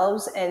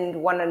ourselves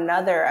and one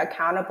another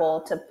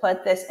accountable to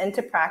put this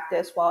into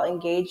practice while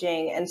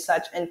engaging in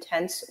such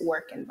intense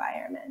work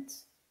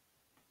environments?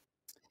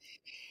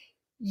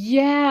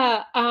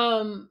 Yeah,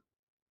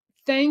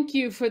 thank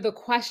you for the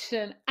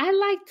question. I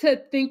like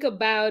to think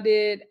about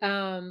it,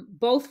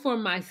 both for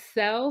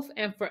myself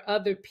and for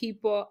other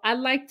people. I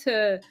like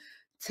to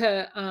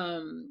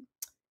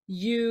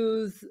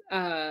use,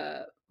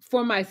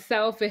 for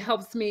myself, it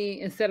helps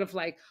me, instead of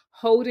like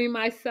holding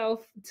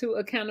myself to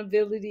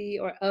accountability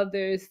or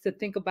others, to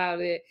think about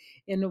it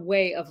in a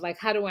way of like,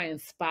 how do I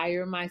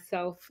inspire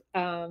myself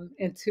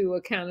into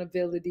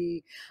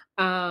accountability,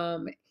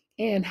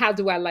 and how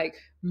do I like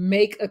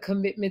make a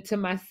commitment to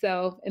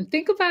myself, and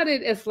think about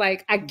it as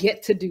like I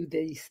get to do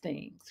these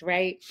things,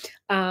 right?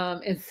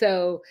 And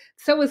so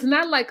it's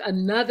not like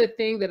another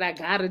thing that I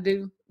gotta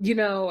do,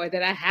 or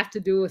that I have to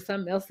do, or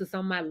something else that's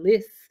on my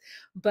list,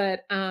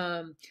 but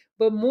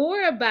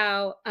more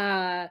about,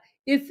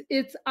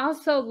 it's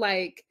also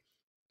like,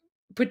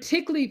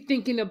 particularly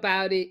thinking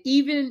about it,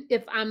 even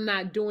if I'm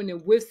not doing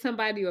it with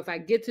somebody, or if I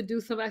get to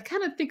do something, I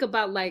kind of think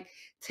about like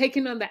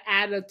taking on the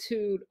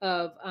attitude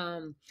of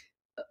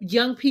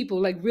young people,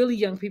 like really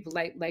young people,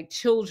 like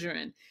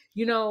children.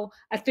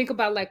 I think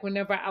about like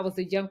whenever I was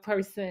a young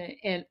person,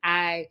 and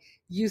I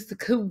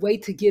couldn't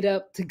wait to get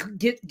up to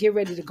get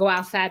ready to go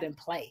outside and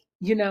play,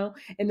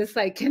 and it's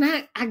like, can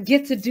I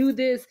get to do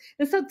this?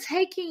 And so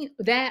taking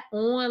that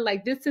on,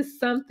 like, this is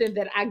something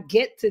that I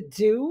get to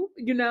do,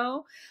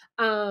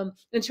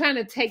 and trying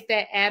to take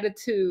that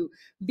attitude,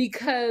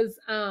 because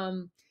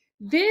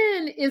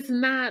then it's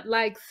not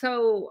like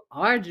so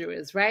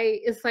arduous, right?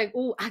 It's like,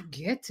 oh, I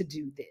get to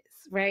do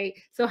this, right?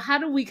 So how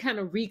do we kind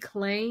of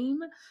reclaim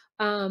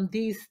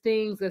these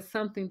things as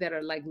something that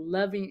are like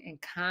loving and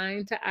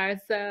kind to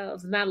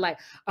ourselves, not like,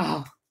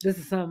 oh, this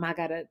is something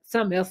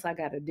else I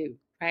gotta do,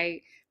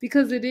 right?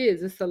 Because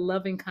it's a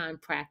loving,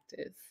 kind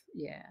practice.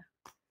 Yeah.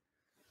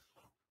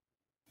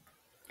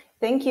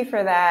 Thank you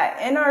for that.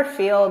 In our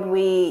field,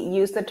 we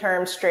use the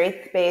term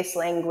strength-based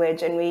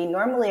language, and we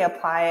normally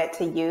apply it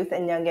to youth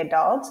and young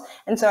adults.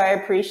 And so I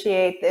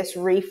appreciate this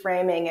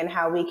reframing and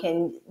how we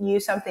can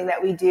use something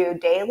that we do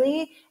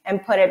daily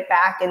and put it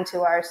back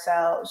into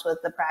ourselves with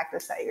the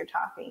practice that you're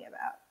talking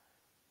about.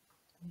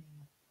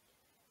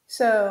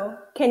 So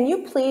can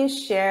you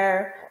please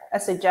share a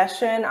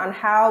suggestion on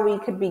how we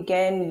could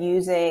begin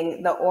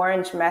using the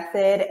Orange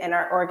method in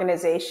our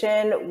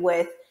organization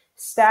with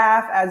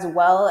staff as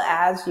well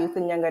as youth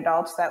and young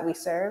adults that we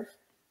serve?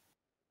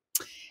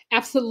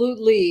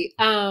 Absolutely.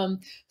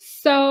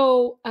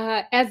 So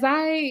as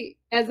I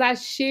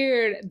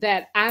shared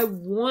that I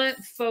want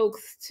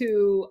folks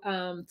to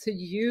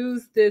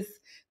use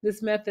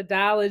this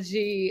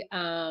methodology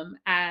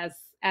as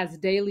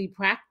daily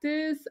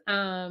practice,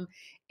 and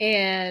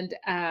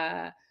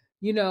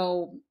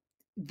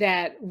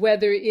that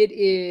whether it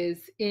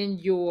is in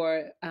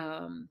your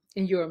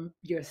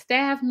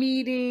staff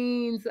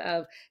meetings,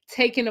 of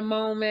taking a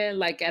moment,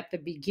 like at the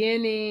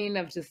beginning,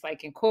 of just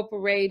like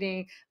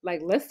incorporating, like,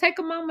 let's take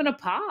a moment of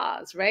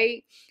pause,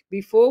 right?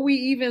 Before we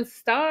even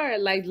start,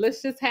 like,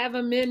 let's just have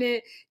a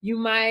minute. You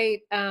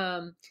may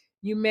have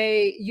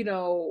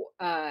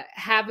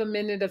a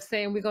minute of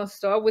saying, we're going to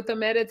start with a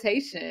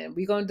meditation.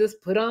 We're going to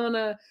just put on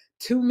a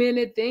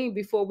 2-minute thing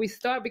before we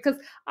start, because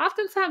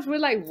oftentimes we're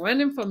like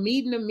running from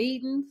meeting to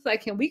meeting. It's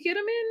like, can we get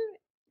them in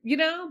you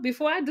know,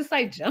 before I just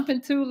like jump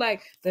into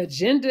like the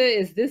agenda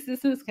is this,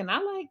 can I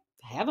like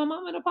have a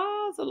moment of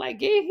pause or like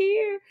get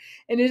here?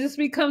 And it just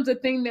becomes a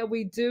thing that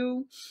we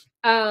do.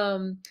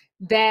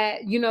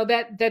 That, you know,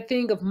 that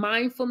thing of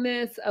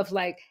mindfulness of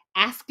like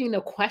asking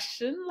a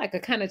question, like a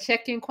kind of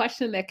check-in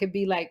question that could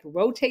be like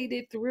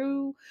rotated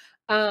through.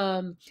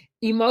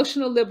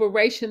 Emotional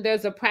liberation,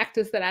 there's a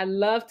practice that I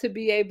love to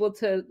be able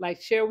to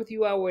like share with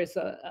you all, where it's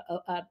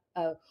a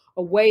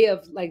way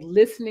of like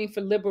listening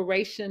for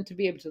liberation, to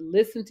be able to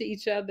listen to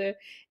each other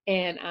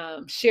and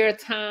share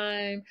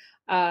time,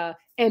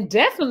 and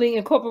definitely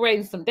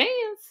incorporating some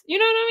dance. You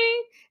know what I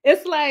mean?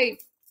 It's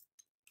like,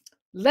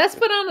 let's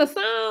put on a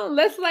song.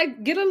 Let's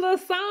like get a little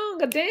song,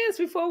 a dance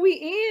before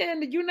we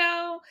end, you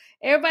know,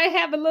 everybody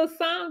have a little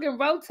song and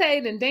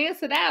rotate and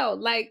dance it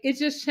out. Like it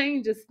just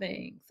changes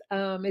things.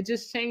 It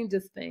just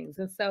changes things.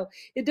 And so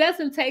it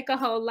doesn't take a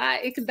whole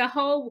lot. It can, the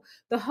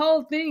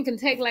whole thing can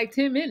take like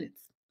 10 minutes,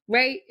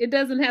 right? It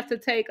doesn't have to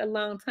take a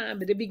long time,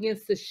 but it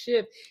begins to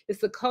shift.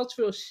 It's a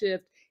cultural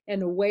shift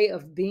and a way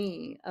of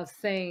being, of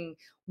saying,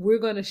 we're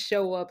going to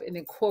show up and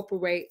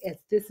incorporate as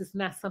this is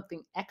not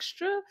something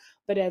extra,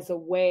 but as a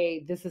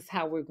way, this is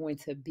how we're going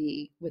to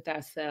be with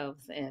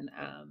ourselves, and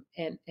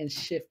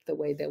shift the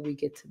way that we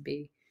get to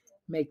be,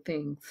 make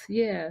things,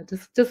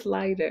 just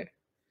lighter.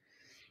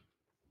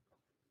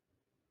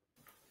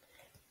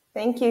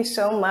 Thank you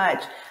so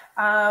much.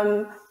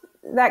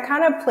 That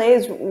kind of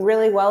plays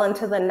really well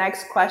into the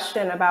next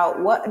question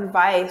about what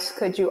advice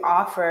could you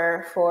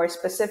offer for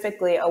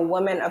specifically a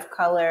woman of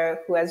color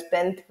who has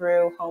been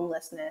through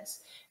homelessness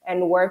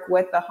and work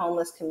with the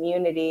homeless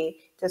community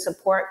to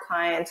support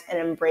clients in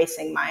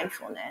embracing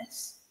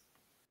mindfulness?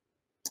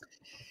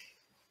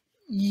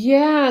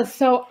 Yeah,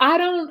 so I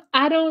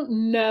don't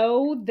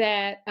know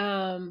that,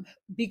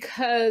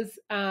 because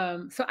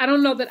so I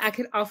don't know that I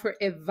could offer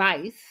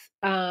advice,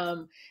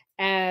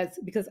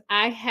 because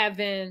I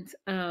haven't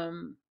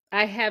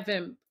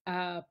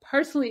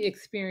personally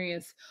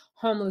experienced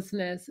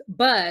homelessness,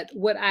 but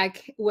what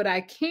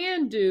I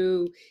can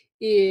do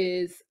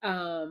is,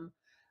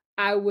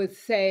 I would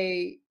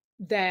say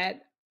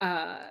that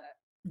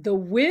the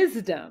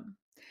wisdom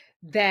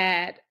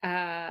that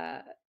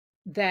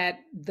that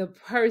the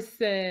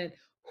person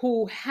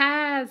who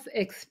has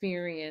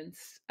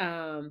experienced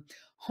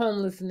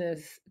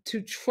homelessness,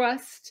 to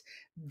trust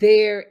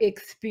their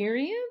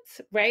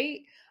experience, right?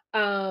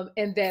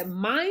 And that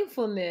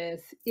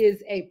mindfulness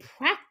is a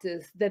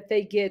practice that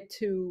they get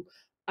to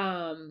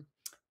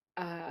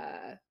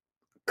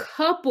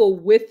couple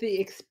with the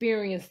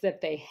experience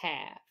that they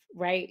have,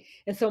 right?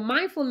 And so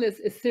mindfulness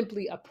is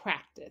simply a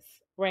practice,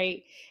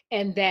 right?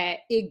 And that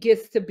it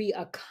gets to be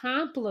a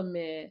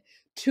complement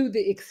to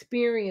the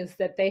experience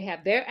that they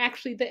have. They're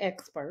actually the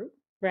expert,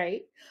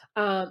 right?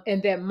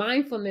 And that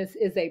mindfulness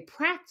is a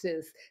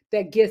practice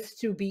that gets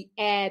to be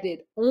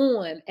added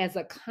on as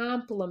a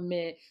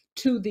complement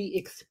to the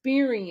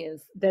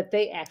experience that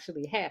they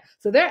actually have.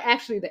 So they're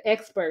actually the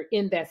expert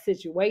in that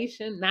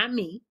situation, not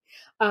me.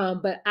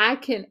 But I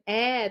can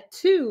add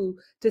to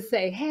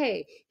say,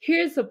 hey,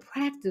 here's a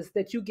practice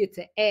that you get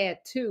to add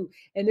to,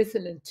 and it's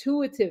an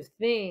intuitive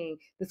thing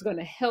that's going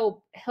to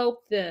help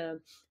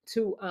them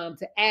to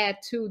add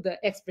to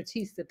the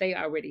expertise that they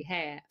already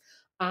have.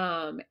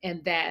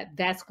 And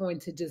that's going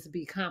to just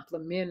be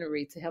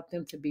complementary to help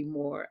them to be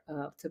more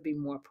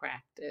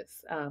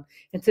practiced,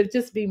 and to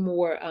just be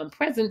more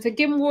present, to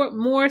give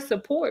more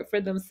support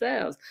for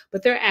themselves.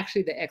 But they're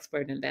actually the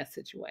expert in that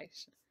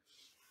situation.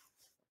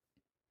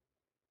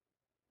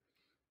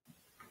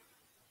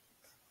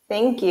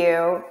 Thank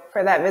you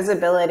for that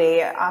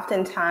visibility.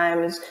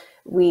 Oftentimes,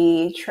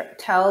 we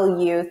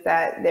tell youth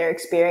that their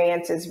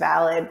experience is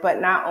valid,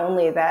 but not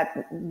only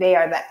that, they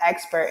are the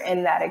expert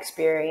in that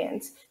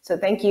experience. So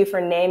thank you for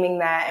naming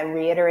that and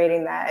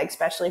reiterating that,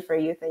 especially for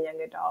youth and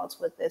young adults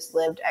with this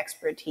lived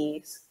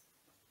expertise.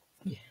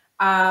 Yeah.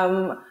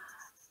 On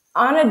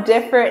a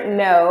different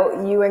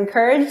note, you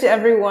encouraged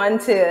everyone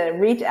to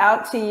reach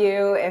out to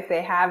you if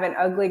they have an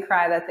ugly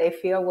cry that they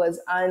feel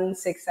was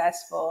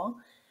unsuccessful.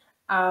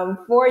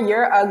 For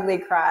your ugly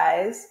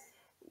cries,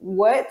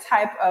 what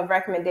type of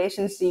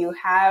recommendations do you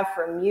have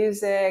for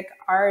music,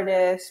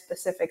 artists,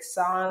 specific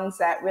songs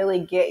that really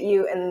get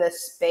you in the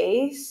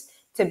space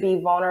to be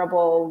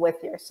vulnerable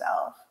with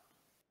yourself?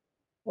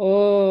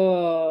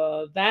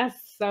 Oh, that's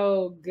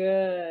so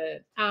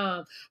good.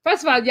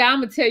 First of all, yeah, I'm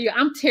gonna tell you,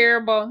 I'm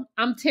terrible.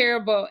 I'm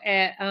terrible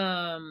at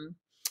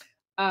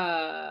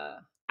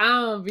I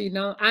don't be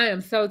know. I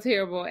am so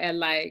terrible at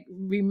like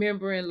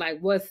remembering like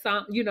what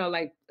song, you know,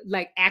 like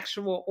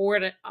actual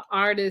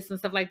artists and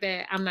stuff like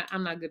that. I'm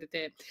not good at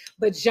that.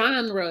 But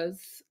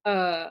genres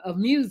of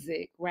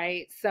music,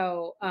 right?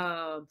 So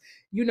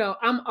you know,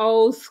 I'm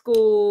old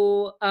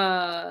school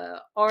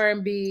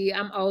R&B.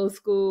 I'm old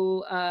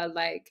school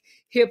like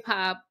hip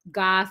hop,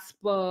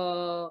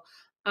 gospel.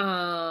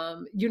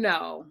 You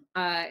know,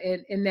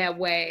 in that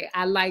way,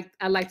 I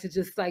like to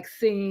just like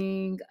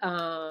sing,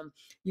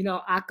 you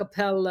know, a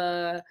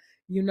cappella,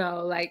 you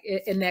know, like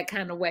in that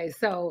kind of way.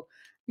 So,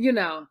 you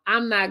know,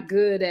 I'm not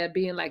good at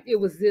being like, it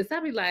was this.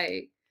 I'd be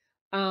like,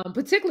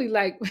 Particularly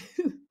like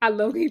I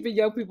love keeping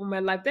young people in my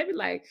life. They be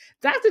like,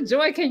 Dr.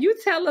 Joy, can you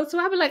tell us? So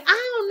I be like,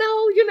 I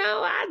don't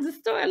know, I just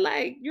start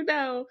like,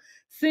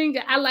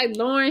 singing. I like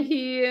Lauryn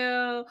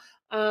Hill.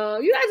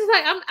 I just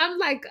like I'm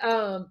like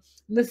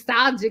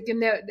nostalgic in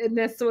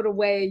that sort of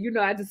way.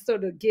 I just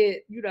sort of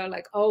get,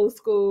 like old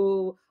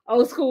school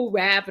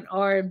rap and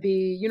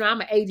R&B.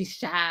 I'm an 80s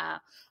child.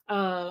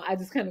 I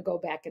just kind of go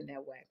back in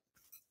that way.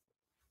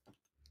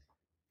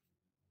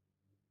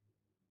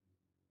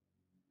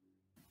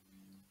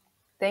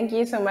 Thank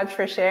you so much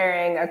for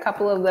sharing. A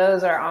couple of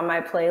those are on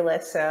my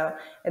playlist, so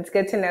it's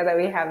good to know that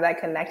we have that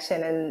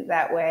connection in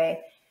that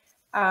way.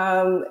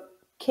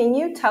 Can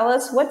you tell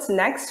us what's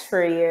next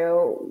for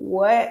you?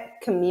 What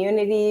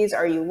communities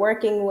are you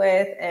working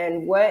with,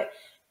 and what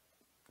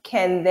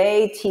can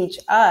they teach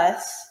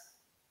us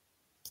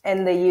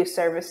in the youth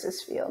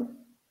services field?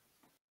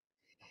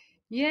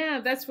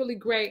 Yeah, that's really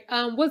great.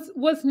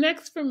 What's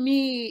next for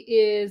me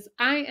is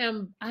I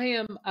am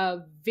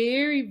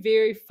very,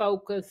 very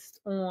focused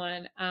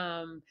on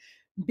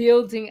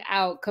building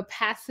out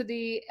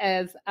capacity.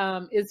 As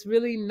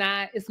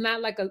it's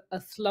not like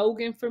a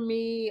slogan for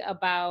me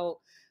about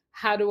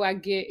how do I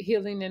get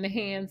healing in the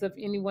hands of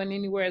anyone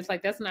anywhere. It's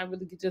like that's not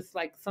really just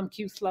like some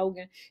cute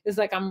slogan. It's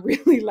like I'm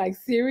really like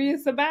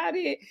serious about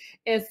it.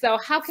 And so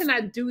how can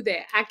I do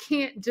that? I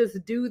can't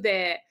just do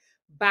that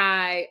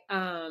by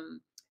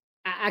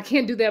I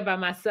can't do that by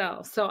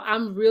myself. So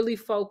I'm really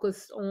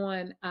focused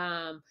on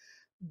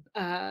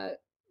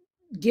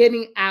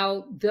getting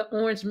out the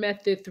Orange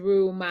Method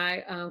through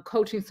my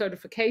coaching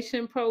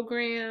certification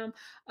program,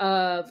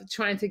 of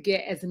trying to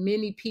get as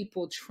many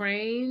people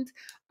trained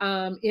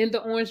in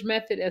the Orange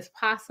Method as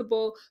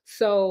possible.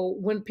 So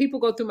when people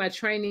go through my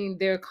training,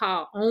 they're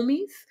called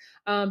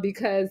OMIs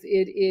because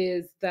it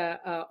is the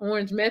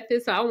Orange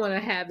Method. So I want to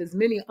have as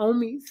many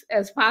OMIs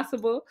as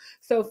possible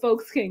so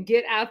folks can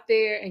get out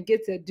there and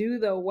get to do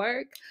the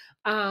work.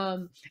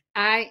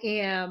 I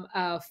am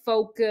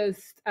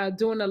focused,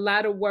 doing a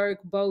lot of work.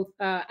 Both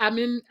I'm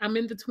in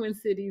the Twin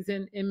Cities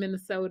in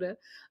Minnesota,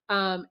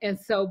 and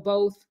so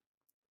both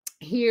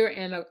here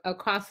and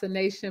across the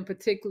nation,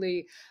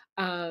 particularly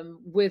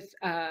with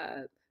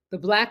the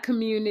Black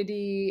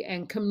community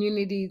and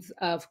communities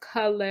of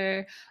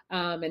color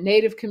and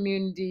Native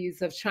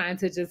communities, of trying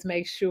to just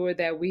make sure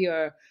that we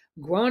are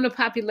growing the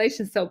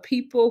population, so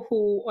people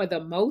who are the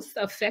most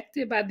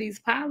affected by these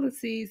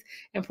policies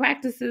and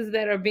practices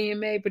that are being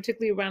made,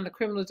 particularly around the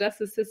criminal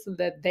justice system,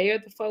 that they are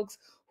the folks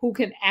who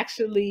can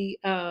actually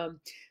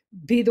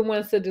be the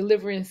ones that are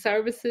delivering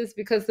services.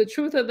 Because the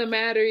truth of the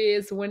matter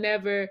is,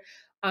 whenever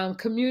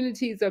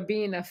communities are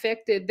being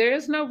affected, there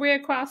is no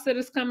Red Cross that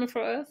is coming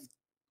for us,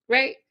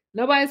 right?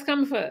 Nobody's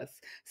coming for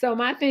us. So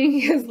my thing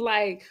is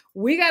like,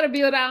 we got to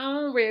build our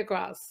own Red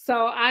Cross.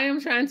 So I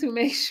am trying to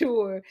make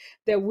sure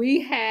that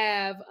we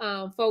have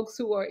folks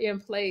who are in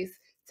place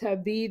to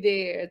be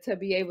there, to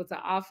be able to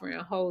offer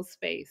and hold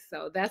space.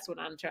 So that's what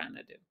I'm trying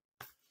to do.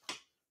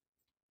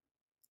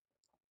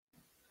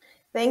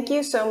 Thank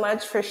you so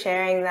much for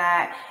sharing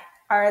that.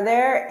 Are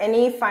there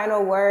any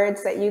final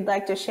words that you'd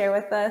like to share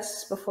with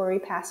us before we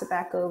pass it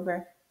back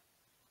over?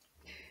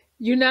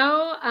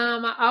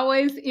 I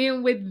always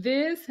end with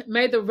this.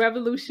 May the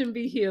revolution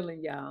be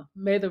healing, y'all.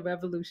 May the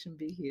revolution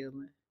be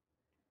healing.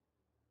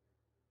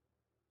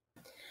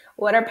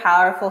 What a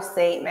powerful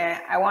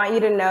statement. I want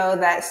you to know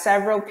that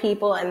several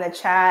people in the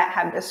chat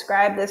have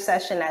described this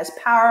session as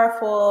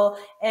powerful,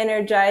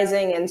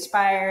 energizing,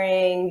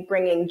 inspiring,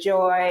 bringing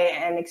joy,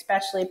 and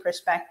especially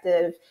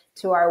perspective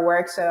to our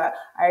work. So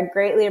I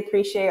greatly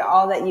appreciate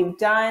all that you've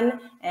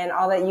done and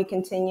all that you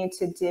continue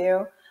to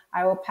do.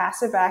 I will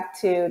pass it back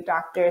to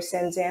Dr.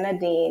 Sanzana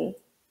Dean.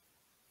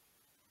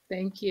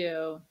 Thank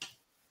you.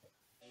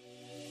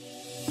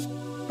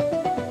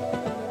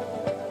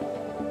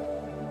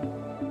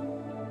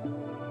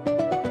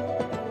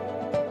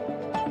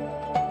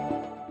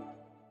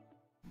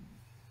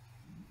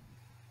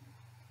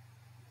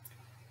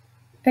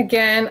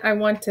 Again, I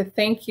want to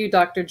thank you,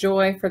 Dr.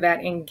 Joy, for that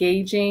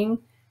engaging,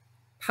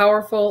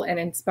 powerful, and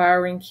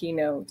inspiring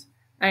keynote.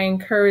 I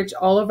encourage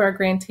all of our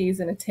grantees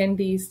and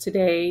attendees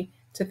today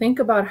to think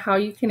about how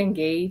you can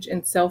engage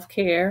in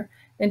self-care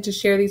and to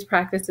share these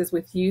practices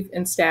with youth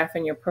and staff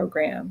in your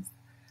programs.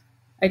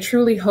 I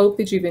truly hope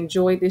that you've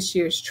enjoyed this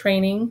year's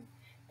training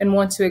and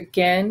want to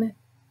again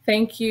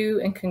thank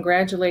you and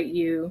congratulate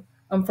you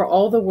for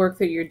all the work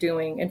that you're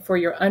doing and for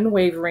your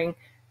unwavering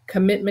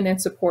commitment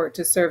and support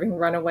to serving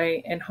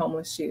runaway and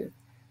homeless youth.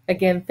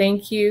 Again,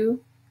 thank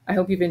you. I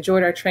hope you've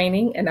enjoyed our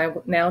training, and I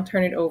will now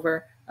turn it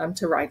over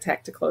to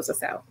RITAC to close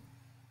us out.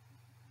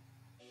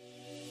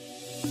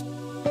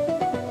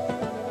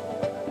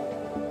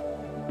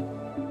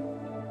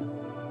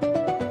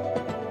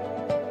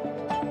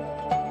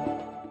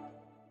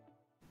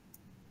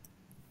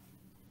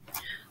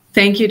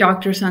 Thank you,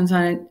 Dr.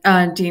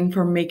 Sanzana Dean,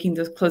 for making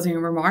those closing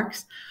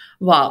remarks.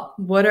 Wow,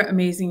 what an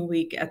amazing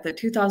week at the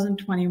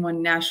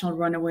 2021 National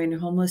Runaway and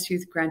Homeless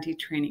Youth Grantee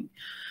Training.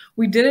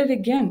 We did it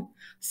again.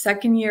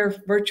 Second year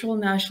of virtual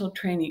national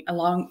training,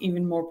 allowing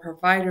even more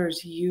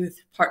providers,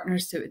 youth,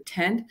 partners to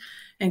attend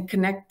and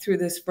connect through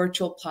this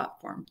virtual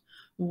platform.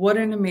 What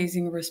an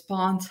amazing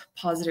response,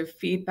 positive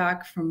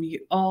feedback from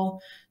you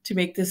all to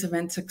make this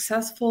event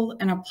successful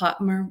and a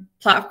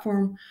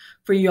platform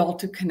for you all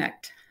to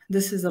connect.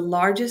 This is the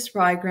largest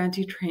RIE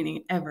grantee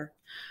training ever.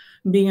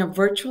 Being a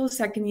virtual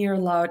second year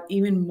allowed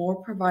even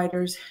more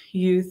providers,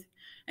 youth,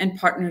 and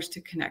partners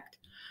to connect.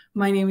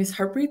 My name is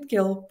Harpreet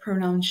Gill,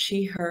 pronouns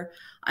she, her.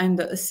 I'm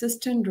the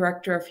Assistant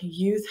Director of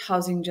Youth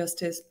Housing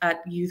Justice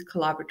at Youth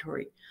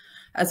Collaboratory.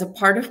 As a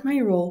part of my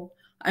role,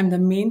 I'm the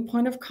main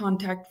point of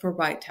contact for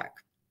RITEC,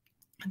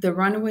 the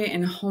Runaway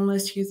and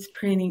Homeless Youth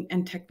Training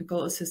and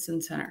Technical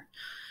Assistance Center.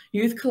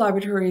 Youth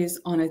Collaboratory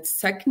is on its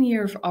second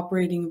year of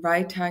operating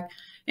RITEC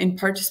and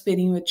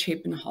participating with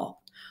Chapin Hall.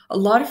 A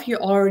lot of you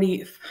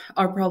already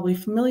are probably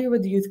familiar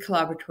with Youth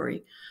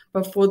Collaboratory,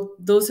 but for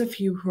those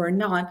of you who are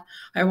not,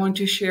 I want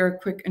to share a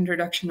quick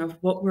introduction of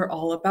what we're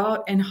all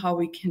about and how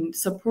we can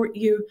support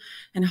you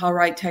and how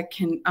RITEC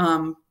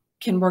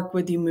can work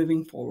with you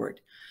moving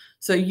forward.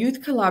 So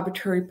Youth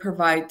Collaboratory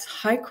provides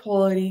high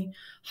quality,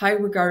 high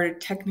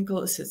regarded technical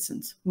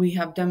assistance. We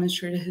have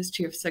demonstrated a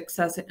history of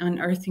success in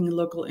unearthing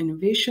local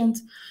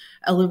innovations,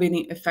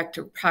 elevating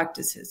effective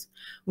practices.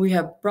 We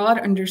have broad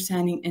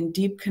understanding and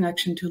deep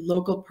connection to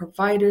local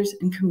providers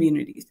and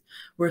communities.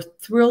 We're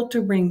thrilled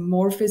to bring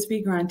more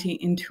FISBE grantee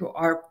into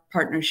our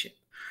partnership.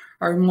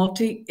 Our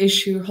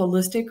multi-issue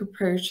holistic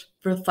approach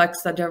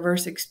reflects the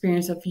diverse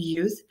experience of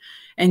youth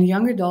and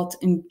young adults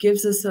and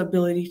gives us the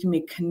ability to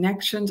make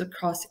connections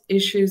across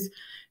issues,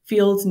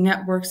 fields,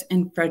 networks,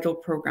 and federal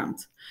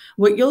programs.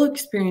 What you'll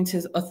experience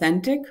is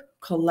authentic,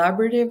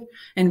 collaborative,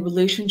 and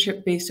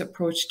relationship-based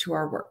approach to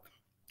our work.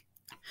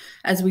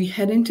 As we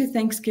head into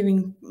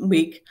Thanksgiving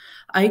week,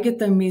 I get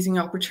the amazing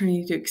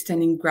opportunity to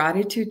extending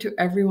gratitude to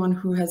everyone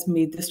who has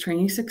made this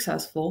training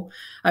successful.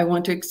 I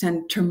want to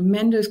extend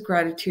tremendous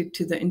gratitude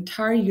to the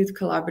entire Youth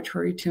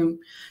Collaboratory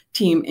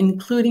team,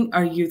 including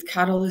our Youth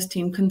Catalyst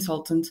team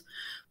consultants,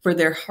 for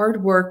their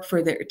hard work,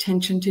 for their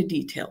attention to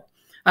detail.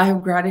 I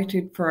have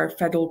gratitude for our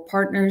federal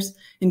partners,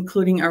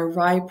 including our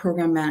RIE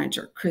program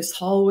manager, Chris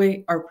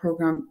Holloway, our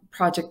program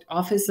project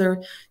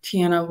officer,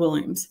 Tiana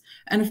Williams,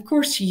 and of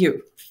course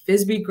you,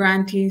 FISBE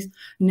grantees,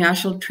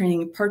 national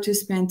training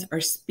participants, our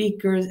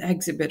speakers,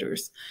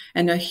 exhibitors,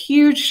 and a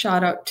huge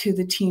shout out to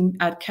the team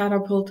at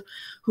Catapult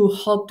who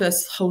helped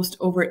us host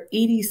over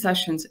 80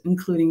 sessions,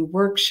 including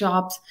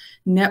workshops,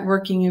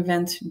 networking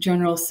events,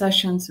 general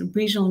sessions,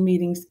 regional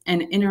meetings,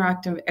 and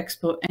interactive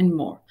expo, and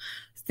more.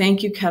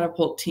 Thank you,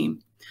 Catapult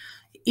team.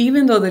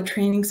 Even though the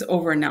training's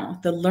over now,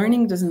 the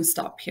learning doesn't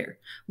stop here.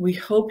 We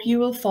hope you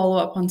will follow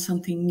up on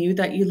something new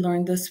that you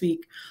learned this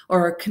week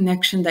or a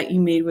connection that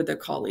you made with a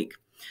colleague.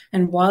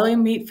 And while it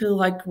may feel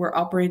like we're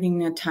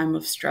operating in a time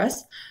of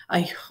stress,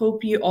 I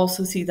hope you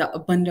also see the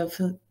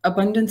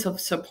abundance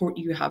of support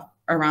you have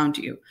around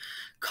you.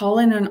 Call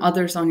in on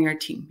others on your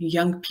team,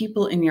 young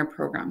people in your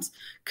programs,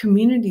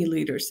 community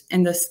leaders,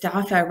 and the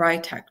staff at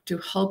RITEC to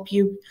help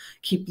you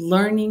keep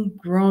learning,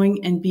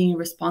 growing, and being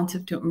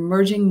responsive to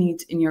emerging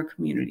needs in your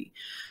community.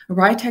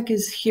 RITEC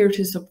is here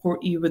to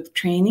support you with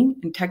training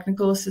and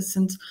technical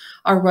assistance.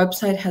 Our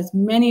website has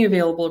many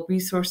available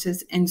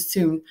resources, and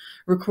soon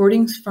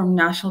recordings from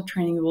national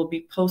training will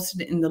be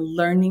posted in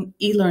the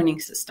e-learning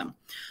system.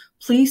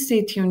 Please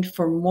stay tuned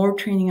for more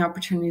training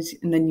opportunities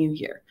in the new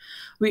year.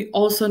 We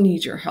also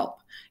need your help.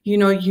 You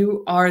know,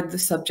 you are the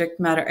subject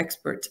matter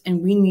experts,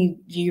 and we need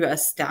you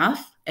as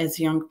staff, as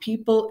young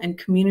people, and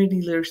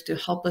community leaders to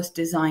help us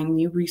design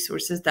new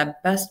resources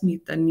that best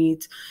meet the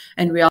needs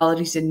and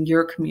realities in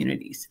your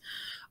communities.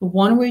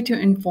 One way to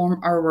inform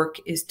our work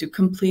is to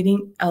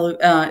completing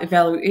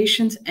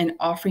evaluations and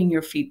offering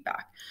your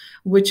feedback,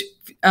 which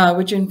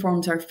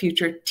informs our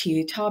future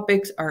TA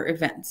topics, our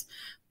events.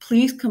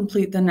 Please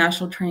complete the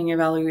National Training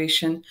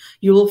Evaluation.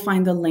 You will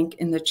find the link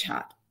in the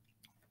chat.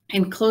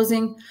 In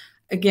closing,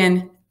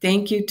 again,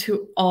 thank you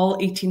to all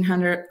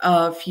 1,800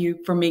 of you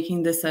for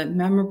making this a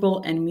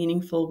memorable and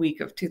meaningful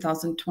week of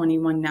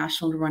 2021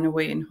 National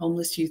Runaway and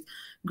Homeless Youth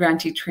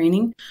Grantee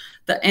Training.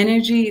 The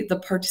energy, the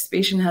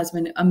participation has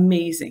been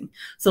amazing.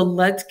 So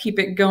let's keep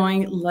it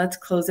going. Let's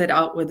close it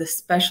out with a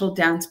special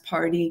dance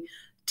party.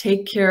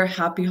 Take care,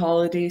 happy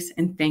holidays,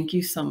 and thank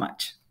you so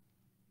much.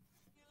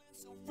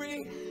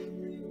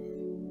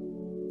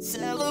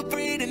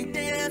 Celebrate and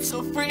dance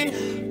so free.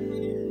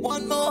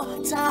 One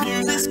more time.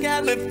 Music's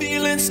got me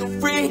feeling so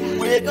free.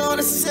 We're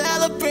gonna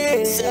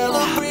celebrate.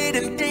 Celebrate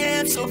and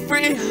dance so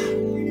free.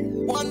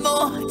 One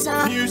more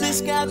time.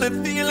 Music's got me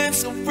feeling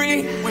so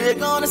free. We're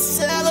gonna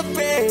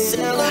celebrate.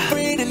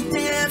 Celebrate and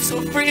dance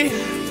so free.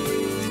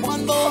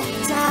 One more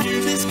time.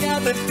 Music's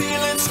got me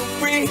feeling so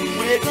free.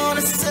 We're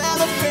gonna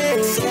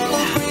celebrate.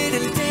 Celebrate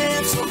and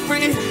dance so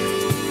free.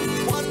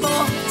 One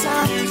more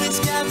time. Music's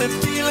got me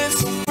feeling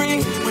so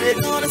free.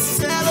 We're gonna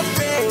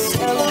celebrate.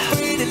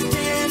 Celebrate and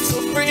dance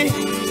so free.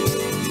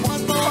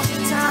 One more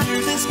time.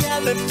 Music's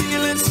got me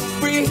feeling so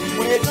free.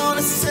 We're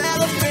gonna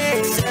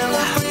celebrate.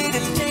 Celebrate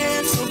and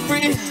dance so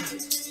free.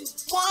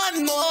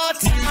 One more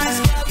time. It's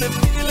got me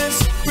feeling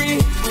so free.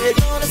 We're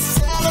gonna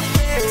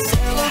celebrate,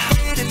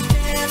 celebrate and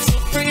dance so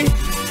free.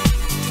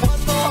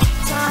 One more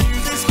time.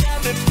 It's got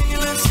me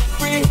feeling so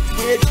free.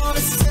 We're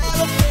gonna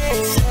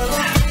celebrate,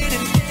 celebrate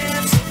and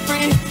dance so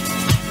free.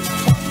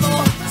 One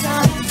more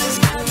time. It's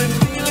got me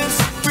feeling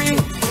so free.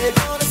 We're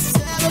gonna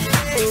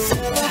celebrate,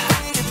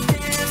 celebrate and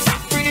dance so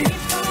free.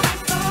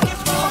 One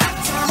more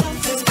time.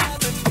 It's got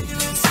me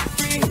feeling so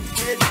free.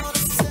 We're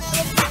gonna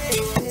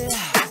celebrate,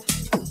 yeah.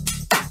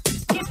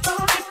 Keep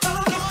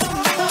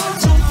on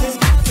jumping,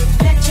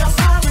 let your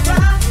body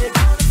rock.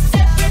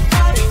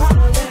 Everybody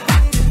pop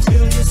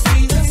till you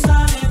see the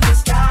sun in the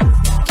sky.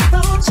 Keep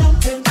on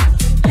jumping,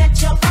 let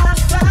your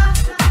body rock.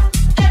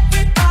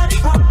 Everybody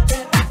pop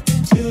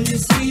till you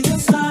see the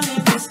sun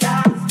in the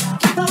sky.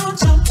 Keep on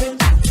jumping,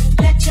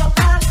 let your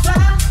body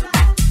rock.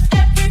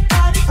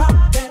 Everybody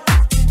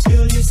pop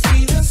till you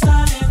see the sun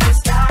in the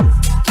sky.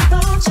 Keep on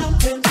jumping,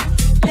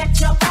 let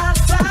your body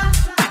rock.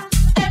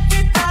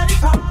 Everybody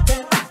pop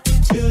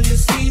till you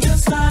see the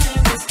sun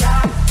in the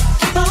sky.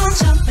 Keep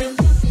on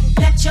jumping,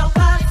 let your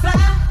body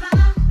fly.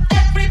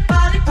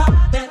 Everybody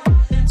pop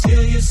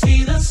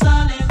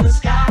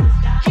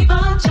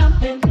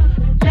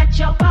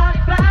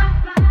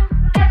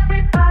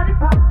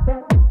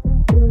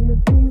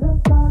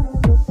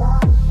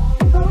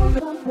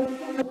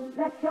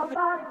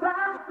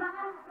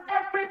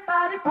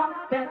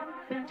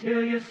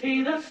till you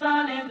see the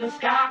sun in the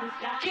sky.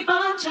 Keep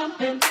on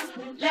jumping,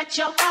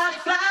 let your body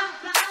fly.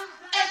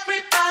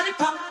 Everybody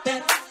pop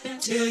till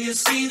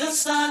you see the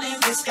sun in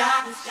the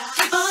sky.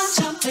 Keep on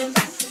jumping,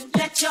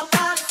 let your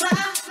body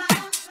fly.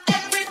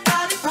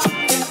 Everybody pop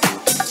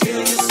till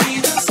you see the sun in the sky. Keep on jumping, let your body fly. Everybody pop till you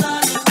see the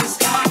sun in the sky. Keep on jumping, let your body fly. Everybody pop till you see the sun in the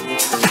sky.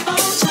 Keep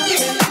on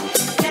jumping,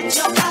 let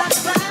your body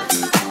fly.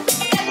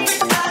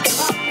 Everybody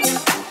pop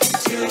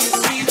till you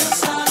see the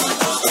sun in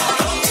the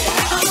sky.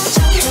 Keep on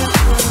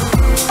jumping.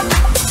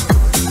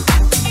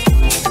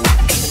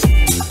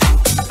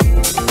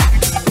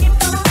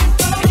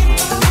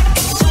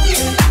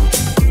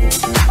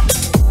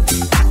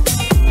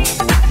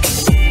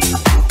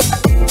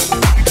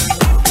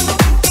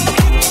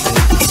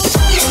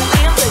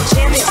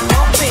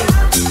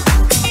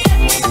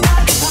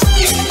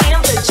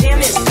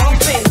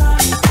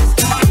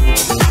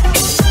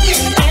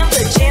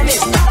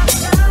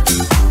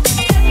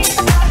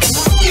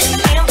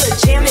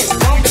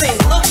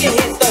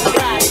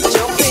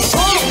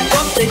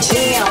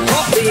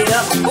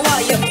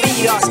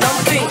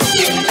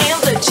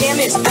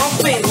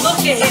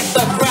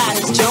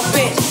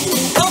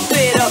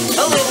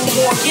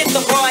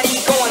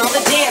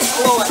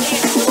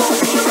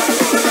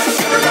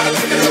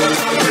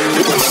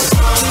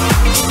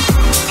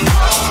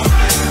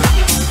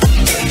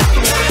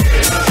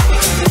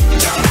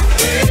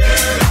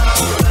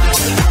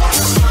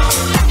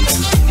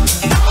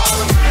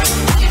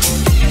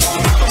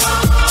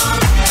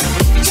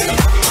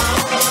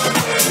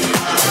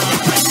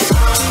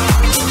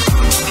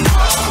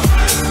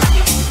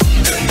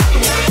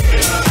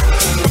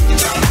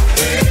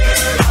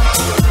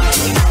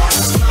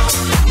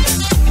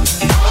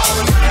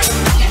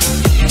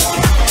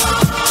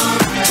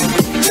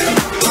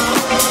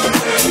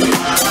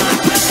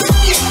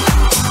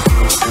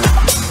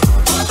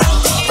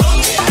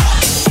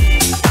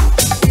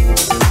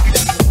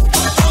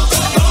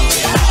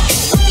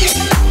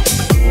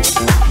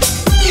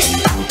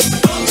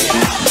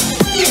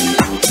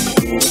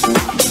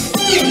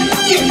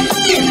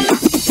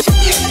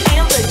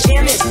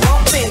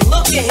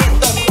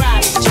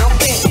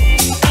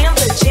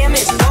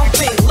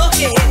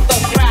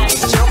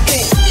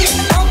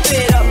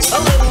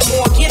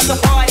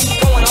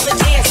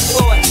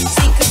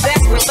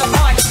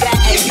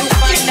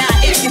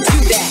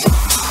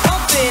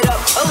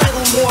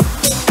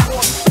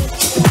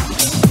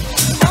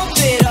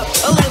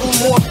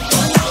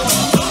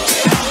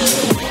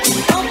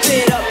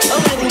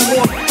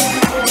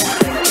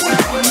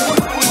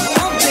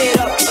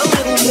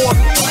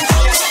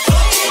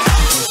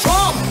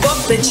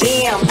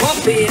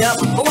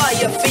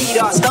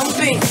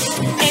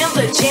 And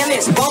the jam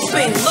is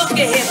bumping. Look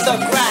ahead, the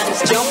crowd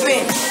is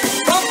jumping.